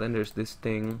 Then there's this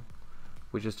thing,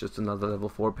 which is just another level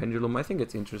 4 pendulum. I think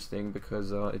it's interesting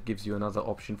because it gives you another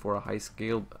option for a high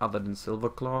scale other than Silver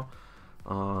Claw.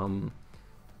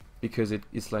 Because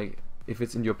it's like, if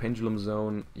it's in your pendulum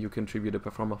zone, you contribute a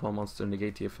performable monster,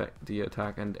 negate the effect, the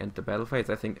attack, and end the battle phase.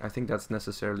 I think that's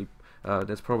necessarily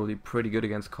that's probably pretty good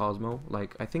against Cosmo.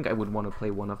 Like I think I would want to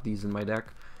play one of these in my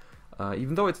deck,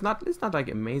 even though it's not like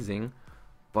amazing.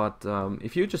 But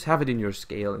if you just have it in your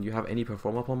scale and you have any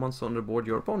performable monster on the board,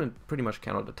 your opponent pretty much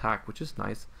cannot attack, which is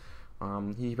nice.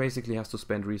 He basically has to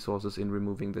spend resources in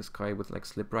removing this guy with like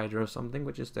Slip Rider or something,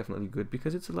 which is definitely good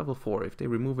because it's a level 4. If they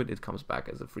remove it, it comes back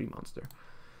as a free monster.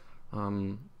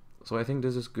 So I think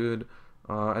this is good.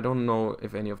 I don't know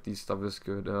if any of these stuff is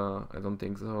good. I don't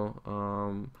think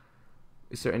so.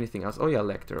 Is there anything else? Oh yeah,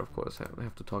 Lecter, of course. I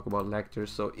have to talk about Lecter.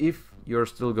 So if you're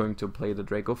still going to play the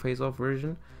Draco face-off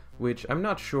version, which I'm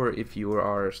not sure if you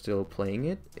are still playing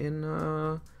it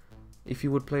in, if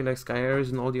you would play like Sky Iris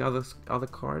and all the other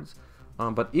cards,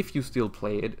 but if you still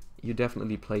play it, you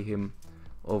definitely play him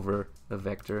over a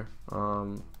Vector.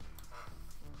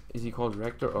 Is he called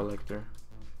Rector or Lecter?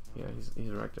 Yeah, he's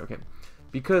a Rector. Okay,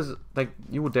 because like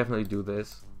you would definitely do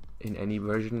this in any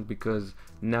version, because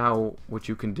now what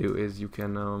you can do is you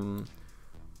can,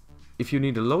 if you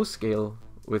need a low scale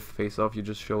with face off, you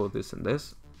just show this and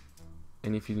this,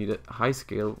 and if you need a high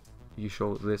scale, you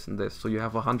show this and this. So you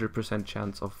have 100%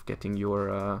 chance of getting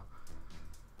your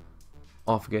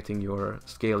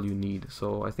scale you need.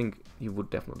 So I think you would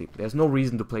definitely. There's no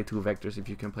reason to play 2 vectors if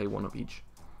you can play one of each.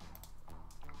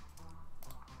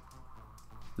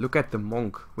 Look at the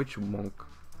monk. Which monk?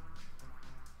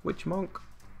 Which monk?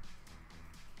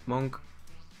 Monk.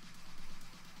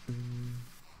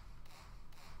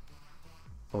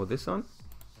 Oh, this one?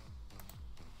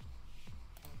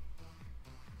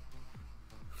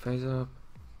 Face up.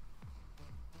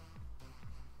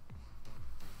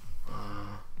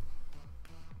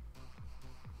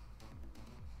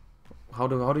 How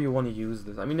do you want to use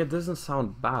this? I mean, it doesn't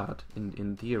sound bad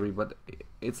in theory, but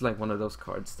it's like one of those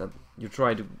cards that you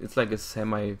try to. It's like a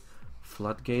semi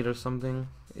floodgate or something.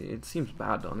 It seems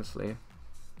bad, honestly.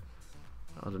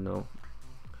 I don't know.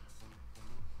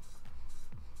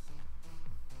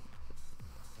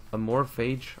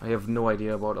 Amorphage? I have no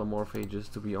idea about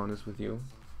amorphages, to be honest with you.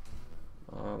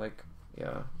 Like,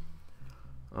 yeah.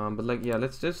 But like, yeah,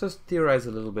 let's just theorize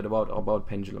a little bit about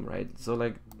Pendulum, right? So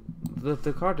like,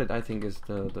 the card that I think is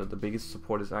the biggest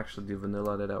support is actually the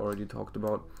vanilla that I already talked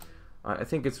about. I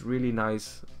think it's really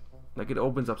nice. Like, it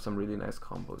opens up some really nice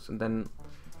combos. And then,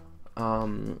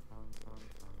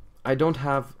 I don't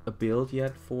have a build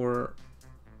yet for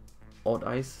Odd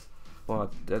Ice,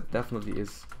 but that definitely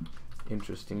is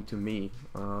interesting to me.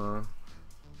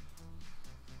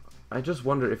 I just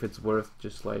wonder if it's worth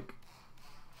just like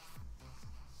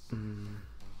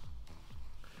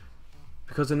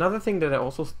because another thing that I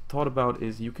also thought about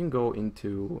is you can go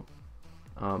into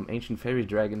Ancient Fairy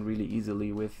Dragon really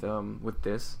easily with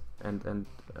this and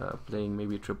playing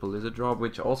maybe a triple Lizard Drop,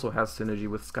 which also has synergy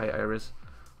with Sky Iris.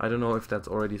 I don't know if that's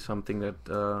already something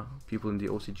that people in the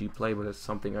OCG play, but it's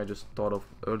something I just thought of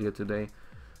earlier today.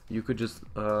 You could just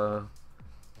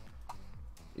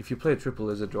if you play a triple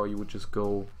Lizard Draw, you would just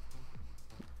go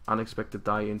Unexpected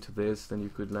Die into this, then you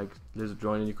could like Lizard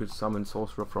Draw and you could summon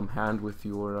Sorcerer from hand with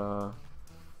your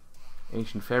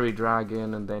Ancient Fairy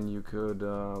Dragon, and then you could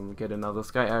get another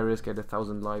Sky Iris, get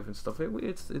 1000 life and stuff.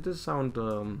 It does sound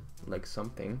like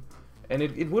something, and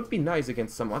it would be nice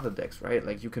against some other decks, right?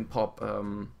 Like you can pop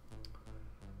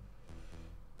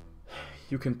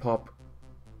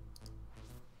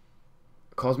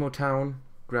Cosmo Town,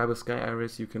 grab a Sky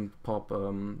Iris. You can pop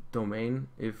Domain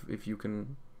if you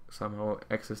can somehow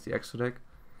access the extra deck.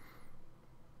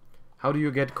 How do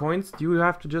you get coins? You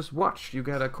have to just watch. You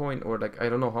get a coin, or like I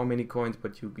don't know how many coins,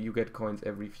 but you get coins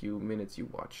every few minutes you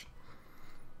watch.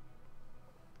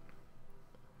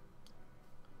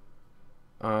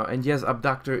 And yes,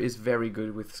 Abductor is very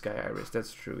good with Sky Iris.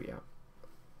 That's true. Yeah,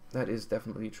 that is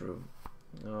definitely true.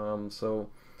 So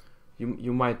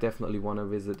you might definitely want to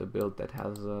visit a build that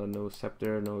has no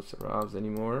Scepter, no Seraphs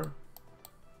anymore.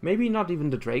 Maybe not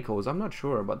even the Dracos, I'm not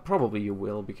sure, but probably you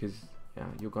will, because yeah,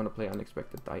 you're gonna play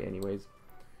Unexpected Die anyways.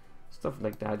 stuff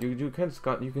like that. You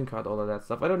can cut all of that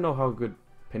stuff. I don't know how good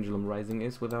Pendulum Rising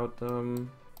is without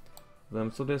them.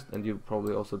 So this, and you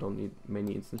probably also don't need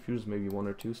many instant fusions, maybe 1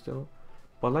 or 2 still.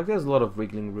 But like there's a lot of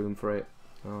wiggling room for it.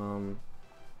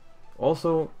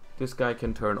 Also, this guy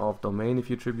can turn off domain if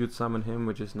you tribute summon him,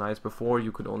 which is nice. Before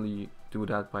you could only do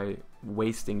that by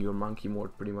wasting your monkey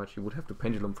board pretty much. You would have to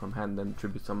pendulum from hand then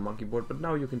tribute some monkey board, but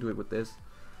now you can do it with this,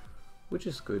 which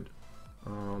is good.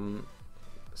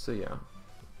 So yeah,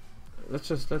 let's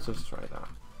just try that.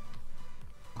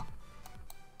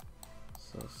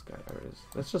 So Sky Iris.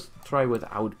 Let's just try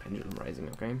without Pendulum Rising,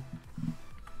 okay?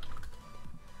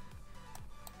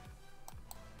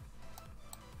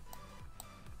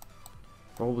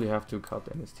 Probably have to cut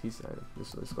the NST side.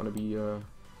 This is gonna be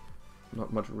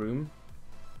not much room.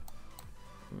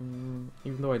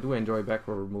 Even though I do enjoy back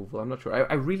row removal, I'm not sure.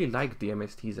 I really like the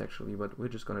MSTs actually, but we're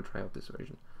just gonna try out this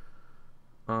version.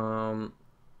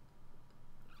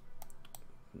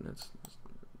 Let's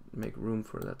make room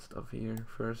for that stuff here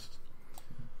first.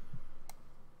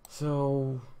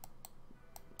 So,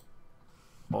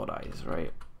 odd eyes,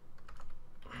 right?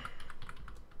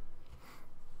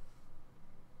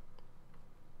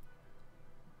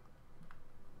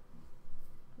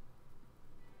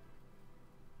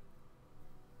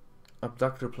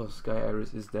 Abductor plus Sky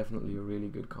Iris is definitely a really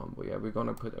good combo. Yeah, we're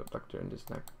gonna put Abductor in this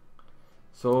deck.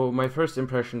 So my first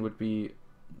impression would be,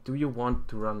 do you want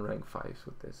to run rank 5s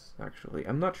with this? Actually,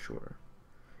 I'm not sure.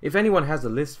 If anyone has a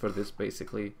list for this,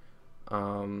 basically.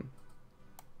 Oh,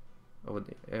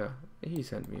 yeah, he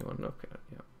sent me one. Okay,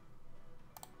 yeah.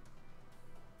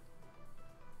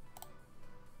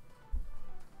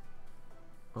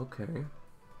 Okay.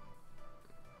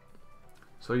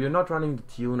 So you're not running the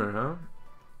tuner, huh?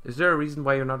 Is there a reason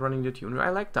why you're not running the tuner? I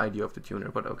like the idea of the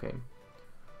tuner, but okay.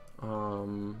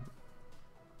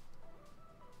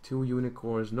 2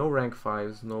 unicorns, no rank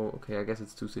 5s, no. Okay, I guess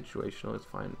it's too situational. It's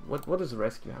fine. What does the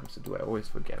rescue hamster do? I always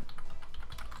forget.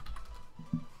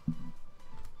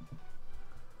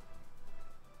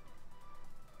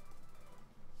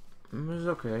 It's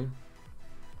okay.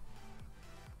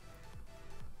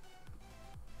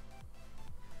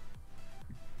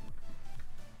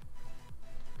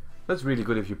 That's really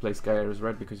good if you play Sky Iris,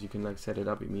 right? Because you can like set it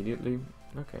up immediately.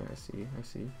 Okay, I see, I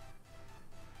see.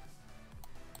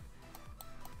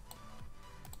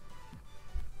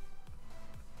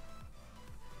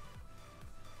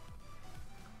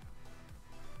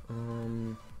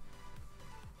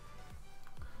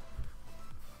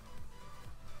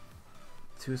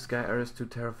 Two Sky Iris, 2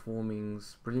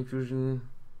 terraformings, Brilliant Fusion,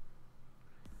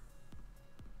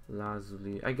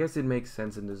 Lazuli. I guess it makes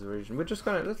sense in this version. We're just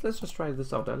gonna let's just try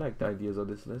this out. I like the ideas of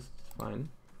this list. It's fine.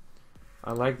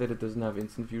 I like that it doesn't have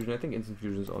instant fusion. I think instant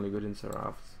fusion is only good in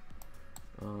Seraphs.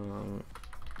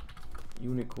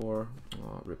 Unicorn.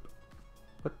 Oh, rip.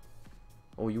 What?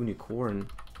 Oh, unicorn.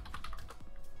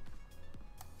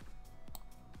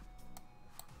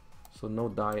 So no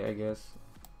die, I guess.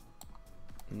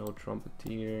 No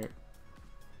trumpeteer.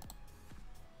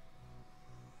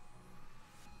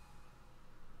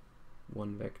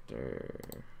 One vector.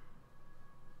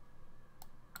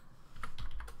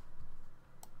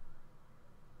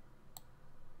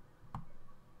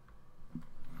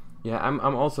 Yeah, I'm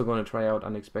also gonna try out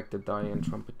unexpected die and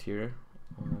trumpeteer.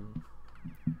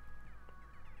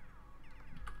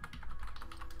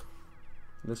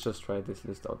 Let's just try this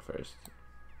list out first.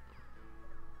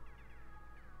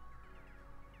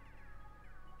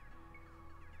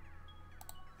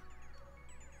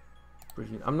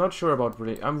 Brilliant. I'm not sure about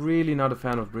Brilliant. I'm really not a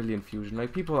fan of Brilliant Fusion.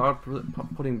 Like, people are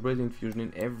putting Brilliant Fusion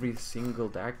in every single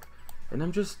deck, and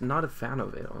I'm just not a fan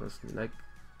of it, honestly. Like,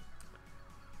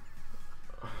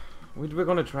 we're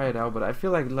gonna try it out, but I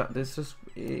feel like this just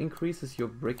increases your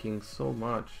bricking so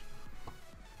much.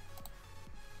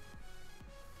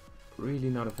 Really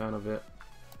not a fan of it.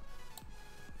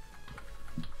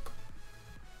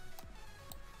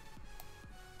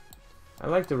 I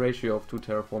like the ratio of 2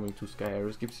 terraforming, 2 Sky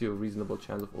Iris. Gives you a reasonable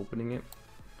chance of opening it.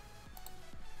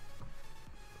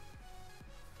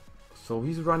 So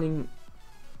he's running...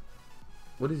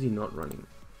 What is he not running?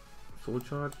 Soul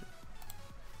Charge?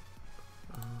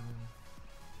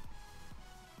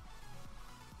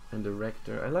 And the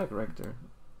Rector. I like Rector,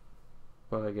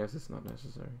 but I guess it's not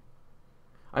necessary.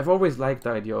 I've always liked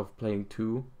the idea of playing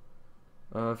 2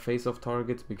 face-off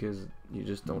targets, because you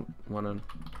just don't want to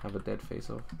have a dead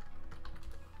face-off.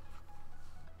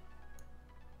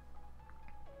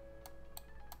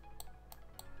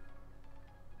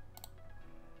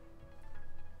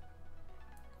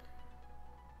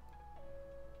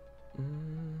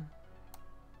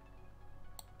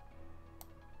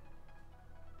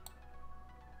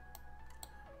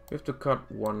 We have to cut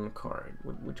one card.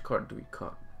 Which card do we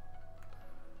cut?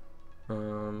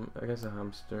 I guess a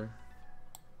hamster.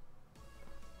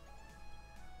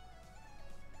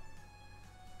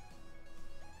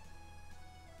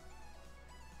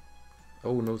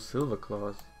 Oh, no silver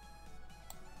claws.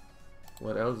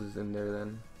 What else is in there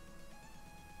then?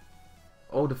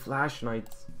 Oh, the flash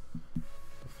knights.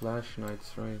 The flash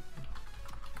knights, right.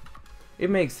 It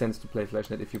makes sense to play flash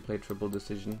knight if you play triple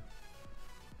decision.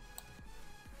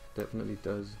 Definitely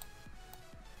does.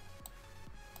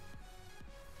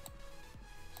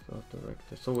 Start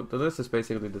director. So the list is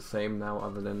basically the same now,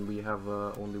 other than we have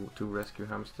only 2 rescue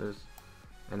hamsters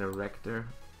and a rector.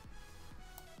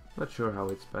 Not sure how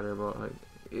it's better, but like,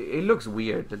 it looks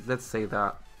weird. Let's say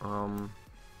that.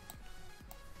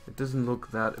 It doesn't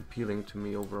look that appealing to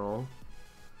me overall.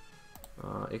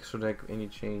 Extra deck, any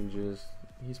changes?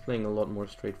 He's playing a lot more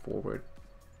straightforward.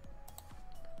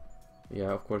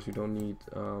 Yeah, of course you don't need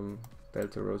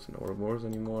Delta Rose and Ouroboros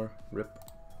anymore. RIP.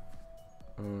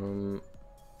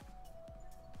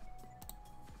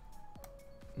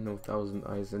 No Thousand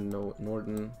Eyes and no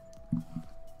Norton.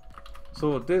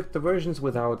 So the versions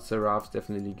without Seraphs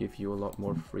definitely give you a lot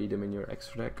more freedom in your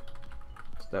extra deck.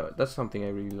 So that's something I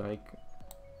really like.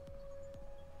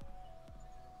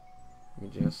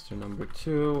 Jester number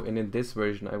 2, and in this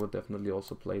version I would definitely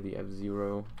also play the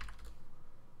F-Zero.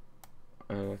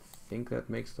 I think that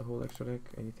makes the whole extra deck.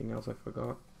 Anything else I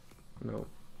forgot? No.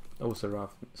 Oh,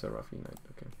 Seraphi Knight,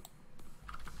 okay.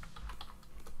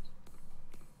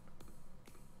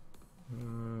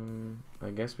 I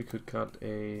guess we could cut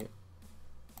a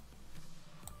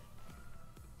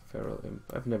Feral Imp.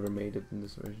 I've never made it in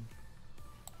this version.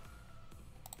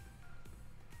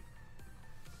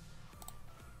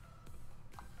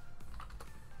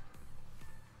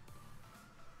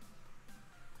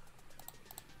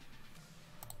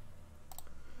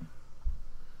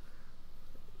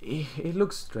 It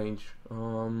looks strange. I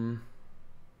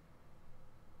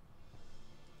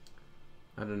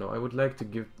don't know. I would like to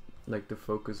give the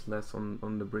focus less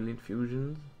on the brilliant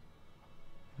fusions.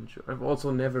 I'm sure. I've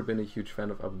also never been a huge fan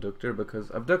of Abductor, because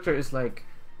Abductor is like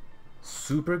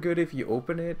super good if you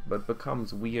open it, but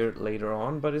becomes weird later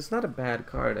on. But it's not a bad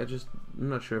card. I'm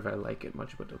not sure if I like it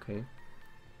much, but okay.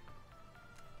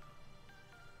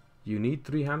 You need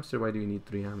 3 hamster. Why do you need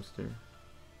 3 hamster?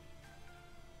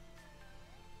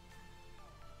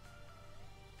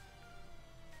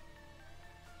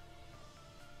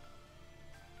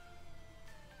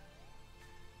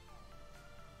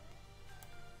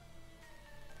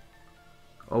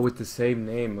 Oh, with the same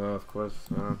name, of course.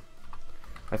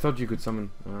 I thought you could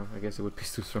summon. I guess it would be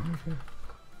too strong.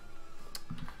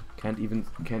 Can't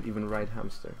even write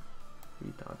hamster.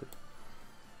 Retarded.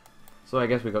 So I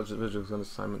guess we're just gonna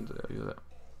summon that.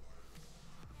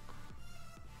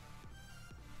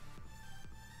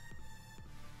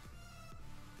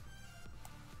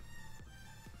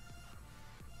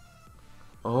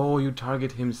 Oh, you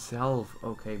target himself.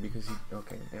 Okay, because he.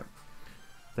 Okay, yeah.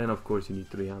 Then of course you need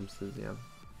 3 hamsters. Yeah.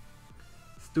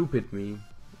 Stupid me.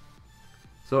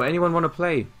 So anyone want to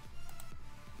play?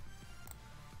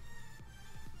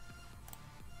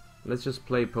 Let's just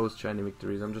play post shiny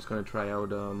victories. I'm just gonna try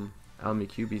out Almi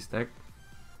QB's deck.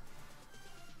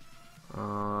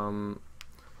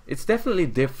 It's definitely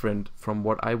different from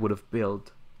what I would have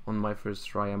built on my first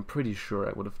try. I'm pretty sure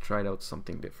I would have tried out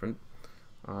something different.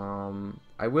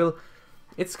 I will.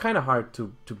 It's kind of hard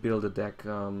to build a deck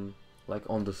like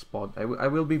on the spot. I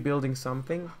will be building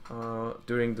something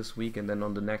during this week, and then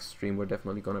on the next stream we're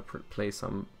definitely gonna play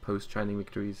some post Shining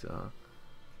Victories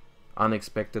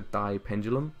Unexpected Die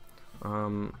Pendulum.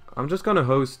 I'm just gonna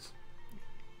host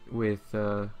with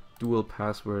dual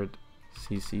password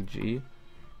CCG,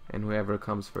 and whoever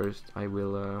comes first I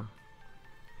will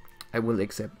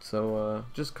accept. So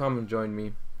just come and join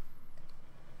me.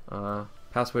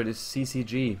 Password is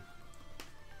CCG.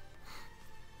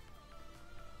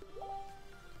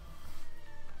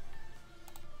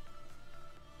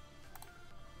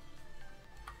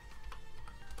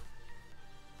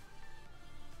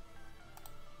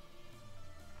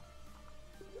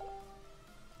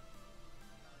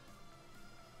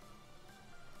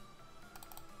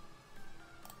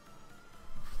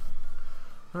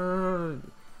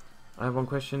 I have one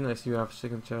question. I see you have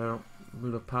second chair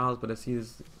DracoPals, but I see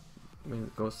this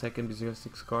go second because you have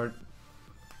 6 card.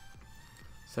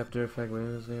 Scepter effect.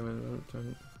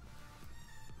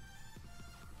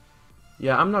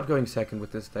 Yeah, I'm not going second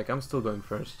with this deck. I'm still going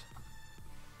first.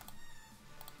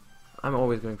 I'm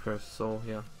always going first, so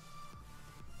yeah.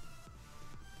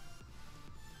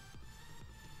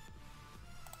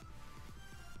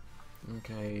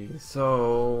 Okay,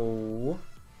 so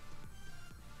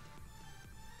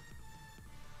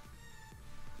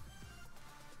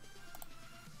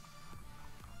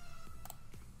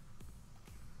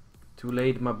Too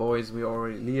late, my boys.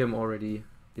 Liam already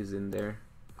is in there.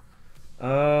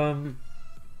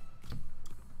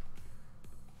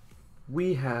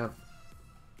 We have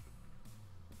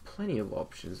plenty of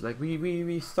options. Like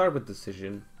we start with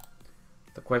decision.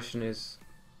 The question is,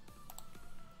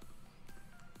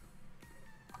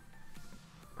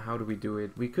 how do we do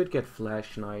it? We could get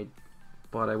Flash Knight,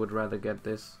 but I would rather get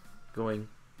this going.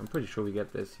 I'm pretty sure we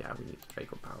get this. Yeah, we need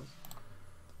DracoPals.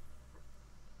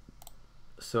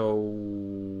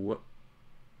 So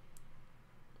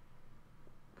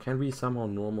can we somehow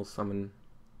normal summon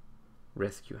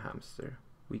Rescue Hamster?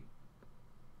 We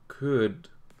could,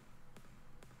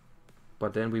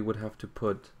 but then we would have to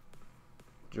put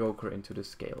Joker into the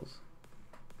scales,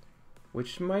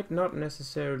 which might not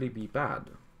necessarily be bad,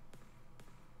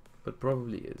 but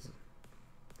probably is.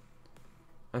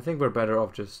 I think we're better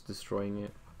off just destroying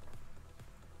it.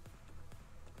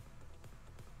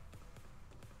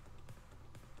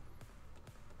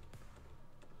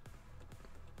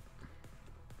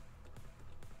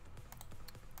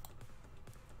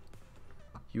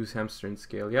 Use Hamster in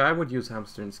scale. Yeah, I would use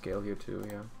Hamster in scale here too,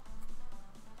 yeah.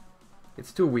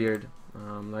 It's too weird.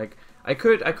 Like I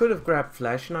could have grabbed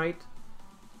Flash Knight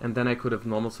and then I could have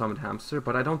normal summoned Hamster,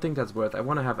 but I don't think that's worth. I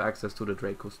want to have access to the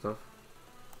Draco stuff.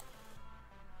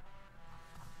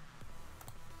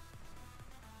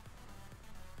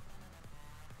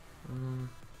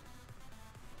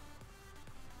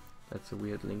 That's a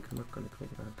weird link. I'm not gonna click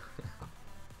that.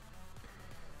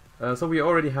 So we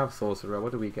already have Sorcerer.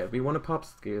 What do we get? We want to pop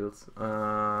skills.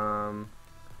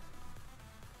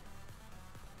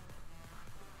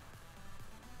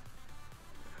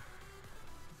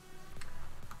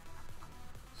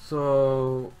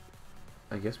 So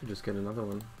I guess we just get another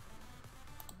one.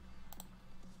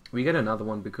 We get another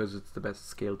one because it's the best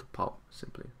scale to pop.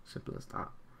 Simple as that.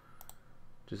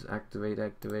 Just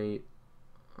activate.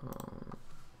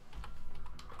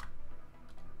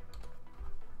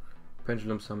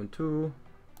 Pendulum summon 2.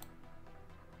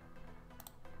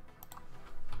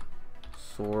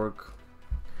 Sorg.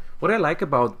 What I like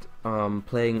about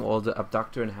playing all the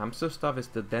Abductor and Hamster stuff is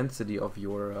the density of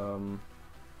your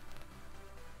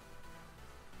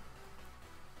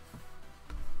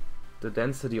the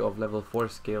density of level 4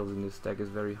 scales in this deck is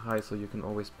very high, so you can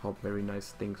always pop very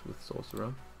nice things with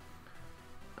Sorcerer.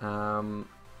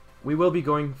 We will be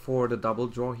going for the double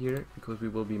draw here, because we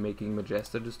will be making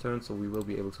Majesta this turn, so we will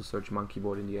be able to search Monkey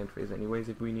Board in the end phase anyways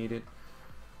if we need it.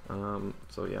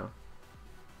 So yeah.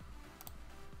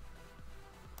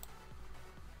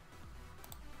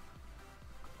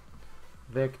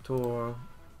 Vector,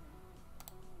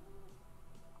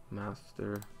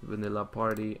 Master, Vanilla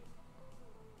Party,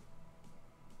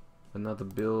 another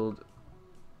build.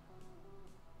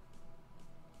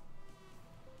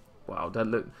 Wow, that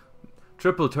look.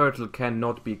 Triple Turtle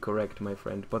cannot be correct, my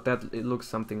friend, but that it looks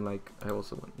something like I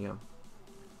also want, yeah.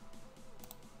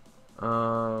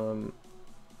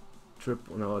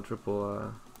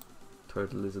 Triple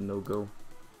Turtle is a no-go.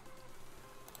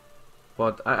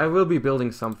 But I will be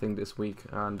building something this week,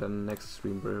 and then next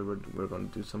stream we're gonna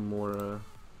do some more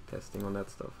testing on that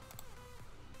stuff.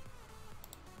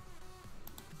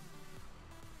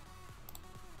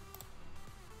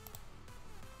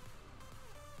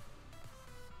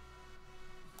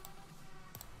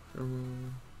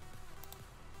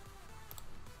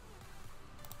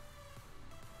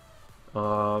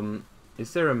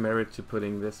 Is there a merit to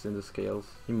putting this in the scales?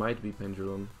 He might be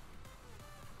Pendulum.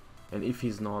 And if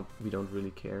he's not, we don't really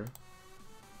care.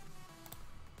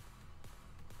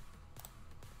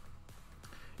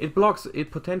 It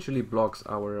potentially blocks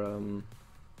our,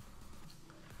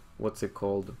 what's it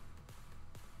called?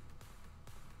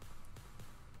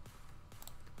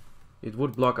 It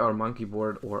would block our Monkey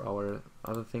Board or our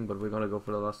other thing, but we're gonna go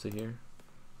for the Luster here.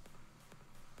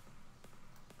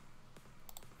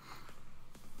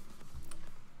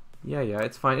 Yeah,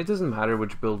 it's fine. It doesn't matter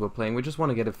which build we're playing. We just want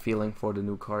to get a feeling for the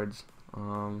new cards.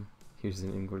 Here's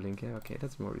an Ingor Link. Yeah, okay,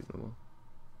 that's more reasonable.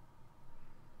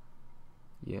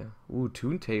 Yeah. Ooh,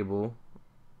 Toon Table.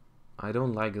 I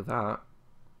don't like that.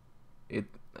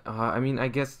 I mean, I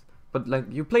guess, but like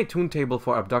you play Toon Table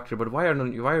for Abductor, but why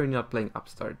are you not playing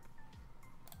Upstart?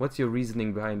 What's your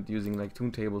reasoning behind using like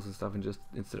Toon Tables and stuff and just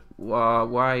instead?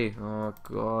 Why? Oh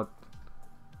god.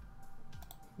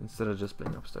 Instead of just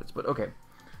playing Upstarts, but okay.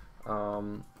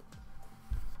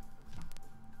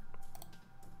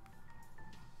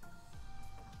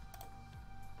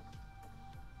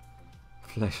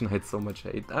 Flash Knight, so much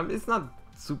hate. It's not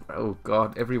super. Oh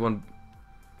god, everyone.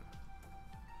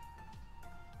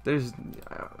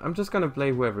 I'm just gonna play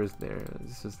whoever is there.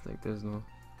 It's just like there's no.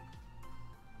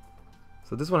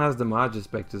 So this one has the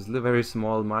Magispectre, it's a very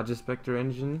small Magispectre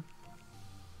engine.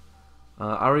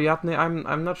 Ariadne,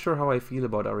 I'm not sure how I feel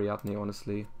about Ariadne,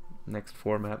 honestly. Next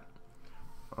format.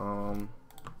 Do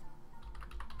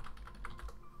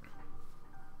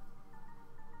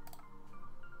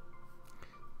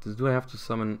I have to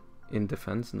summon in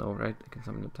defense? No, right? I can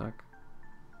summon attack.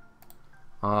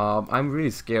 I'm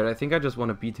really scared. I think I just want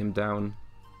to beat him down.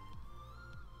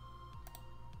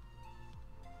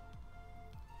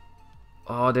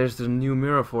 Oh, there's the new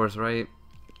Mirror Force, right?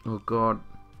 Oh god.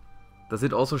 Does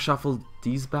it also shuffle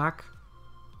these back?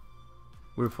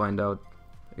 We'll find out.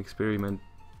 Experiment.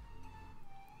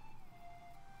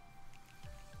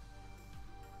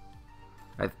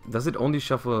 Does it only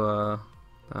shuffle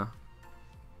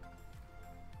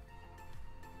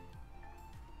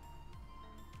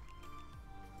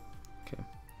Okay.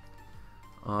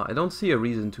 I don't see a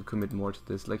reason to commit more to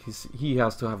this. Like he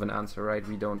has to have an answer, right?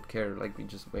 We don't care. Like we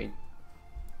just wait.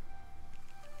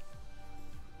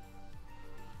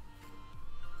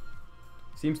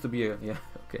 Seems to be a yeah.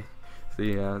 Okay. So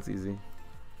yeah, it's easy.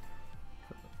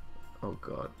 Oh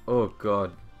god. Oh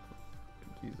god.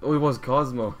 Jeez. Oh, it was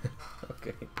Cosmo.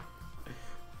 Okay.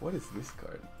 What is this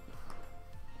card?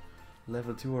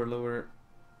 Level 2 or lower.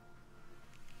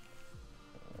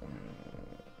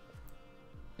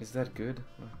 Is that good?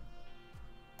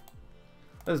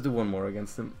 Let's do one more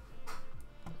against him.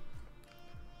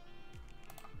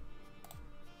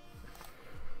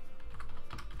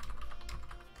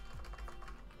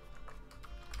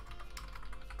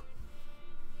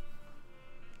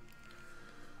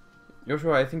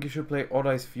 Joshua, I think you should play Odd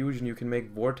Eyes Fusion. You can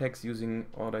make Vortex using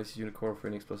Odd Eyes Unicorn,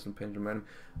 Phoenix Plus, and Pendulum.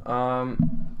 I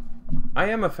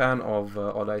am a fan of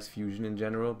Odd Eyes Fusion in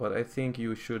general, but I think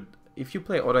you should, if you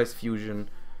play Odd Eyes Fusion,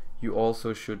 you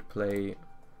also should play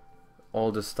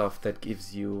all the stuff that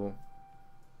gives you,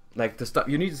 like the stuff,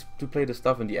 you need to play the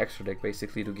stuff in the extra deck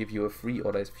basically to give you a free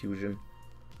Odd Eyes Fusion.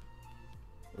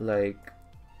 Like,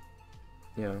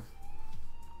 yeah.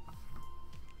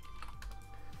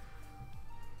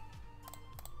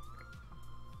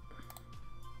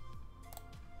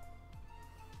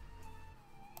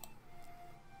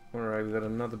 Alright, we got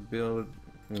another build.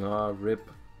 Ah, rip.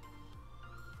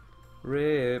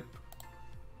 Rip.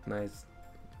 Nice.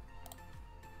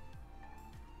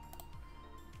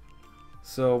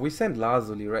 So we send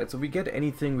Lazuli, right? So we get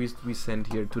anything we send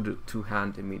here to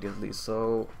hand immediately.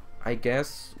 So I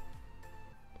guess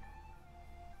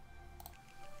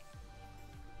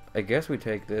we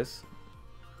take this.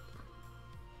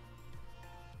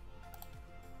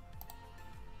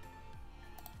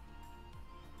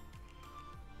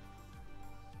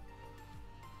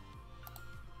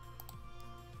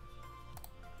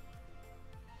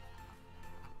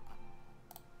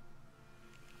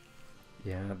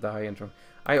 Yeah, die intro.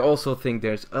 I also think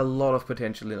there's a lot of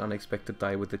potential in unexpected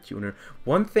die with the tuner.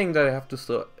 One thing that I have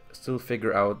to still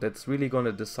figure out that's really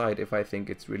gonna decide if I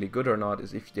think it's really good or not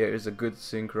is if there is a good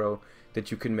synchro that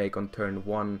you can make on turn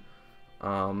 1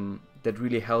 that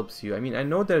really helps you. I mean, I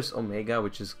know there's Omega,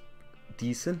 which is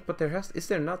decent, but is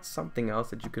there not something else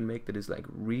that you can make that is like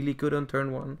really good on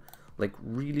turn 1? Like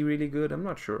really, really good? I'm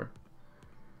not sure.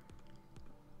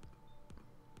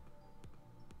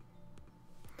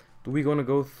 Do we gonna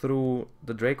go through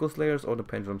the Draco Slayers or the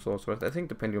Pendulum Sorcerers? I think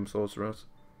the Pendulum Sorcerers.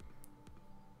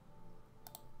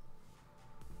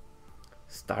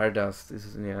 Stardust. This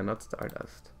is, yeah, not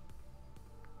Stardust.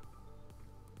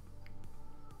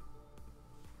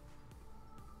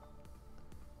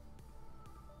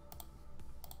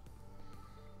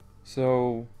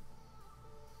 So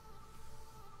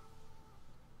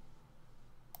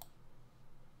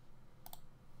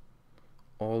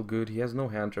all good. He has no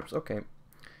hand traps. Okay.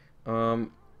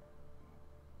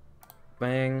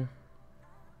 Bang.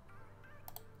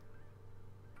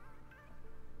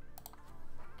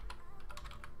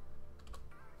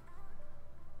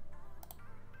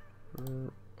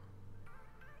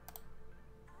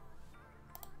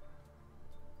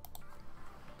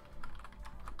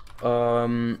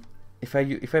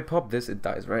 If I pop this, it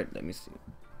dies, right? Let me see.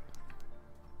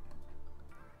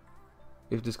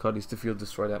 If this card is to field,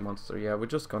 destroy that monster. Yeah, we're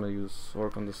just gonna use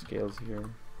Work on the Scales here.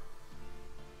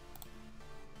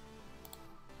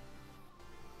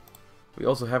 We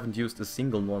also haven't used a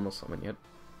single normal summon yet.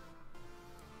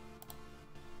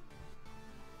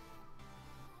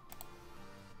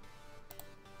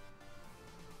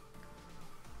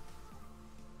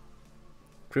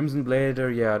 Crimson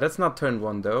Blader, yeah, that's not turn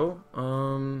 1 though.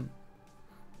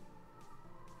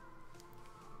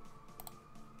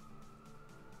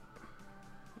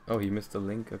 Oh, he missed a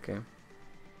link, okay.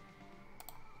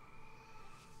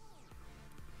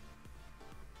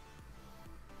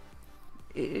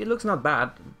 looks not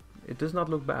bad. It does not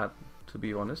look bad, to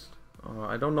be honest.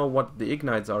 I don't know what the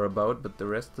ignites are about, but the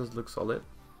rest does look solid.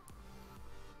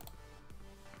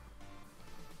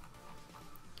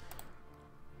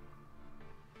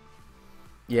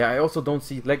 Yeah, I also don't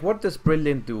see, like, what does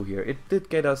Brilliant do here? It did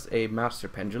get us a Master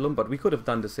Pendulum, but we could have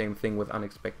done the same thing with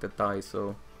Unexpected Die,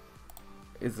 so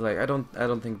it's like, I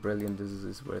don't think Brilliant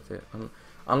is worth it.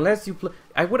 Unless you play,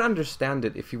 I would understand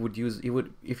it if you would use,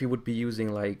 if you would be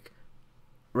using like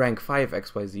rank 5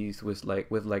 XYZs with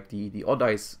the Odd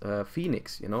Eyes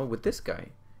Phoenix, you know, with this guy.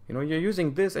 You know, you're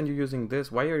using this and you're using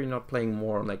this. Why are you not playing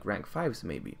more like rank 5s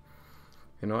maybe?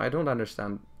 You know, I don't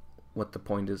understand what the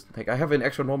point is. Like, I have an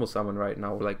extra normal summon right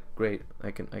now, like, great,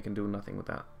 I can do nothing with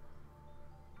that.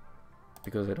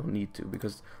 Because I don't need to,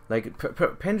 because, like,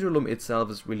 Pendulum itself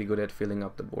is really good at filling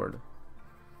up the board.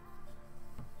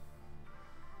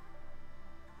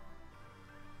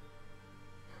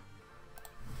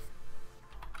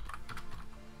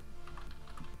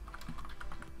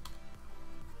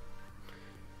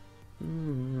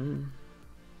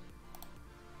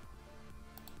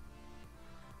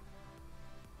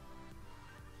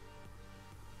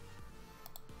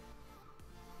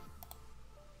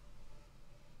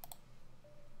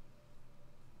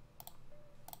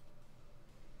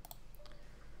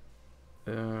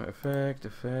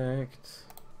 Effect.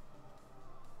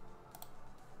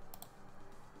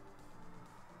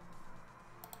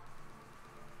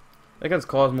 Against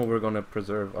Cosmo, we're gonna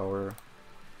preserve our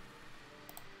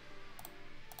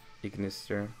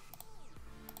Ignister.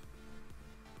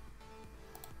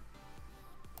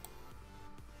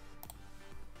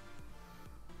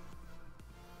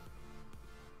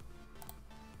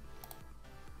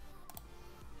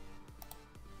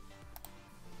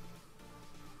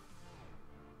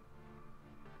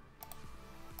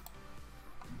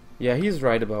 Yeah, he's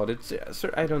right about it.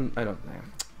 Sir, I don't know.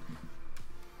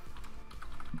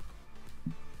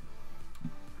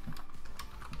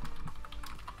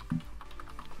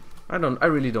 I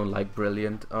really don't like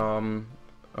Brilliant.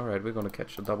 Alright, we're gonna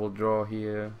catch a double draw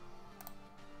here.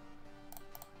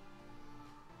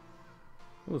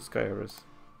 Ooh, Skyris.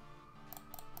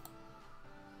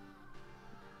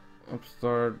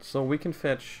 Upstart. So we can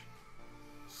fetch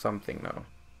something now.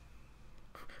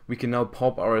 We can now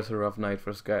pop our Seraph Knight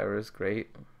for Skyris,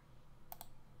 great.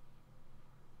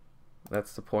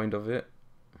 That's the point of it.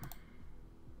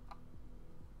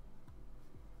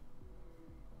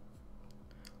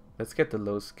 Let's get the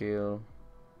low scale.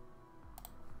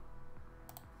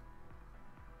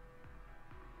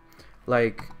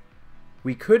 Like,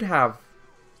 we could have,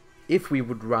 if we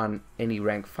would run any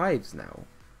rank 5s now,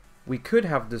 we could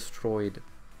have destroyed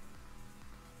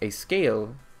a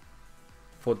scale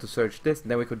to search this, and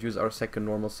then we could use our second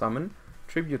normal summon,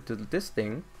 tribute to this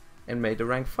thing, and made a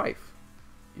rank 5.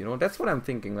 You know, that's what I'm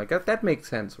thinking. Like, that makes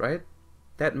sense, right?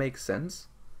 That makes sense.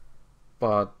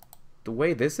 But the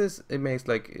way this is, it makes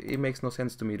no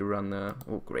sense to me to run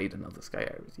oh great, another Sky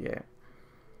Iris, yeah.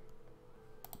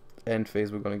 End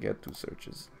phase, we're gonna get 2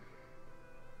 searches.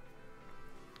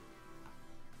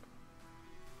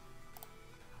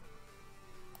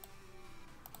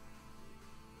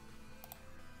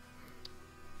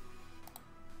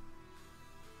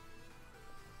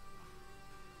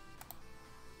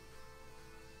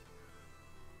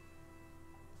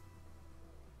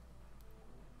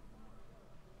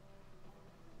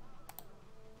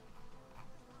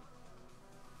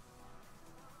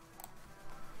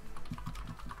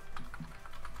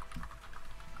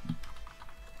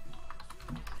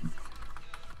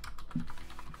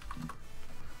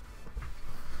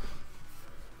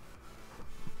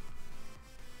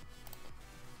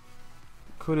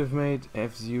 Could have made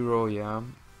F-Zero, yeah.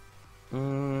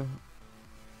 The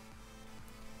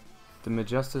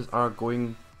Majestas are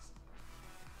going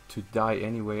to die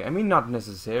anyway. I mean, not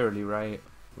necessarily, right?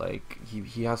 Like,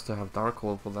 he has to have Dark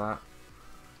Hole for that.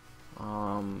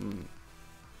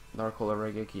 Dark Hole or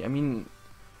Regeki. I mean,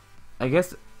 I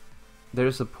guess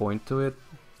there's a point to it.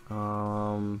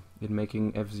 In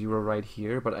making F-Zero right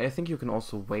here, but I think you can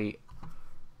also wait.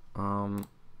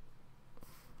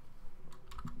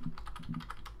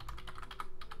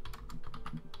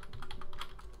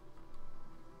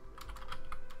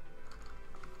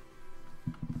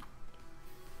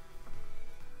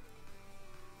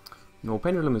 No,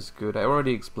 Pendulum is good. I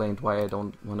already explained why I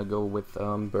don't want to go with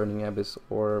Burning Abyss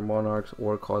or Monarchs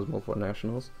or Cosmo for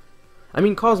Nationals. I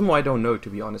mean, Cosmo I don't know, to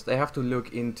be honest. I have to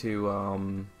look into...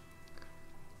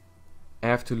 I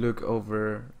have to look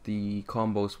over the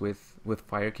combos with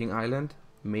Fire King Island.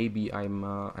 Maybe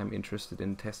I'm interested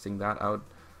in testing that out.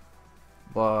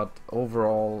 But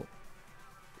overall,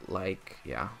 like,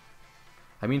 yeah.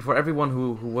 I mean, for everyone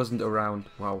who wasn't around,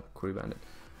 wow, Curry Bandit.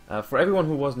 For everyone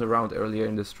who wasn't around earlier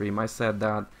in the stream, I said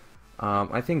that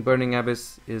I think Burning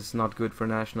Abyss is not good for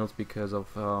Nationals because of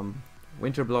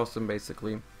Winter Blossom,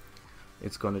 basically.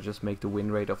 It's gonna just make the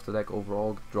win rate of the deck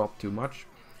overall drop too much.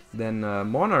 Then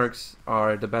Monarchs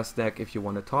are the best deck if you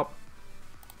want to top.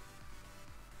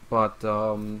 But,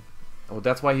 oh,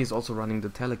 that's why he's also running the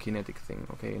telekinetic thing.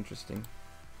 Okay, interesting.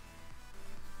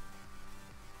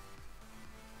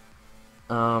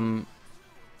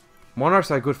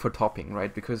 Monarchs are good for topping,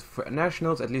 right? Because for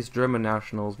Nationals, at least German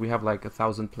Nationals, we have like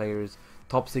 1,000 players,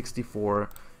 top 64,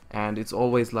 and it's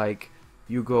always like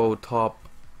you go top,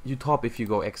 you top if you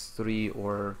go x3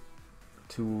 or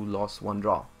 2 loss 1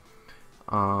 draw.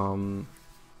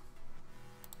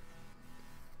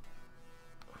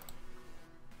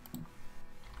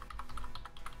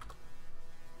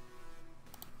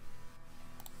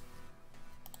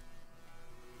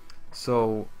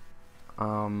 So,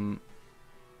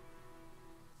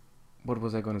 what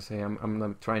was I gonna say?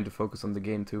 I'm trying to focus on the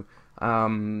game too.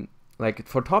 Like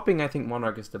for topping, I think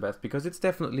Monarch is the best because it's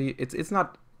definitely it's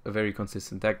not a very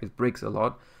consistent deck. It breaks a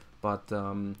lot, but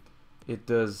it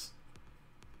is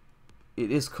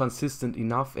consistent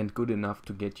enough and good enough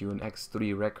to get you an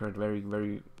X3 record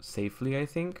very safely, I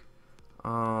think.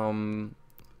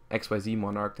 XYZ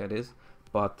Monarch, that is.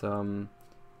 But I'm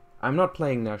not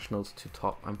playing Nationals to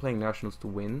top. I'm playing Nationals to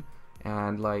win,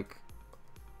 and like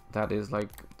that is like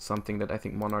something that I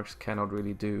think Monarchs cannot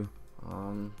really do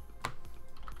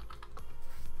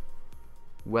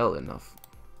well enough.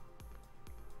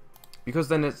 Because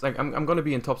then it's like I'm gonna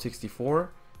be in top 64,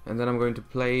 and then I'm going to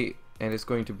play, and it's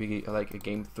going to be like a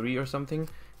game 3 or something.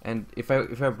 And if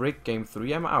I break game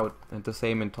 3, I'm out. And the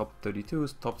same in top 32,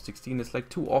 top 16. It's like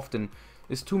too often.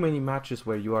 It's too many matches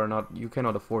where you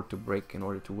cannot afford to break in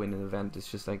order to win an event.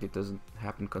 It's just like it doesn't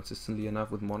happen consistently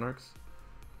enough with Monarchs.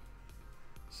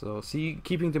 So see,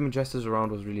 keeping the Majestas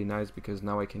around was really nice because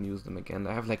now I can use them again.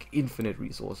 I have like infinite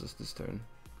resources this turn.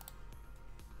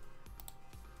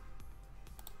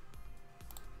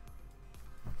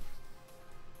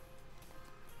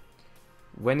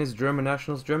 When is German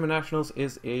Nationals? German Nationals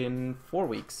is in 4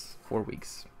 weeks. 4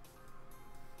 weeks.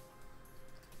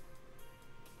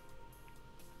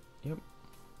 Yep.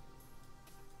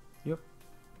 Yep.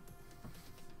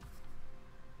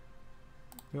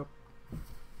 Yep.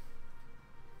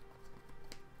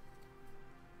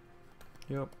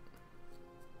 Yep.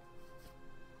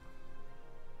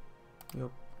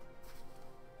 Yep.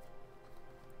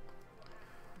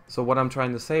 So what I'm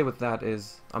trying to say with that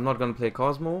is, I'm not going to play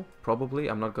Cosmo, probably.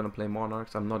 I'm not going to play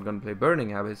Monarchs. I'm not going to play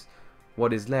Burning Abyss.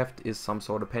 What is left is some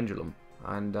sort of Pendulum.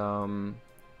 And,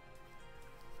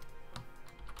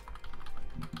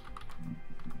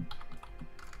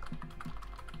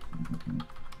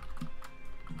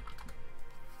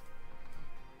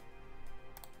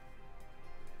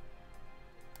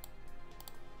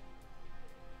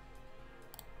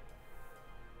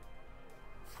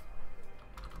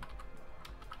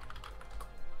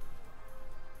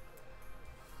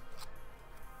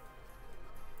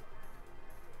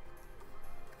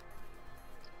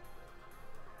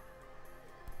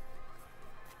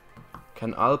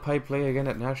 can Alpai play again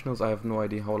at Nationals? I have no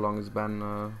idea how long his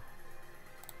ban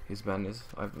is.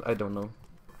 I don't know.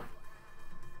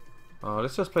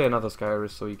 Let's just play another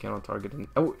Skyrus so he cannot target him.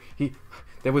 Oh,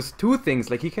 there was 2 things,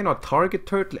 like he cannot target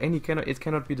Turtle and it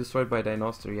cannot be destroyed by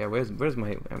Dinoster. Yeah, where's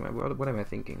my what am I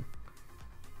thinking?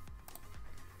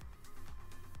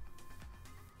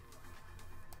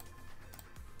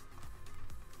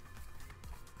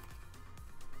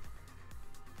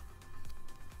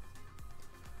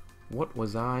 What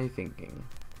was I thinking?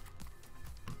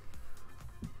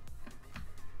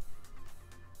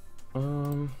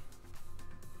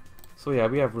 So yeah,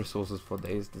 we have resources for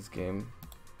days this game.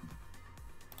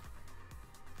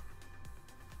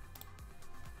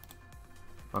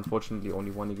 Unfortunately,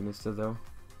 only 1 Ignista though.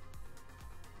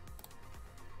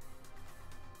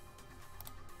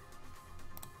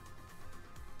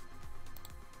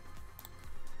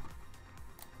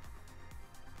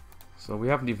 So we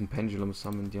haven't even Pendulum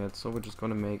summoned yet, so we're just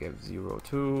gonna make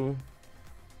F02.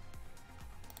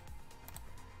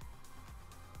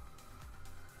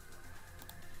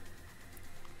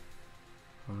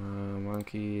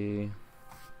 Monkey.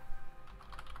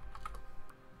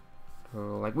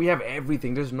 Like, we have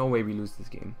everything. There's no way we lose this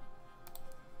game.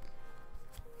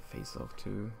 Face off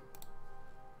 2.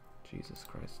 Jesus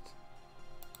Christ.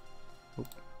 Oop.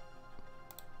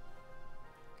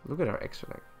 Look at our extra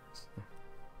deck.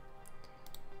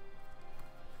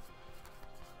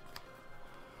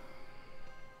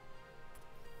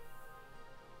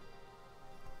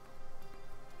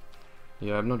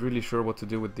 Yeah, I'm not really sure what to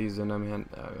do with these, and I mean,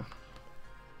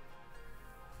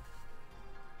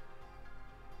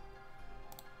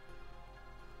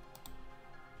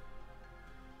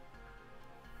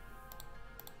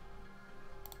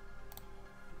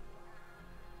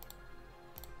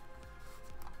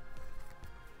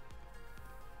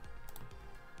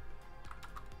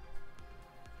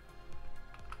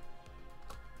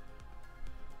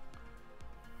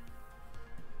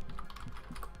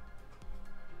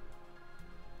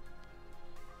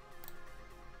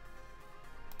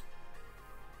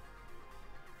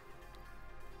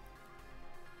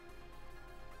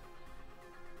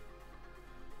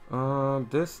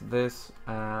 this,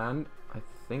 and I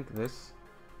think this.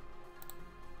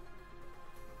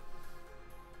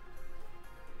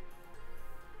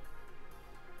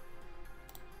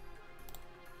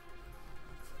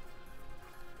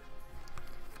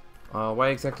 Why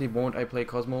exactly won't I play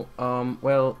Cosmo?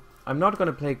 Well, I'm not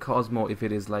gonna play Cosmo if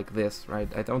it is like this, right?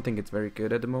 I don't think it's very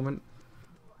good at the moment.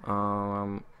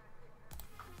 Let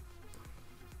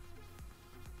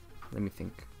me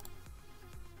think.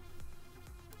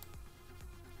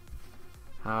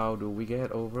 How do we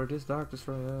get over this Dark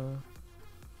Destroyer?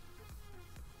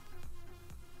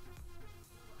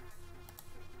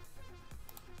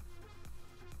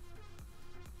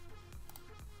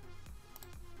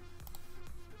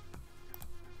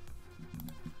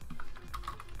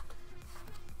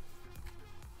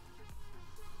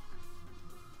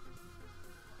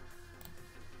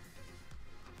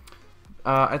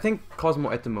 I think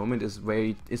Cosmo at the moment is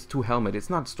two helmet. It's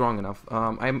not strong enough.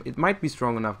 It might be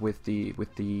strong enough with the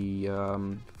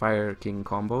Fire King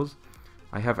combos.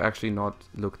 I have actually not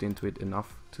looked into it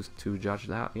enough to judge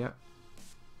that yet.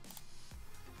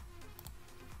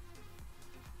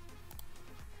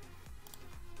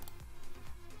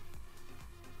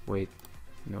 Wait,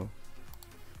 no.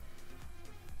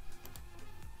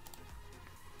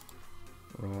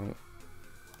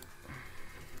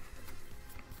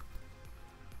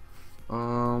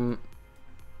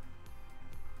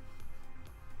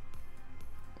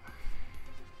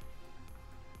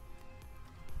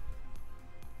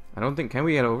 I don't think, can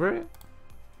we get over it?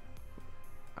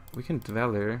 We can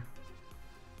Dweller.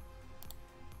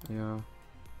 Yeah.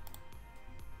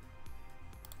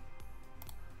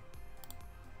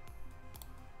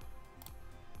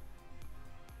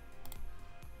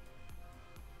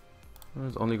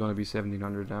 It's only gonna be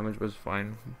 1700 damage, but it's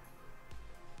fine.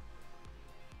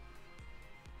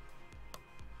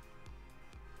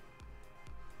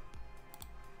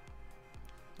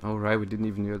 Alright, we didn't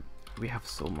even use... We have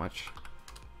so much.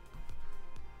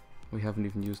 We haven't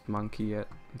even used Monkey yet.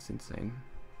 It's insane.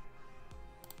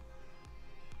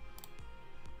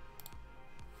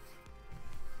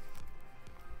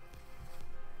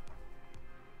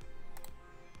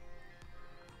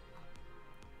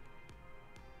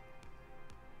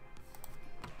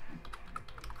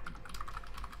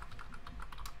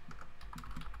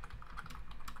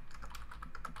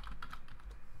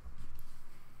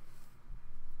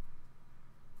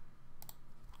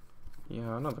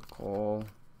 Yeah, another call.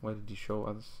 Why did he show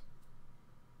us?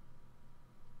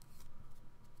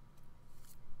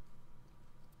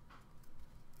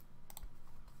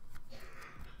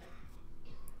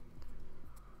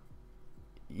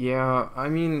 Yeah, I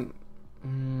mean,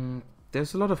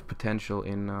 there's a lot of potential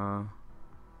in all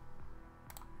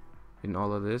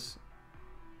of this.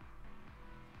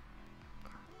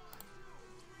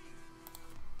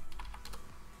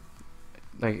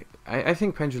 Like, I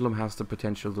think Pendulum has the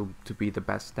potential to be the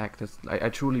best deck. I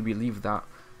truly believe that.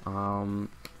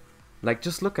 Like,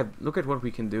 just look at what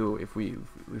we can do if you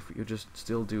just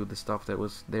still do the stuff that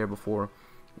was there before,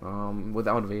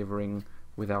 without wavering,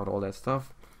 without all that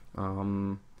stuff.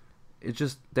 It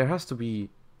just, there has to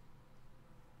be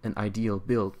an ideal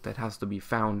build that has to be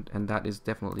found, and that is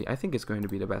definitely, I think it's going to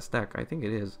be the best deck. I think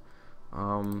it is.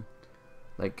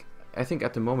 Like, I think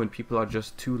at the moment people are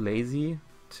just too lazy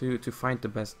to find the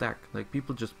best deck. Like,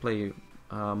 people just play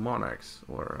Monarchs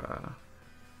or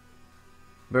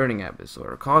Burning Abyss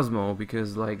or Cosmo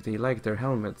because like they like their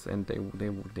helmets and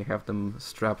they have them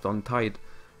strapped on tight,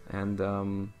 and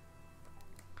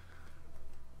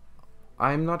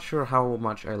I'm not sure how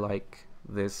much I like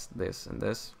this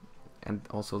and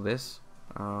also this.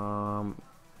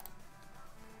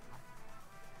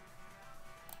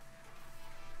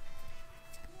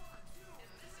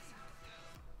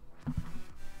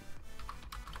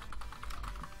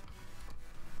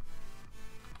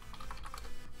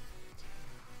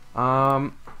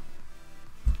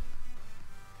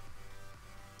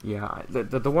 Yeah,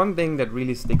 the one thing that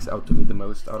really sticks out to me the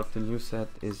most out of the new set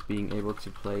is being able to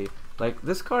play, like,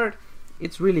 this card,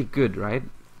 it's really good, right?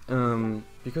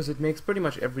 because it makes pretty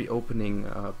much every opening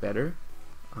better.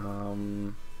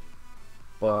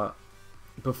 But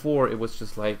before it was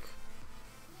just like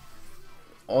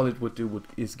all it would do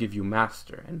is give you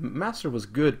Master, and Master was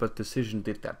good, but Decision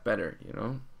did that better, you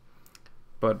know.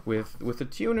 But with the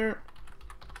tuner,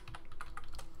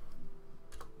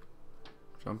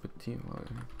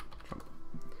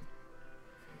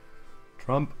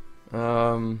 Trump.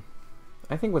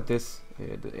 I think with this,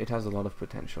 it has a lot of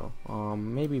potential.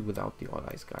 Maybe without the All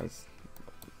Eyes guys.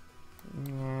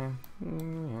 Yeah.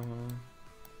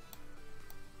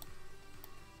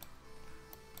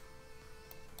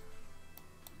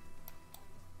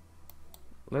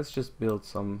 Let's just build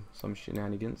some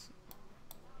shenanigans.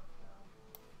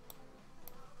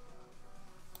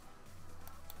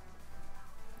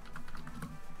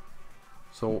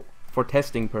 So for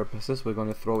testing purposes, we're going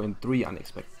to throw in 3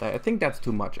 unexpected. I think that's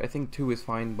too much. I think 2 is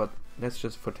fine, but that's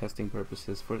just for testing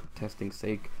purposes, for testing's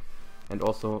sake. And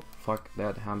also, fuck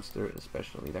that hamster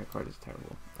especially. That card is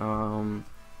terrible. And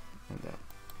that.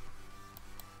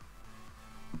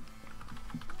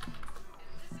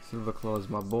 Silverclaw is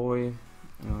my boy.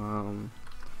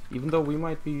 Even though we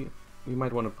might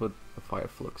want to put a Fire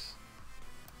Flux.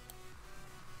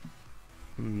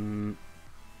 I'm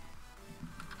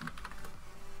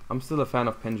still a fan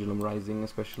of Pendulum Rising,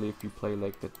 especially if you play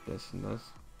like this and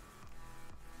this.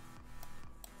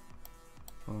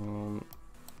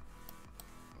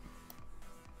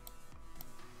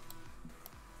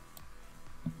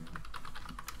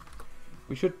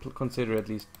 We should consider at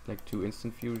least like 2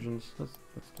 instant fusions. Let's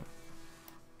do.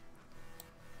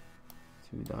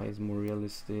 2 dies more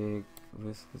realistic.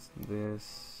 This.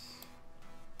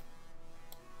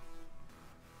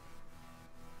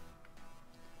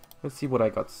 Let's see what I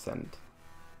got sent.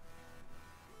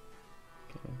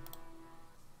 Okay.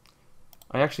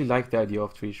 I actually like the idea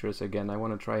of Treacherous again. I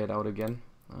want to try it out again.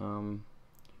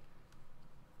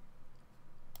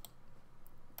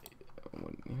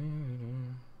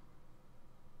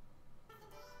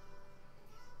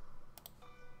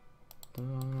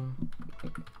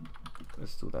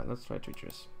 Let's do that. Let's try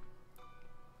Treacherous.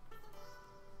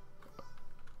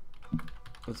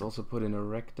 Let's also put in a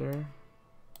Rector.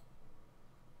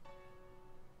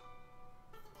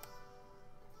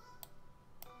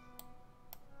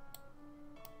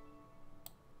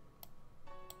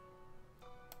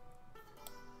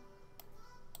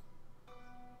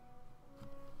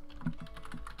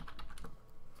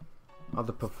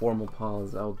 Other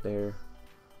PlayablePals out there.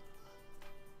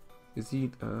 Is he?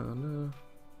 No.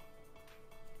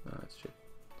 That's shit.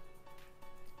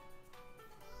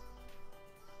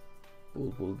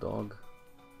 Bulldog.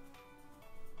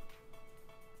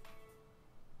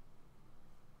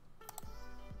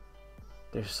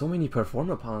 There's so many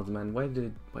PlayablePals, man. Why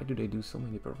do they do so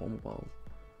many PlayablePals?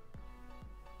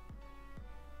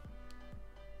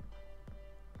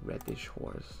 Reddish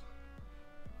Horse.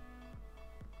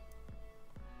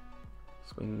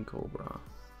 Swinging Cobra.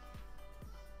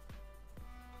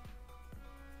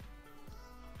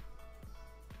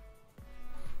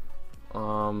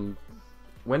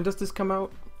 When does this come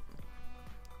out?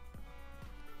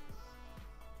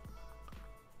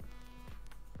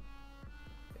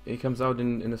 It comes out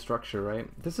in a structure, right?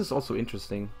 This is also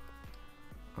interesting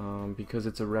because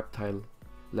it's a reptile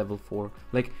level 4.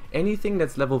 Like anything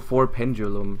that's level 4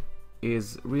 Pendulum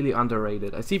is really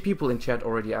underrated. I see people in chat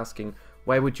already asking,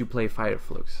 why would you play Fire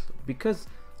Flux? Because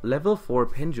level 4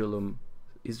 Pendulum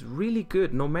is really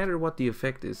good no matter what the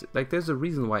effect is. Like there's a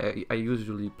reason why I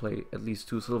usually play at least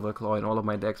 2 Silverclaw in all of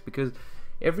my decks, because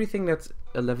everything that's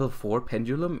a level 4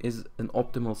 Pendulum is an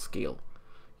optimal scale.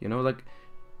 You know, like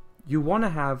you want to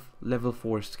have level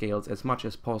 4 scales as much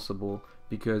as possible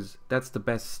because that's the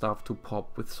best stuff to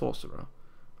pop with Sorcerer.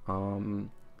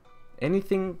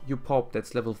 Anything you pop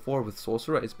that's level 4 with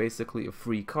Sorcerer is basically a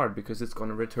free card because it's going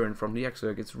to return from the extra.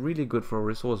 It's really good for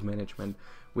resource management,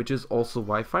 which is also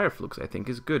why Fire Flux I think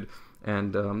is good.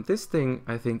 And this thing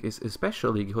I think is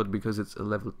especially good because it's a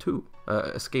level 2,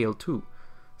 a scale 2.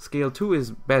 Scale 2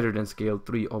 is better than scale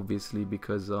 3 obviously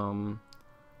because you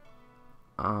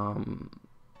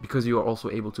are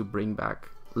also able to bring back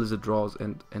Lizard Draws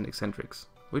and Eccentrics,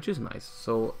 which is nice.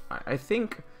 So I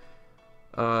think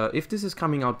if this is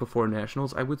coming out before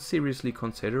Nationals, I would seriously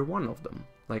consider one of them.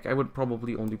 Like I would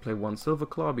probably only play 1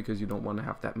 Silverclaw because you don't want to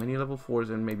have that many level 4s,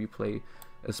 and maybe play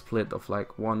a split of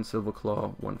like 1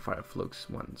 Silverclaw, 1 Fire Flux,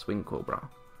 1 Swing Cobra.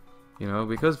 You know,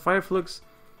 because Fire Flux,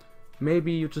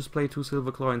 maybe you just play 2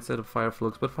 Silverclaw instead of Fire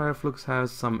Flux, but Fire Flux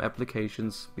has some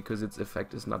applications because its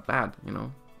effect is not bad, you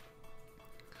know.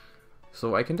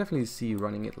 So I can definitely see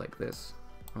running it like this,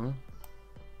 huh?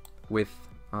 With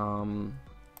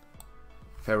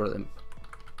Feral Imp.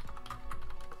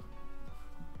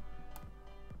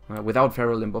 Without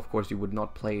Feral Imp, of course, you would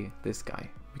not play this guy,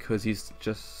 because he's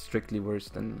just strictly worse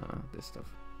than this stuff.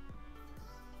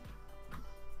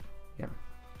 Yeah.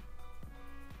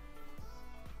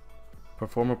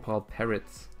 Performer Paul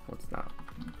Parrots. What's that?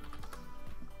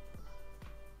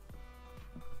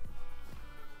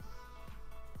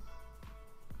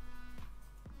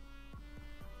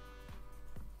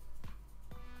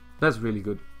 That's really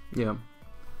good. Yeah.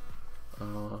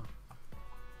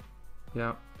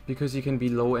 Yeah, because you can be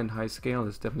low and high scale.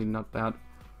 It's definitely not bad.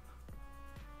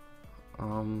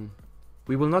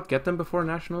 We will not get them before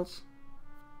Nationals,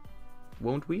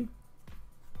 won't we?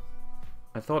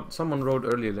 I thought someone wrote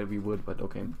earlier that we would, but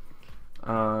okay.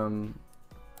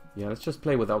 Yeah, let's just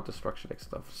play without the structure deck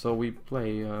stuff. So we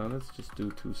play, let's just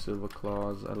do 2 Silver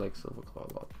Claws. I like Silver Claw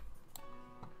a lot.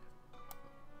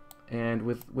 And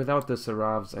without the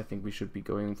Saravs, I think we should be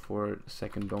going for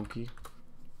second Donkey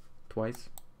twice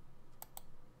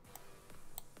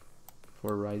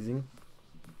for Rising.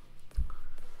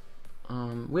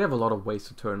 We have a lot of ways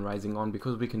to turn Rising on,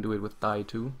 because we can do it with Die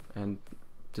too, and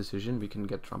Decision. We can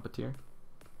get Trumpeteer.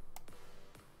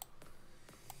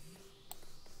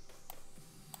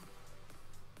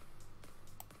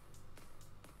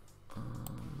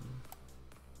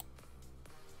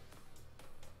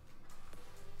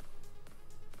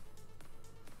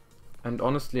 And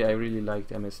honestly, I really liked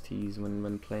MSTs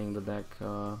when playing the deck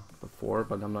before,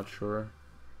 but I'm not sure.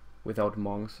 Without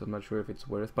Monks, I'm not sure if it's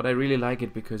worth. But I really like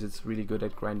it because it's really good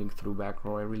at grinding through back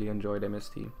row. I really enjoyed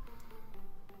MST.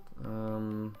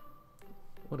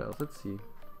 What else? Let's see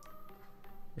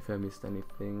if I missed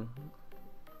anything.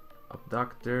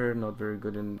 Abductor, not very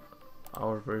good in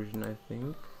our version, I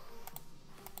think.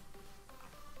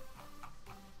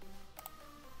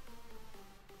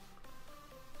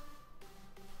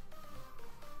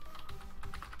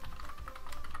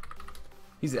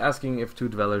 He's asking if 2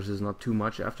 Dwellers is not too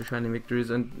much after Shining Victories,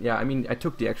 and yeah, I mean, I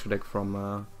took the extra deck from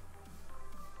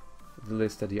the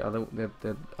list that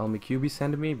that Almikubi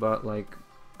sent me, but like,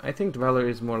 I think Dweller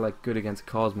is more like good against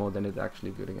Cosmo than it's actually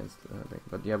good against thing.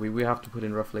 But yeah, we have to put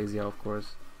in Rafflesia, of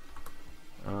course.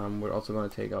 We're also gonna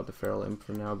take out the Feral Imp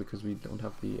for now because we don't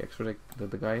have the extra deck, the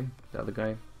other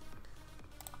guy.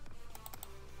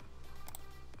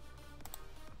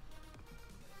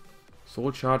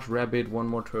 Soul Charge, Rabbit, 1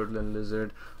 more Turtle and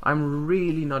Lizard. I'm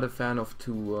really not a fan of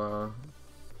 2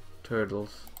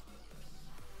 Turtles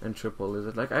and Triple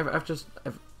Lizard. Like I've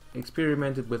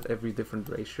experimented with every different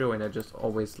ratio, and I just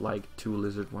always like 2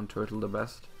 Lizard, 1 Turtle the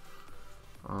best.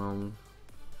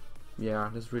 Yeah,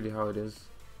 that's really how it is.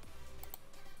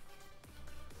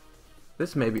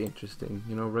 This may be interesting,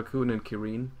 you know, Raccoon and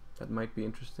Kirin. That might be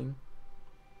interesting.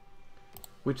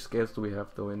 Which scales do we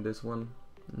have though in this one?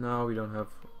 No, we don't have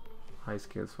high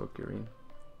scales for Kirin.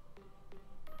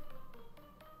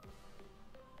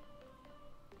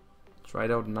 Try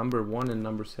it out, number 1 and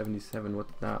number 77.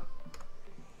 What's that?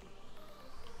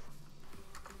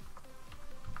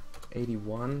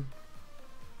 81.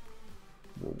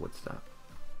 Whoa, what's that?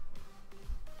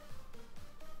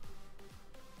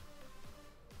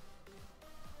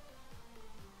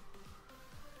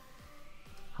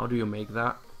 How do you make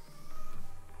that?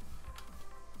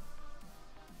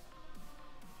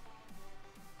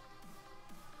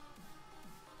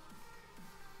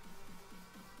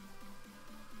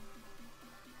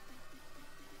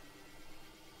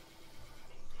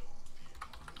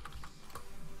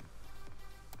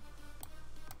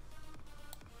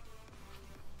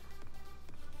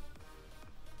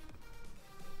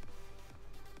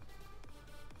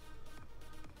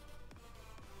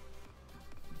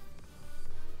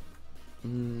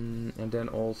 And then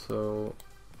also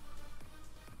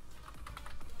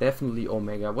definitely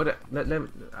Omega. What?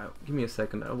 Give me a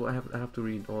second. I have to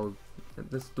read all.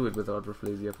 Let's do it without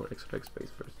Rafflesia for extra deck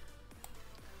space first.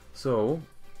 So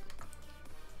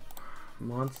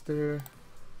monster.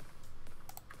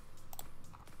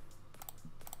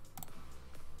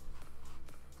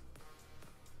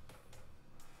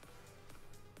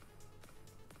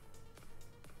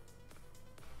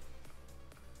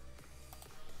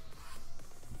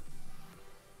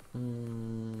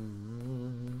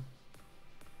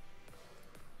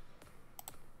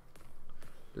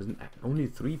 There's only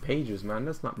 3 pages, man.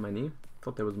 That's not many.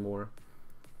 Thought there was more.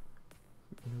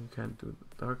 You can't do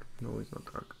dark. No, it's not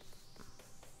dark.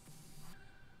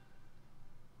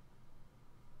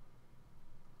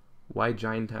 Why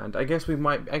Giant Hand? I guess we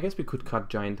might. I guess we could cut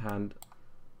Giant Hand.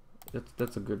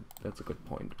 That's a good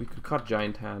point. We could cut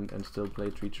Giant Hand and still play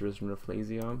Treacherous and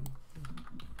Rafflesia.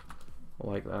 I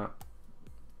like that.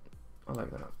 I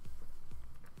like that.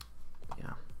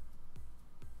 Yeah.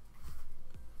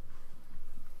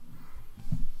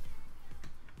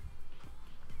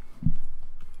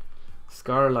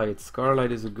 Scarlight.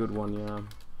 Scarlight is a good one, yeah.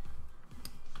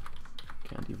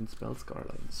 Can't even spell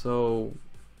Scarlight. So,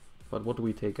 but what do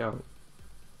we take out?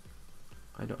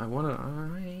 I wanna.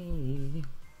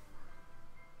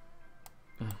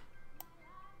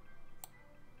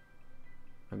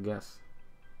 I guess.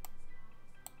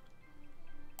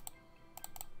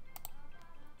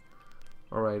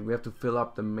 Alright, we have to fill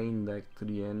up the main deck to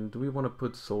the end. Do we want to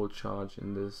put Soul Charge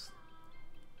in this?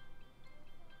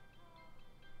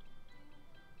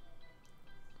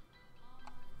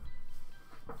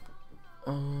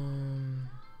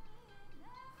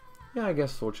 Yeah, I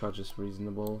guess Soul Charge is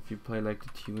reasonable. If you play like the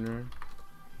tuner,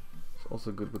 it's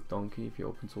also good with Donkey. If you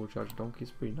open Soul Charge Donkey,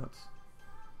 it's pretty nuts.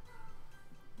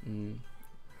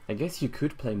 I guess you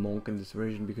could play Monk in this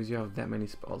version because you have that many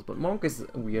spells, but Monk is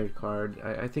a weird card.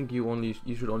 I think you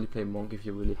should only play Monk if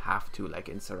you really have to. Like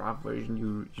in Seraph version,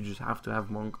 you just have to have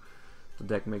Monk. The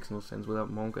deck makes no sense without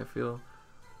Monk, I feel.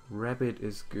 Rabbit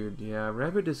is good. Yeah,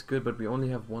 Rabbit is good, but we only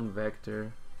have one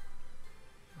Vector,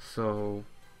 so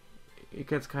it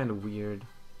gets kind of weird.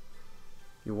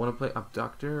 You want to play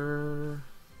Abductor?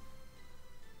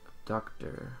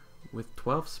 Abductor. With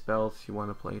 12 spells, you want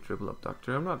to play Triple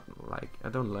Abductor. I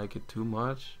don't like it too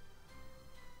much.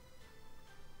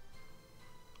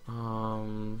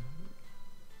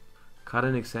 Cut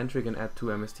an Eccentric and add 2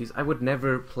 MSTs. I would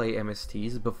never play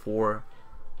MSTs before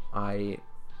I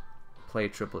play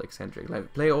Triple Eccentric.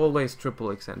 Like, play always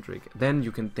Triple Eccentric. Then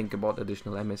you can think about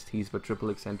additional MSTs, but Triple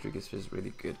Eccentric is just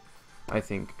really good. I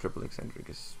think Triple Eccentric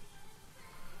is...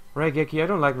 Raigeki, I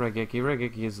don't like Raigeki.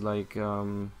 Raigeki is like...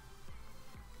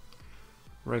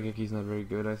 Raigeki is not very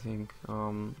good, I think.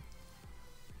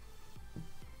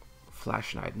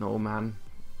 Flash Knight, no man.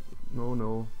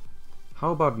 No.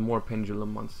 How about more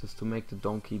Pendulum monsters to make the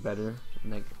Donkey better?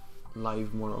 Like,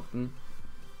 live more often.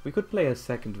 We could play a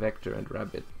second Vector and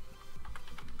Rabbit.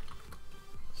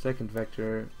 Second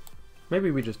Vector. Maybe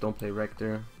we just don't play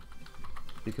Rector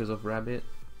because of Rabbit.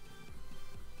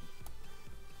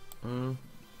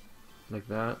 Like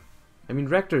that. I mean,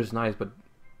 Rector is nice, but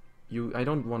I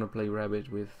don't want to play Rabbit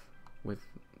with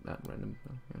that random.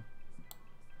 Yeah.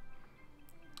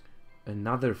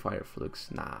 Another Fire Flux.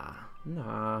 Nah.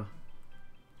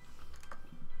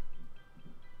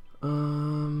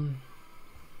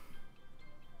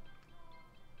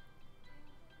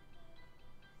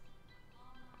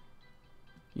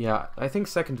 Yeah, I think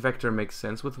second Vector makes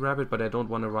sense with Rabbit, but I don't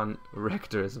want to run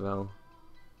Rector as well.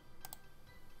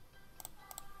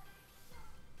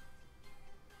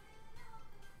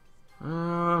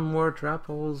 More trap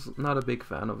holes. Not a big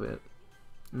fan of it.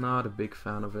 Not a big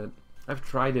fan of it. I've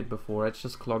tried it before. It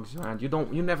just clogs your hand. You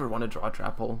never want to draw a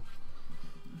trap hole.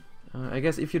 I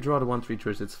guess if you draw the 1/3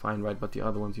 treasures, it's fine, right? But the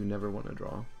other ones you never want to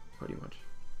draw, pretty much.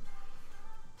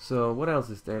 So what else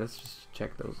is there? Let's just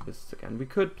check those lists again. We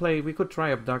could try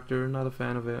Abductor. Not a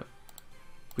fan of it.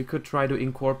 We could try to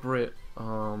incorporate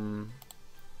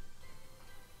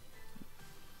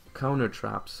counter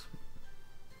traps.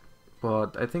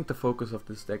 But I think the focus of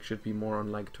this deck should be more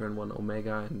on like turn 1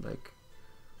 Omega, and like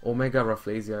Omega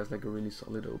Rafflesia is like a really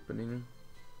solid opening.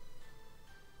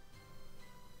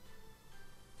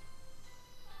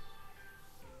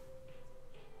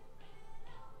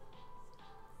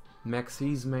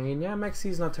 Maxie's main. Yeah,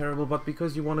 Maxie's not terrible, but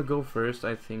because you want to go first,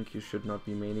 I think you should not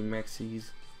be maining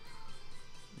Maxie's.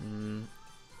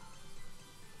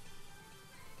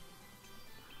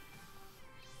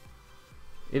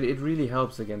 It really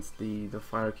helps against the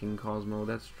Fire King Cosmo,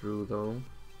 that's true though.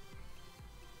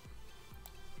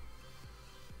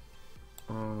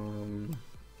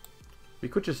 We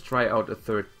could just try out a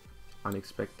third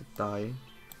unexpected die,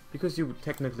 because you would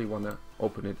technically want to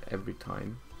open it every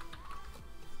time.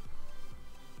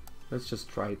 Let's just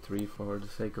try 3 for the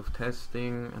sake of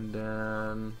testing, and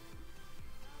then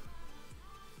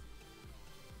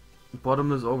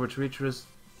Bottomless over Treacherous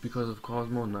because of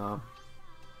Cosmo. Nah.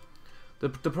 The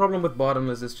problem with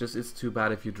Bottomless is just it's too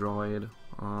bad if you draw it.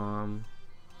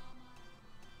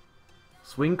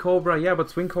 Swing Cobra, yeah,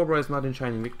 but Swing Cobra is not in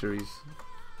Shining Victories.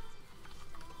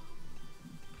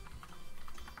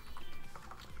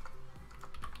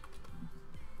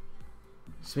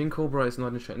 Swing Cobra is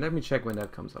not in Shining. Let me check when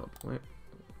that comes out. Wait.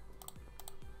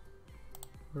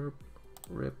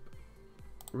 Rip.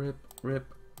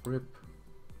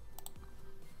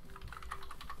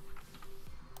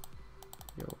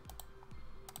 Yo.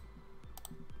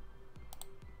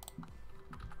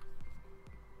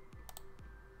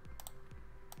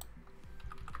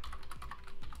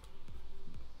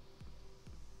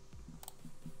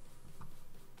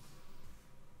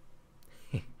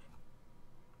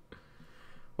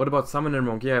 What about Summoner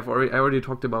Monk? Yeah, I already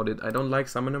talked about it. I don't like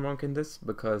Summoner Monk in this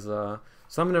because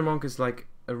Summoner Monk is like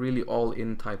a really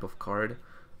all-in type of card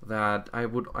that I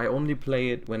only play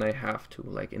it when I have to.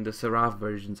 Like in the Seraph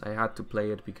versions, I had to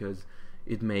play it because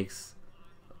it makes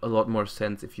a lot more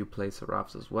sense if you play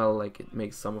Seraphs as well. Like it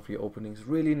makes some of your openings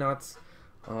really nuts.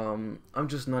 I'm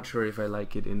just not sure if I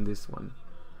like it in this one,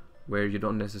 where you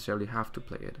don't necessarily have to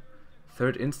play it.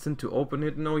 Third instant to open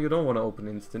it? No, you don't want to open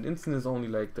instant. Instant is only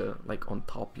like on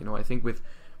top, you know. I think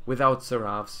without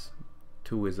Seraphs,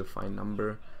 2 is a fine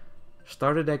number.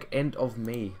 Starter deck end of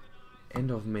May.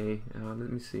 End of May. Let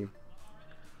me see.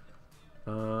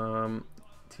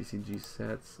 TCG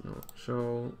sets, no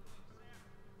show.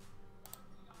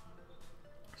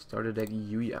 Starter deck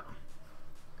Yuya.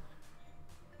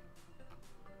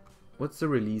 What's the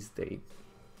release date?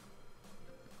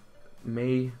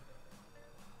 May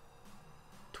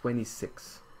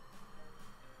 26.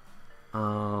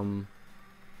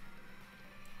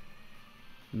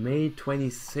 May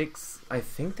 26. I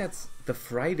think that's the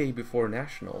Friday before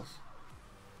Nationals.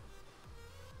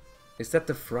 Is that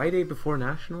the Friday before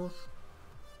Nationals?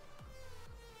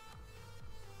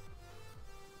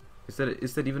 Is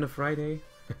that even a Friday?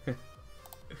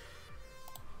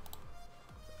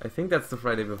 I think that's the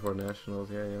Friday before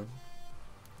Nationals, yeah.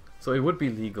 So it would be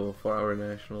legal for our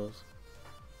Nationals.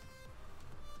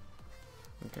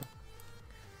 Okay.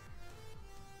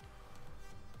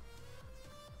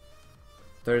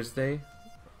 Thursday?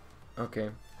 Okay.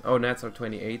 Oh, Nats are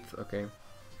 28th, okay.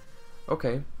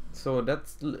 Okay, so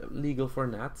that's legal for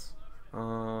Nats.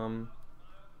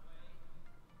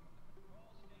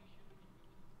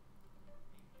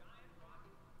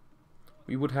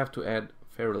 We would have to add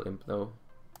Feral Imp though.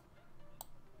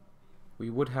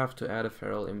 We would have to add a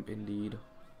Feral Imp indeed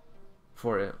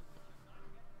for it.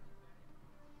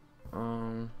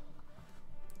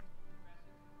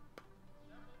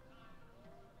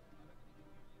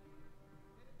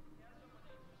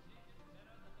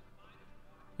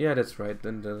 Yeah, that's right.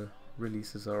 Then the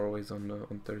releases are always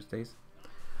on Thursdays.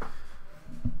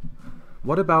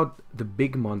 What about the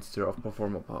big monster of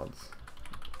DracoPals?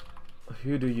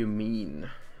 Who do you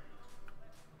mean?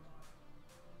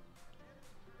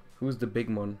 Who's the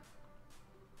big one?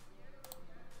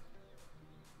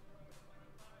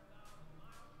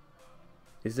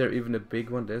 Is there even a big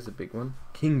one? There's a big one.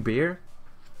 King Bear?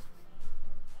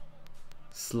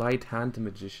 Sleight Hand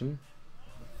Magician?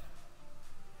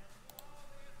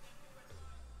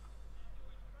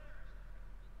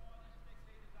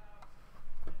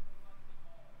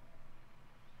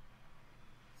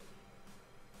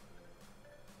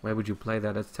 Why would you play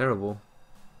that? That's terrible.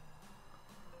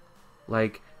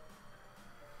 Like,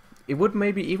 it would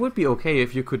be okay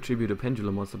if you could tribute a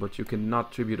Pendulum Monster, but you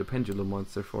cannot tribute a Pendulum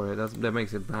Monster for it. That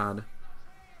makes it bad.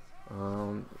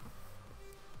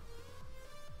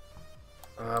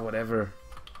 Whatever.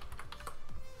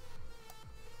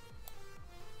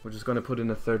 We're just gonna put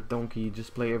in a third donkey.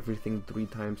 Just play everything 3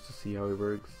 times to see how it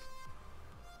works.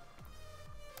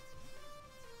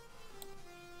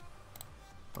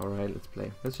 Alright, let's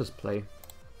play. Let's just play.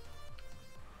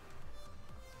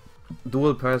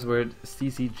 Dual password,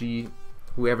 CCG,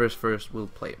 whoever's first will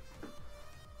play.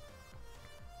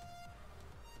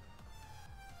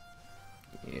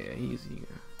 Yeah, easy.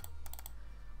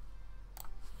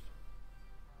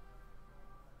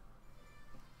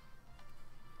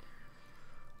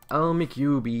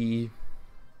 McUB.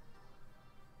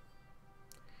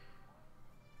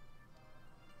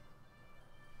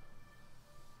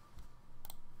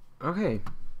 Okay.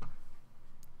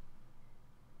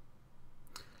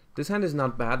 This hand is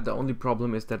not bad. The only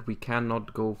problem is that we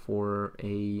cannot go for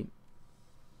a...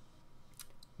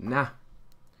 Nah.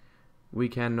 We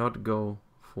cannot go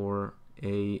for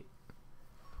a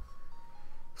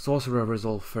Sorcerer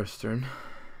Resolve first turn.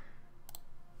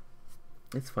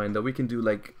 It's fine though. We can do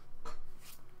like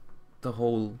the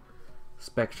whole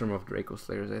spectrum of Draco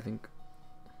Slayers, I think.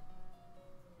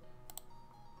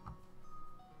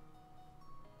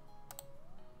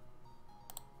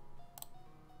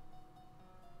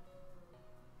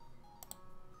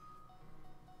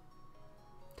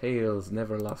 Tails,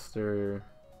 Neverluster.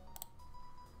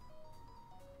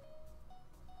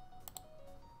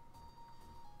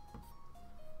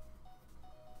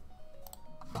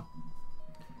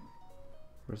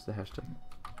 Where's the hashtag?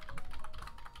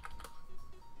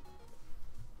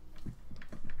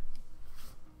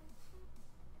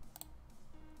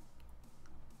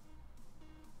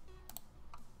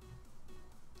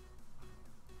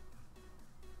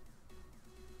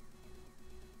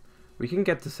 We can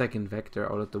get the second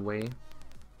vector out of the way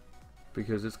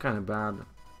because it's kind of bad.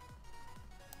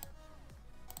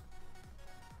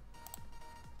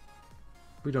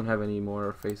 We don't have any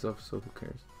more face-offs, so who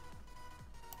cares?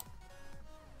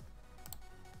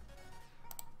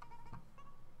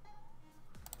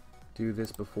 Do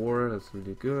this before, that's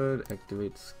really good.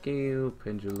 Activate scale,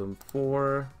 pendulum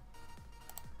 4.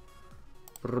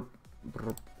 Brup,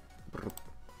 brup, brup,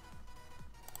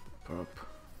 brup.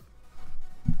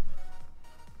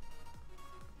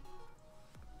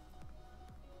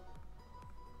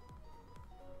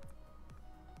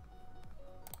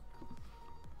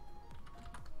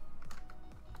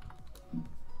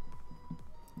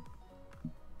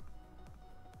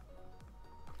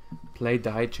 Play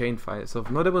die chain face off.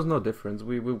 No, there was no difference.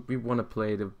 We want to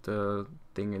play the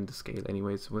thing in the scale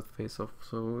anyways with face off,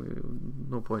 so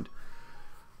no point.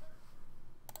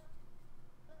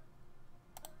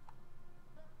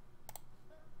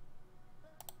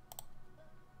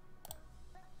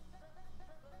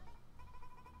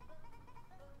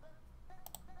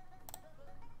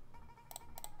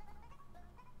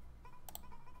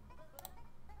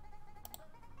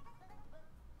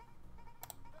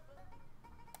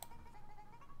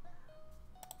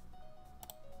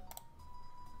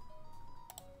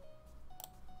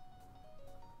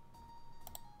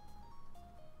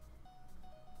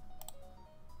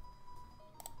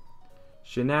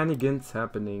 Shenanigans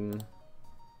happening.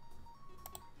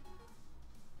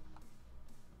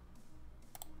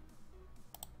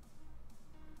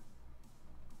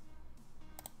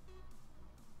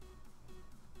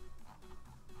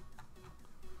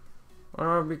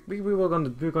 We're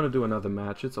gonna do another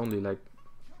match. It's only like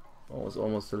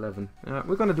almost 11.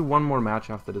 We're gonna do one more match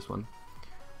after this one.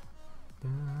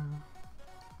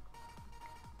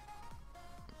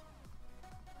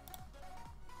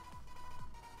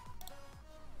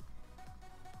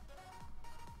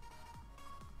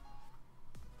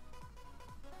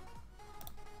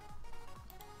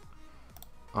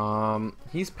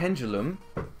 He's pendulum,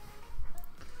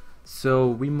 so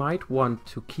we might want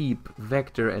to keep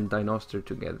Vector and Dinoster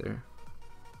together.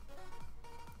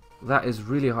 That is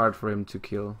really hard for him to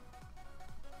kill,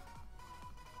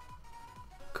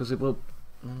 because it will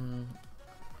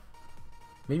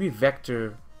maybe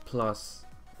Vector plus.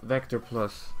 Let's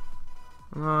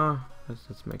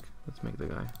make the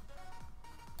guy.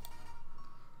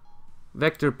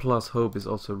 Vector plus Hope is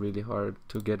also really hard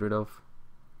to get rid of.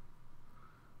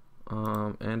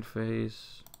 End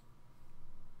phase.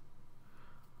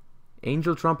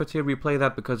 Angel Trumpeter, we play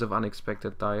that because of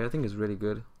Unexpected Die. I think is really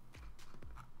good.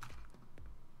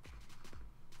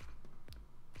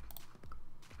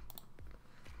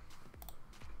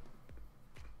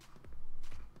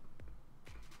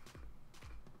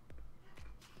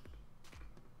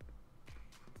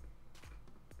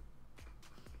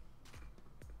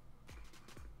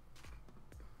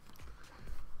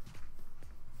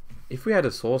 If we had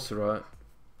a sorcerer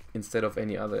instead of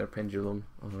any other pendulum,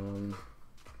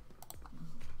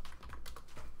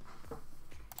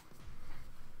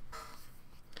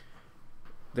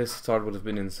 this start would have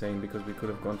been insane because we could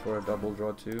have gone for a double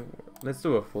draw too. Let's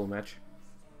do a full match.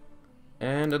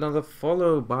 And another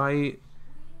follow by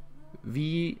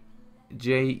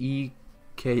VJEKOXBOG.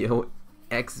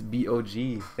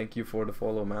 Thank you for the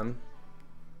follow, man.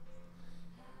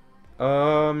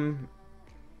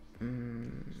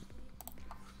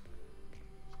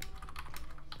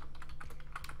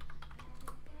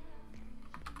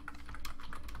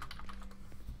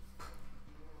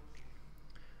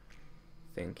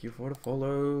 Thank you for the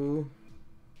follow.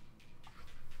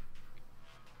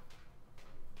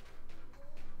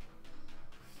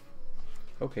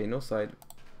 Okay, no side.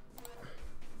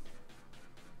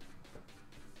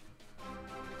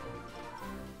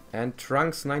 And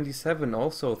Trunks97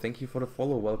 also, thank you for the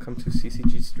follow. Welcome to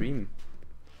CCG stream.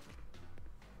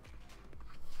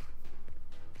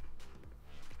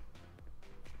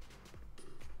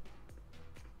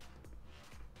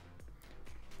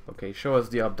 Okay, show us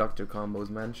the abductor combos,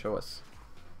 man. Show us.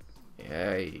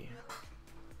 Yay.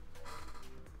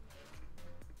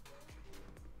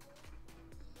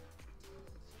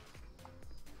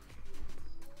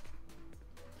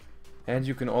 And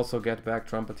you can also get back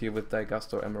Trumpeter with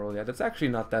Digasto Emerald. Yeah, that's actually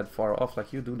not that far off.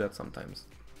 Like, you do that sometimes.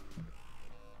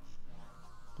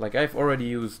 Like, I've already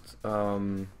used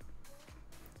Emerald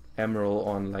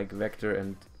on like Vector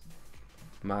and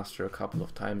Master a couple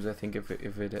of times. I think if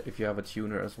you have a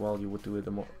tuner as well, you would do it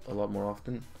a lot more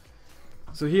often.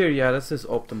 So here, yeah, this is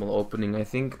optimal opening, I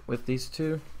think, with these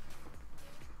two.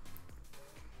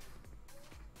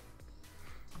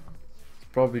 It's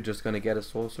probably just gonna get a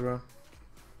sorcerer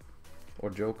or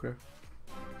Joker.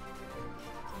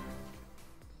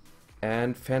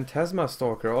 And Phantasma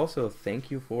Stalker also, thank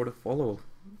you for the follow.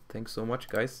 Thanks so much,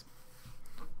 guys.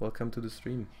 Welcome to the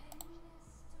stream.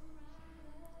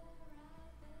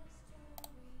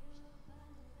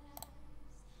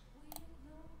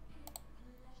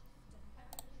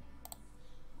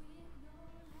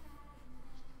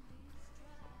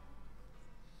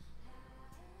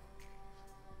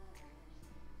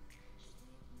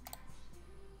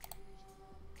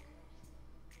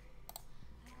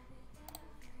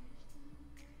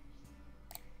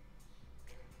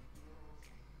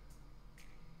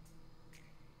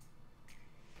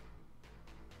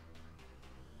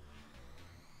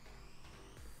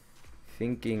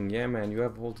 thinking, yeah man, you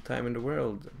have all the time in the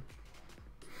world.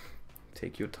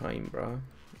 Take your time, bruh.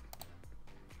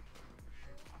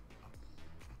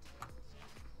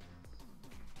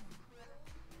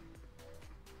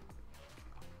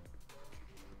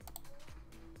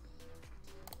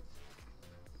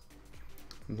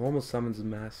 Normal summons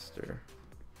master.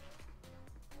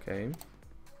 Okay.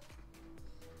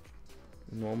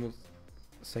 Normal,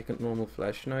 second normal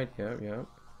flash knight. Yeah, yeah.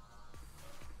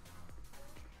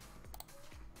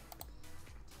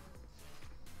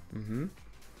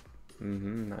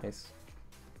 Nice.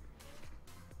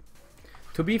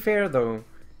 To be fair though,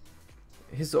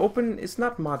 his open is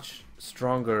not much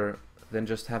stronger than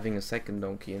just having a second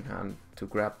donkey in hand to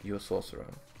grab your sorcerer.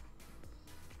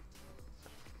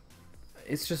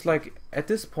 It's just like, at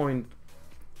this point,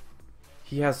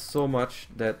 he has so much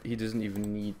that he doesn't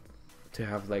even need to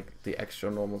have like the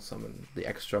extra normal summon, the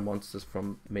extra monsters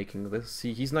from making this.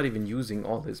 See, he's not even using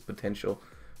all his potential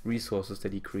resources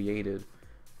that he created.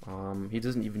 He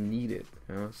doesn't even need it,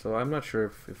 you know? So I'm not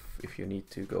sure if you need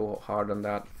to go hard on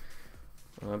that,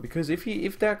 because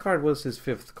if that card was his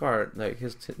fifth card, like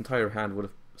his entire hand would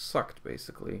have sucked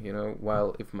basically, you know.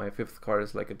 While if my fifth card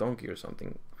is like a donkey or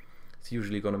something, it's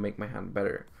usually gonna make my hand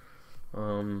better.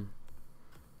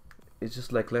 It's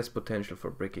just like less potential for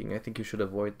bricking. I think you should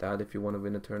avoid that if you want to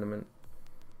win a tournament.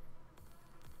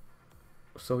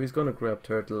 So he's gonna grab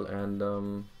turtle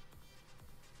and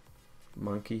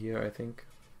monkey here, I think.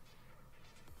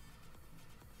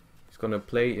 He's gonna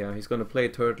play, yeah, he's gonna play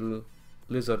turtle,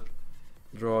 lizard,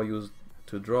 draw, use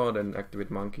to draw, then activate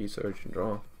monkey, search and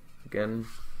draw again.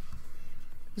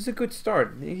 This is a good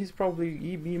start. He's probably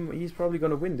he's probably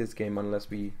gonna win this game unless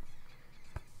we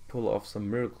pull off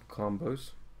some miracle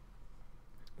combos.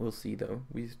 We'll see though.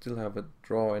 We still have a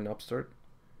draw and upstart,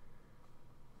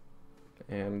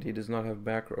 and he does not have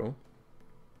back row.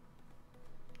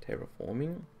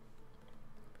 Terraforming.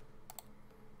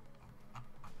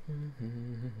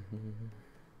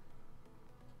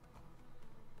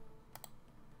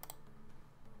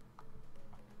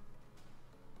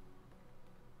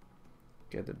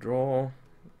 Get the draw.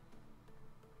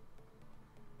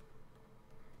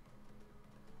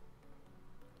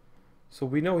 So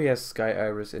we know he has Sky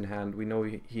Iris in hand. We know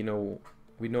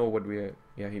we know what we know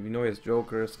he has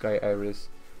Joker, Sky Iris.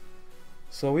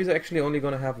 So he's actually only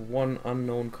gonna have one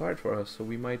unknown card for us. So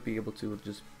we might be able to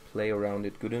just play around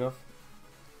it good enough.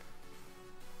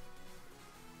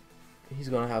 He's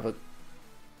gonna have a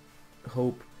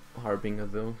Hope Harbinger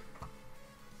though.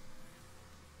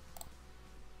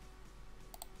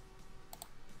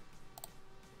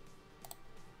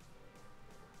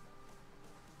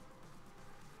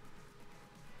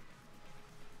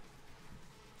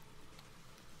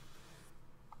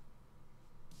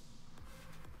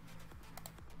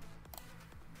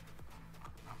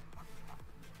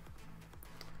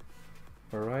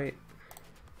 Alright.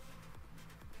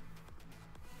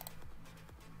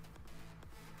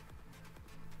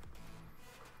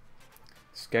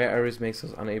 Sky Iris makes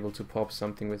us unable to pop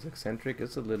something with eccentric.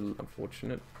 It's a little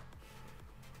unfortunate.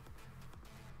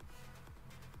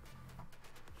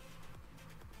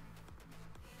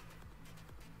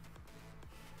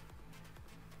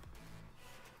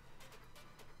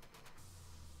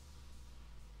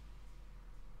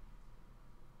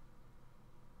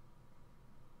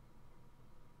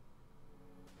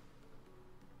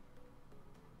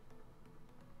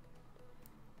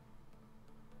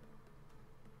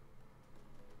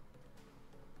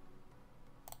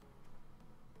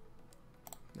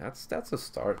 That's a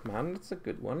start, man. That's a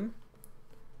good one.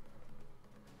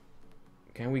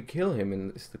 Can we kill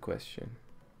him is the question.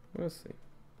 We'll see.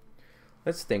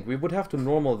 Let's think. We would have to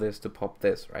normal this to pop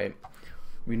this, right?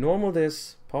 We normal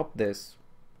this, pop this.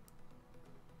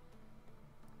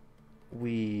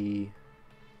 We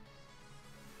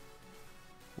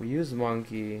use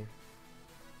monkey.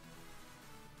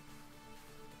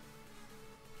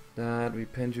 That we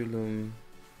pendulum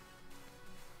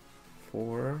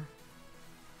 4.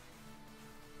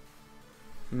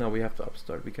 No, we have to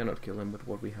upstart. We cannot kill him with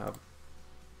what we have.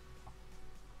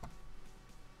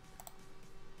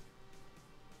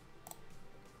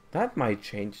 That might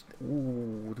change.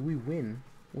 Ooh, do we win?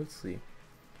 We'll see.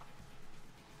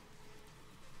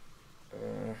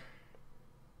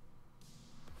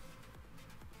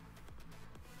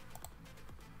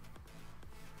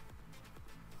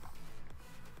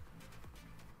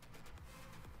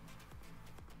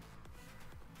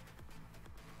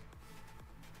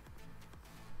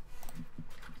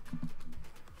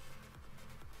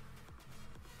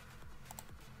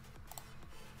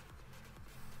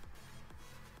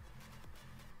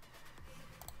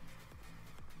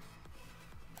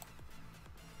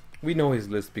 We know his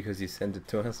list because he sent it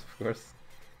to us, of course.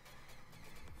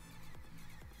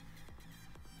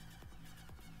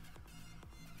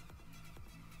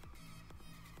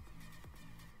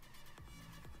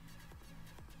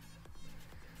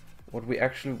 What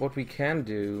we can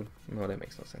do... No, that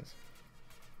makes no sense.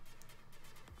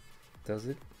 Does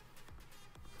it?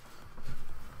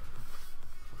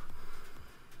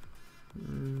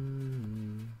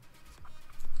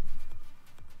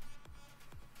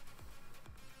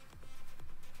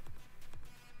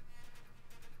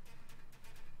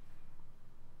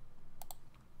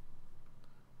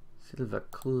 Silver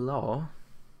Claw.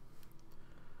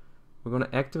 We're gonna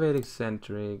activate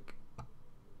Eccentric.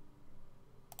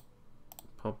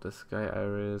 Pop the Sky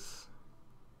Iris.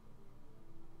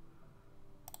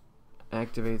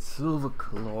 Activate Silver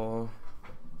Claw.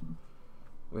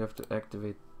 We have to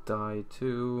activate Die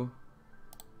too.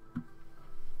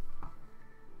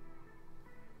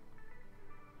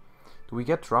 Do we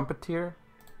get Trumpeteer?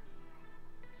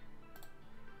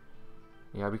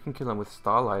 Yeah, we can kill him with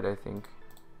Starlight, I think.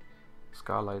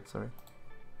 Scarlight, sorry.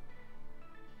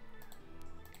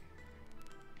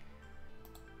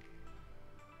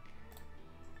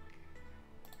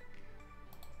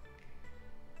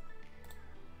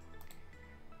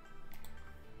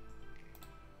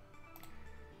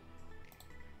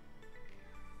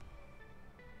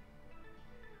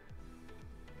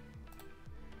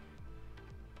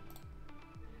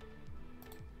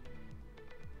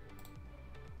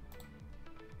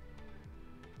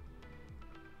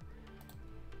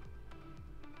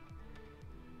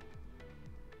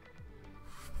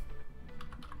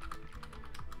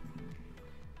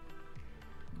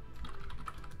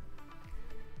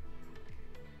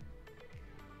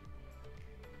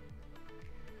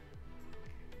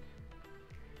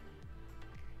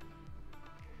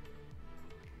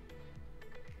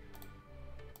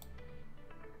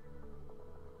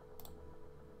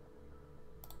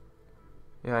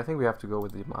 Yeah, I think we have to go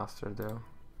with the Master though.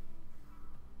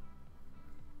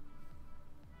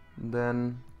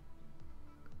 Then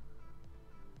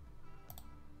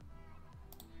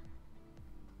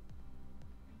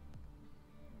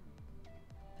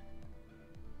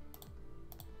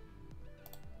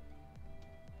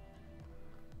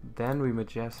we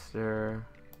Magister.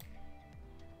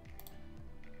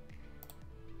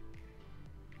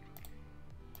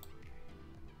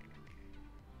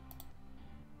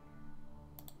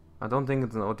 I don't think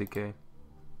it's an OTK.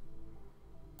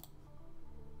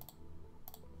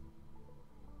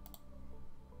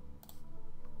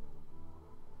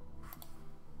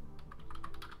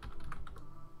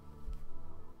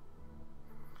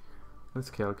 Let's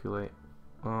calculate.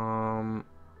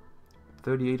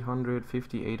 3,800,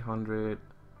 5,800.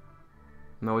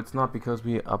 No, it's not because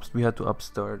we had to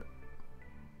upstart.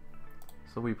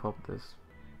 So we pop this.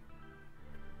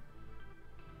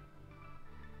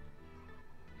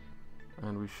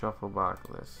 And we shuffle back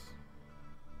this.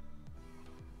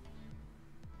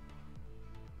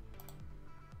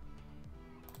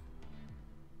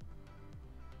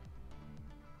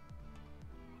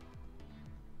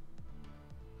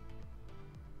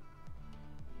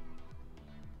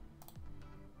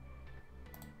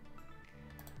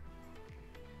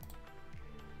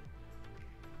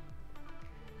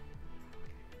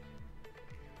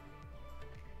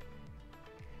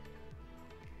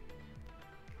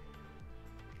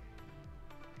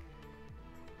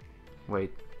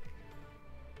 Wait.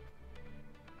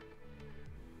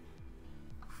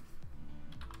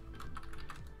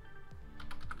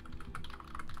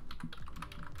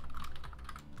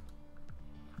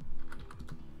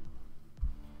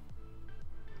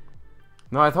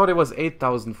 No, I thought it was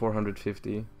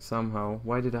 8,450 somehow.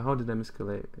 How did I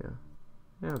miscalculate? Yeah.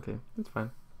 Yeah, okay. That's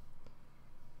fine.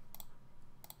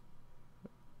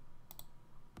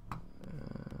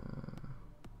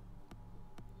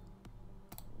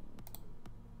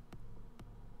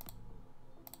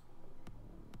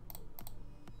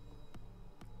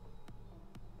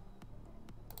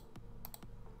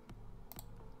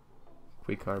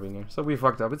 Quick Harbinger. So we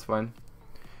fucked up, it's fine.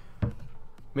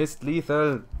 Missed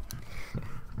lethal.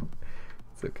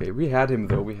 It's okay. We had him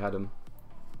though, we had him.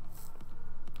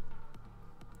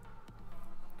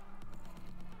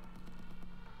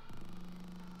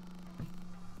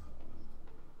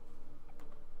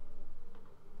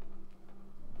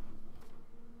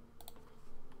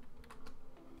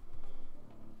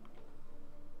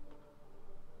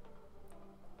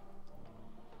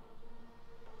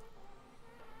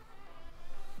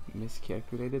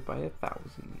 Miscalculated by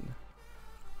 1,000.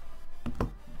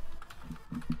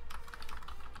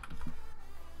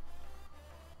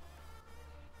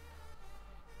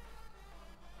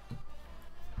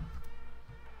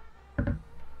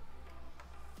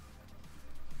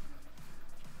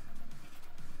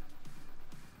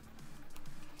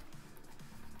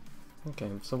 Okay,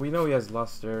 so we know he has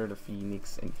Luster, the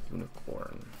Phoenix, and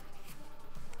Unicorn.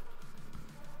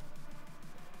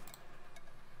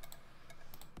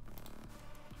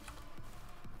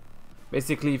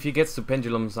 Basically, if he gets to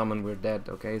Pendulum Summon, we're dead,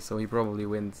 okay? So he probably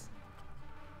wins.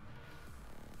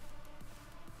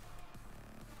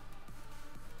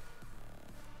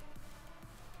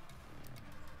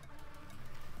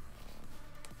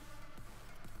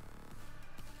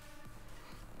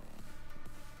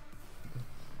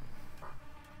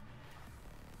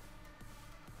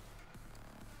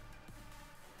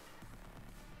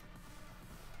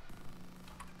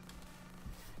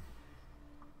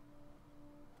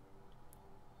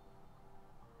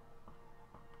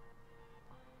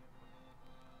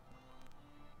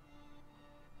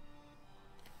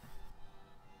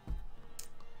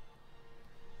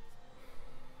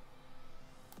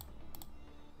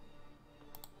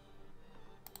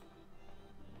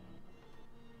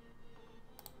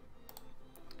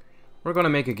 We're gonna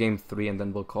make a game 3 and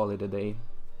then we'll call it a day.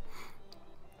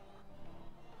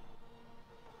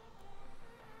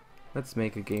 Let's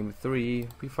make a game 3.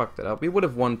 We fucked it up. We would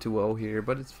have won 2-0 here,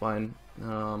 but it's fine.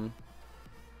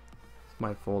 It's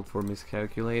my fault for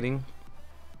miscalculating.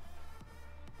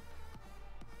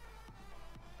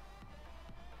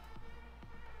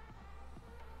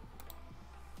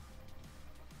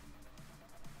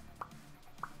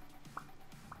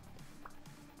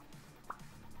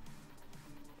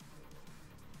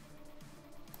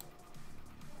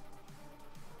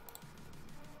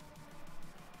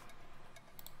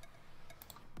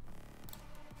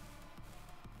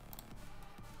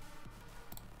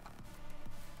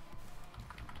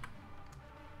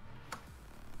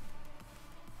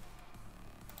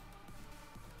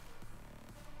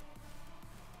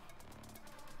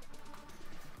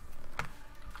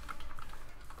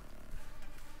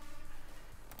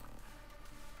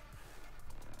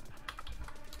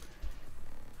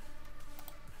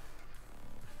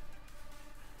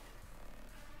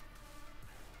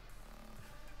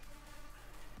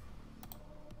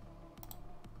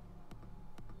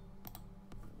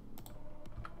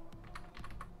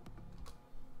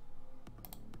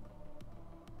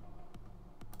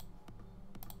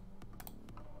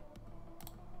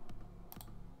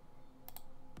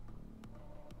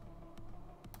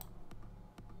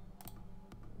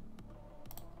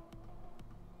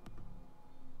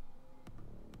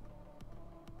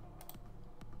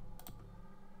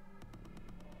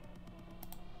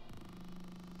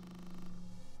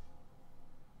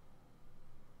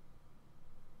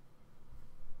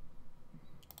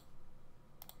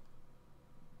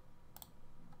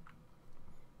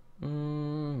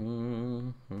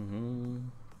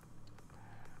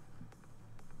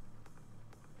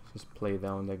 Just play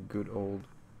down that good old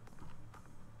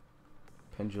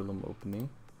pendulum opening.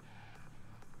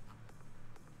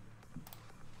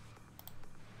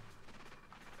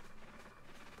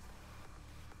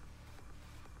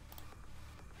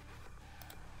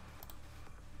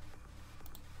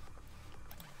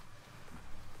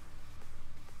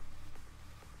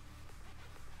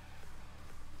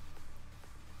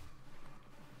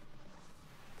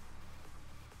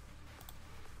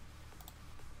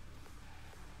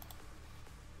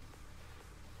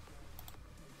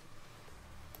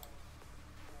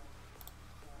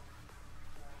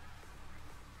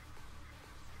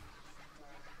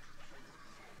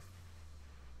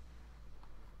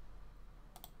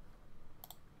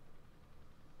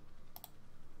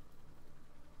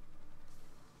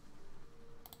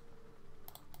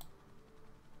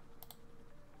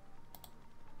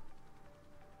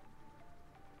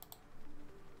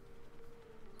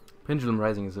 Pendulum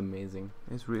Rising is amazing.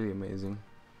 It's really amazing.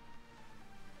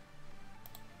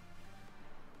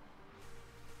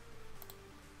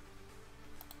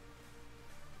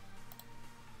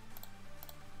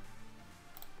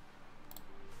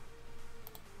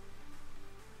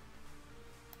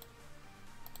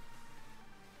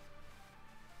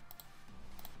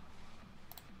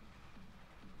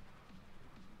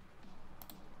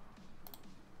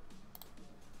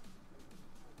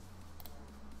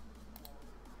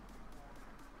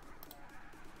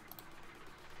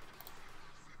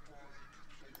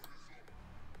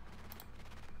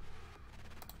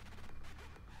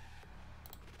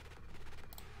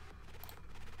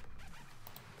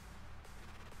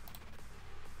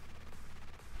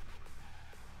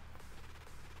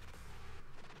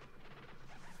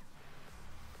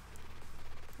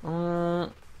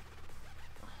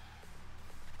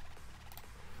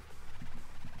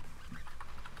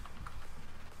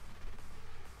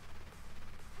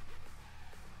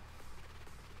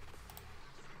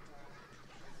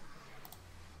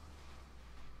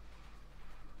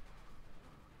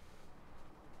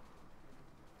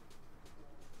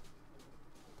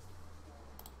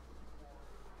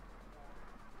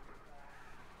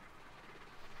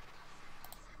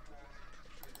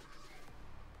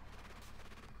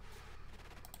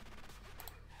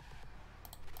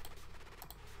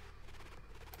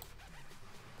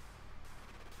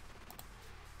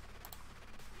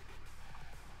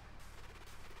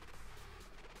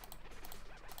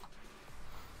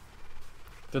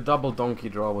 The double donkey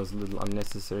draw was a little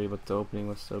unnecessary, but the opening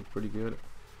was still pretty good.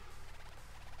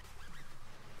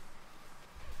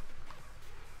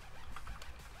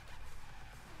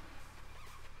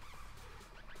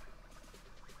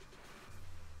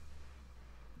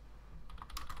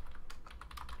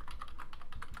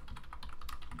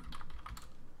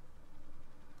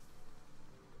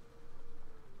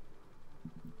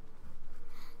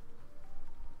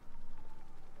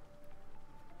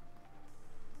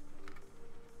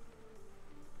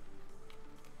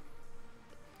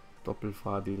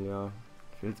 Doppelfahrdeal, ja.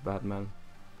 Feels bad, man.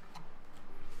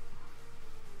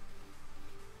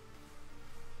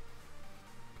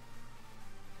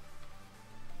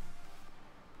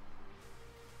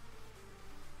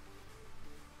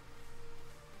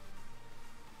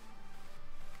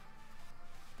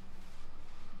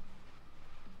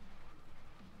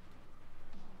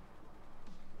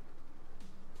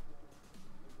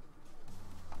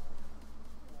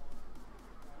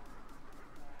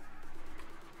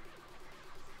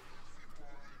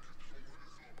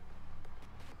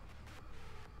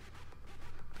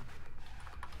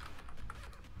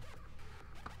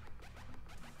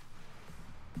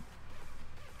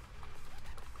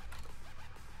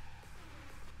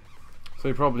 So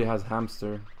he probably has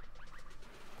hamster.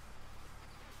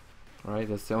 Right,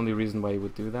 that's the only reason why he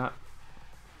would do that.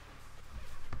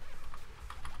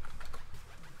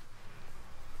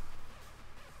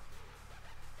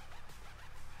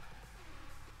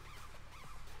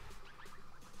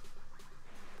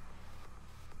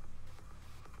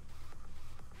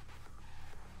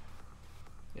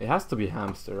 It has to be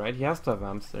hamster, right? He has to have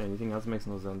hamster. Anything else makes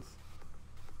no sense.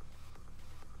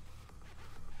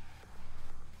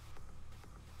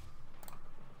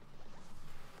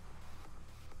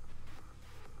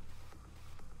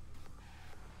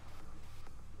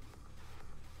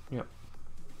 Yep.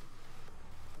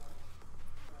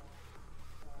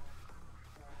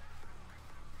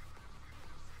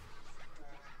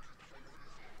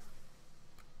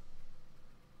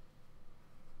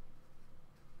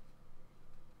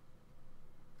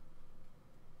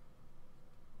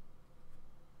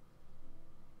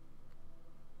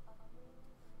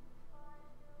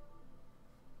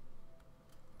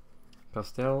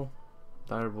 Pastel,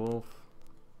 dire wolf.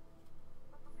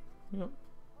 Yep.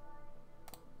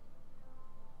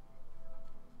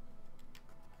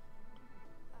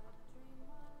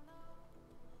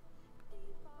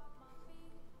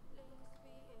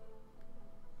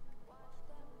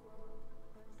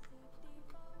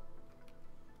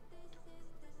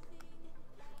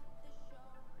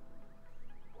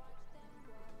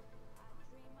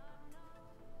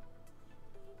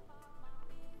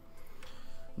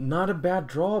 Not a bad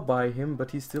draw by him,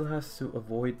 but he still has to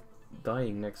avoid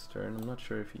dying next turn. I'm not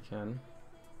sure if he can.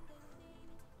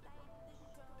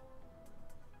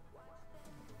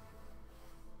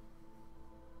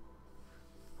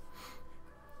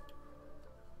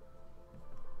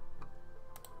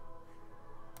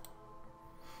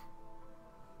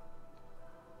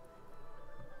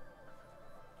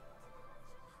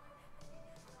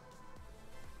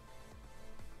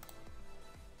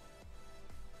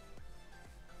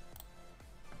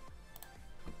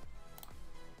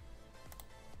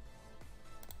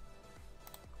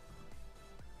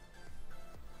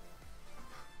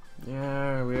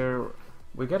 Yeah,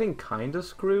 we're getting kind of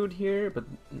screwed here, but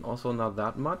also not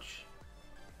that much,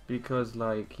 because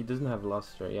like he doesn't have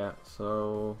luster, yeah.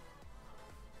 So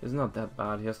it's not that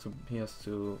bad. He has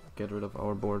to get rid of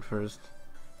our board first.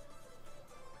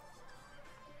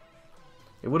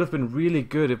 It would have been really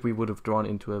good if we would have drawn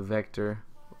into a vector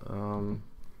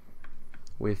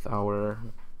with our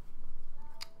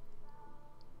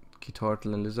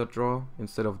Turtle and Lizard draw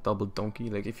instead of double donkey.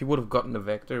 Like if he would have gotten a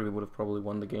vector, we would have probably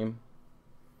won the game.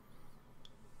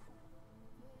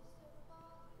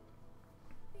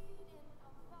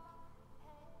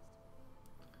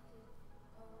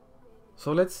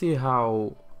 So let's see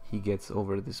how he gets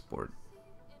over this board.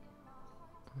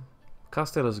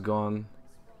 Castel is gone.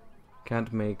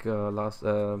 Can't make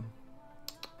cannot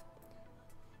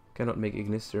make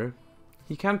Ignister.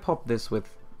 He can pop this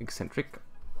with Eccentric.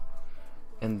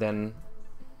 And then,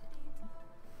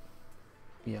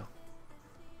 yeah.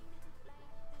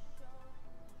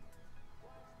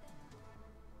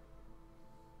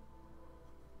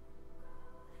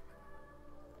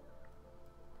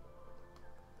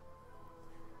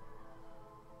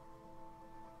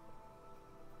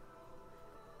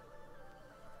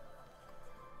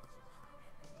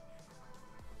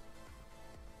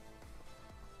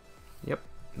 Yep,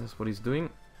 that's what he's doing.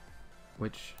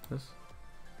 Which this.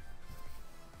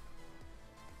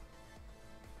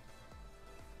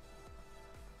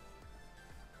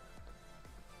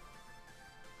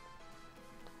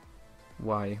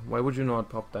 Why? Why would you not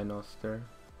pop Dinoster?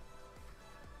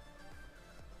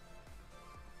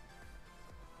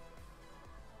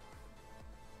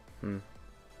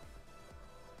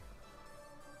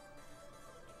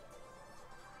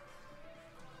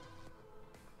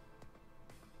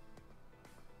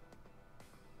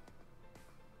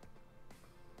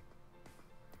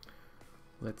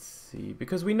 Let's see,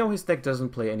 because we know his deck doesn't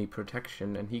play any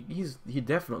protection, and he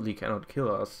definitely cannot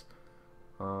kill us.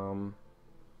 I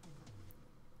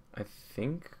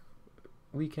think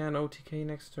we can OTK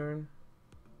next turn.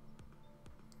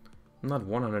 I'm not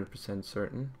 100%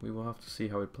 certain. We will have to see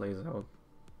how it plays out.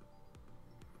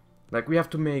 Like, we have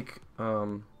to make...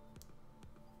 Does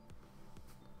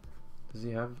he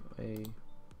have a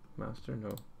master?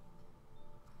 No.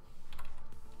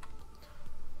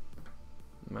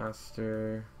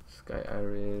 Master, Sky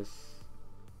Iris.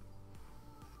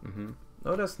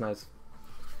 Oh, that's nice.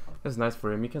 That's nice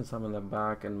for him. He can summon that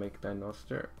back and make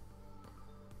Dinoster.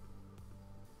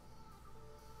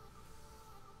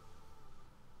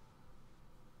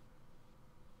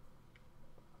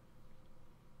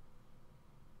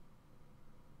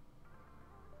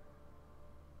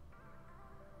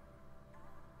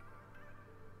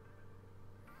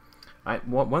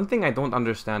 One thing I don't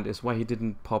understand is why he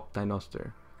didn't pop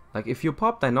Dinoster. Like, if you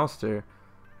pop Dinoster,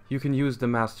 you can use the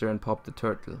master and pop the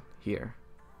turtle here.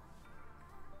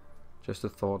 Just a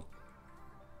thought.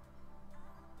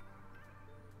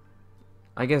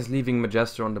 I guess leaving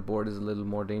Majester on the board is a little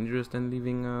more dangerous than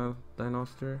leaving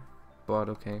Dinoster, but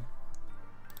okay.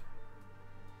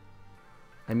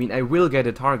 I mean, I will get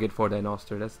a target for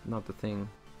Dinoster, that's not the thing.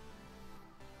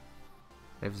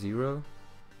 F0?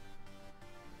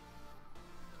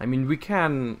 I mean, we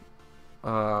can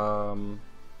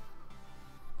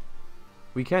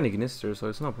Ignister, so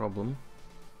it's no problem.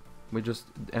 We just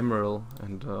Emerald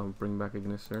and bring back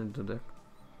Ignister into the deck.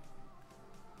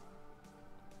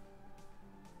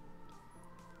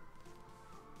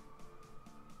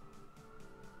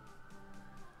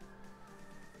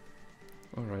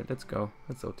 Alright, let's go.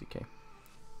 Let's OTK.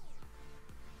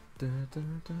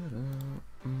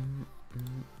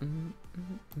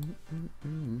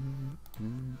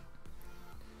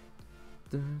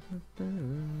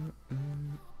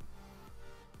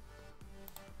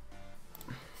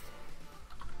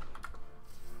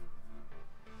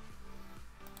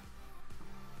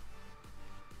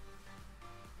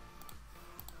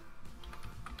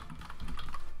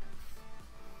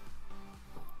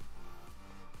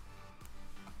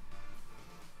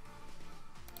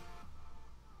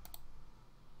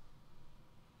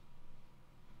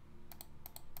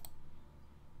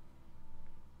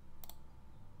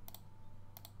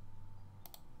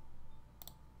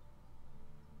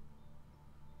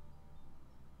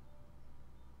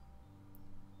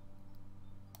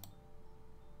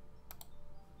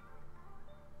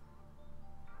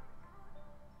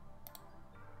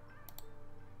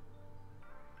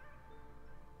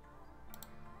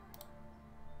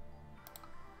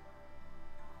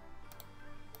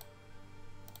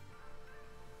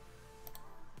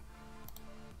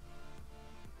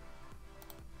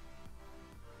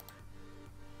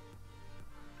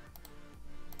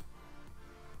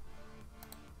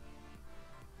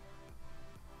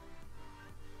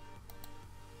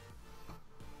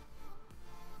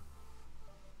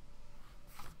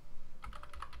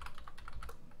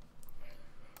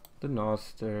 The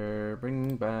Noster,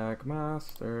 bring back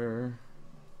Master.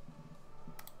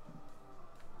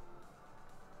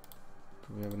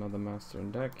 Do we have another Master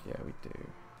in deck? Yeah, we do.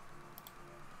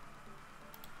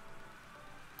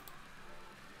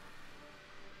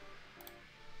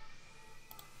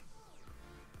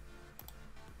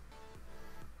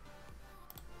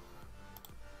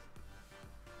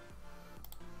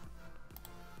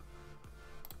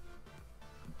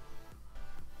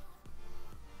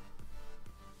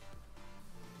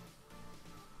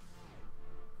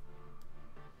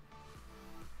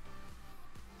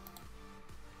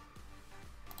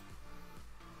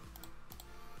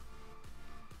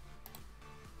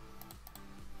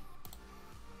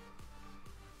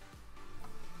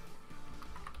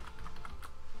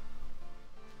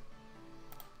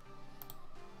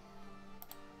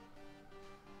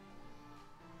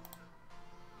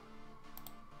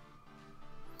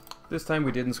 This time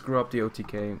we didn't screw up the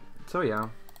OTK, so yeah.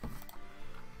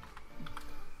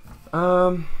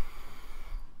 The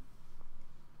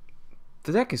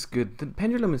deck is good. The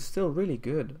Pendulum is still really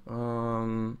good.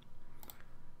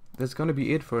 That's gonna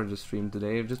be it for the stream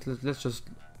today. Let's just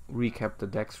recap the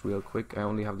decks real quick. I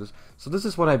only have this. So this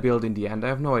is what I built in the end. I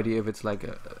have no idea if it's like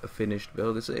a finished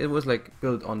build. It was like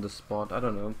built on the spot. I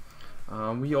don't know.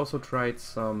 We also tried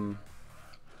some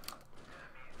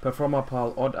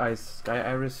Performapal, Odd Eyes, Sky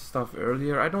Iris stuff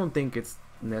earlier. I don't think it's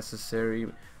necessary.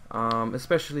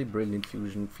 Especially Brilliant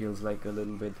Fusion feels like a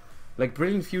little bit like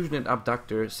Brilliant Fusion and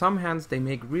Abductor. Some hands they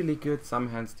make really good, some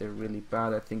hands they're really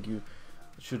bad. I think you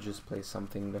should just play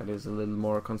something that is a little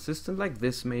more consistent, like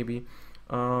this maybe.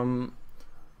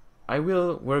 I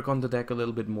will work on the deck a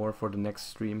little bit more for the next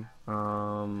stream.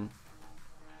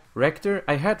 Rector,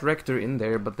 I had Rector in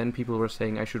there, but then people were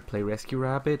saying I should play Rescue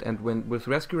Rabbit, and with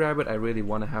Rescue Rabbit I really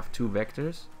want to have 2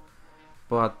 vectors,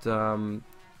 but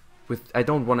I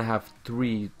don't want to have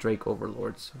 3 Drake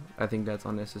Overlords. I think that's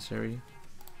unnecessary.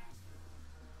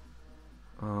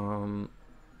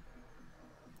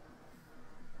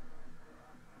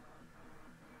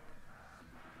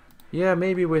 Yeah,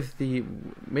 maybe with the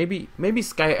maybe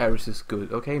Sky Iris is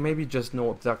good. Okay, maybe just no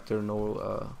Abductor,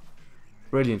 no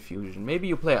Brilliant Fusion. Maybe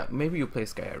you play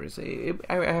Sky Iris. I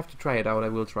have to try it out. I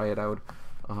will try it out.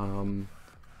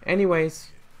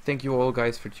 Anyways, thank you all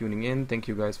guys for tuning in. Thank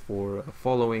you guys for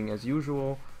following as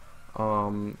usual.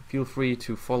 Feel free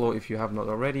to follow if you have not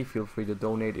already. Feel free to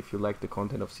donate if you like the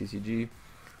content of CCG.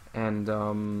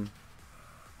 And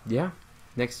yeah,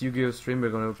 next Yu-Gi-Oh stream we're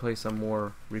gonna play some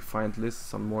more refined lists,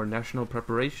 some more national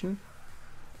preparation.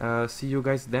 See you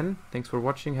guys then. Thanks for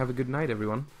watching. Have a good night,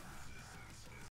 everyone.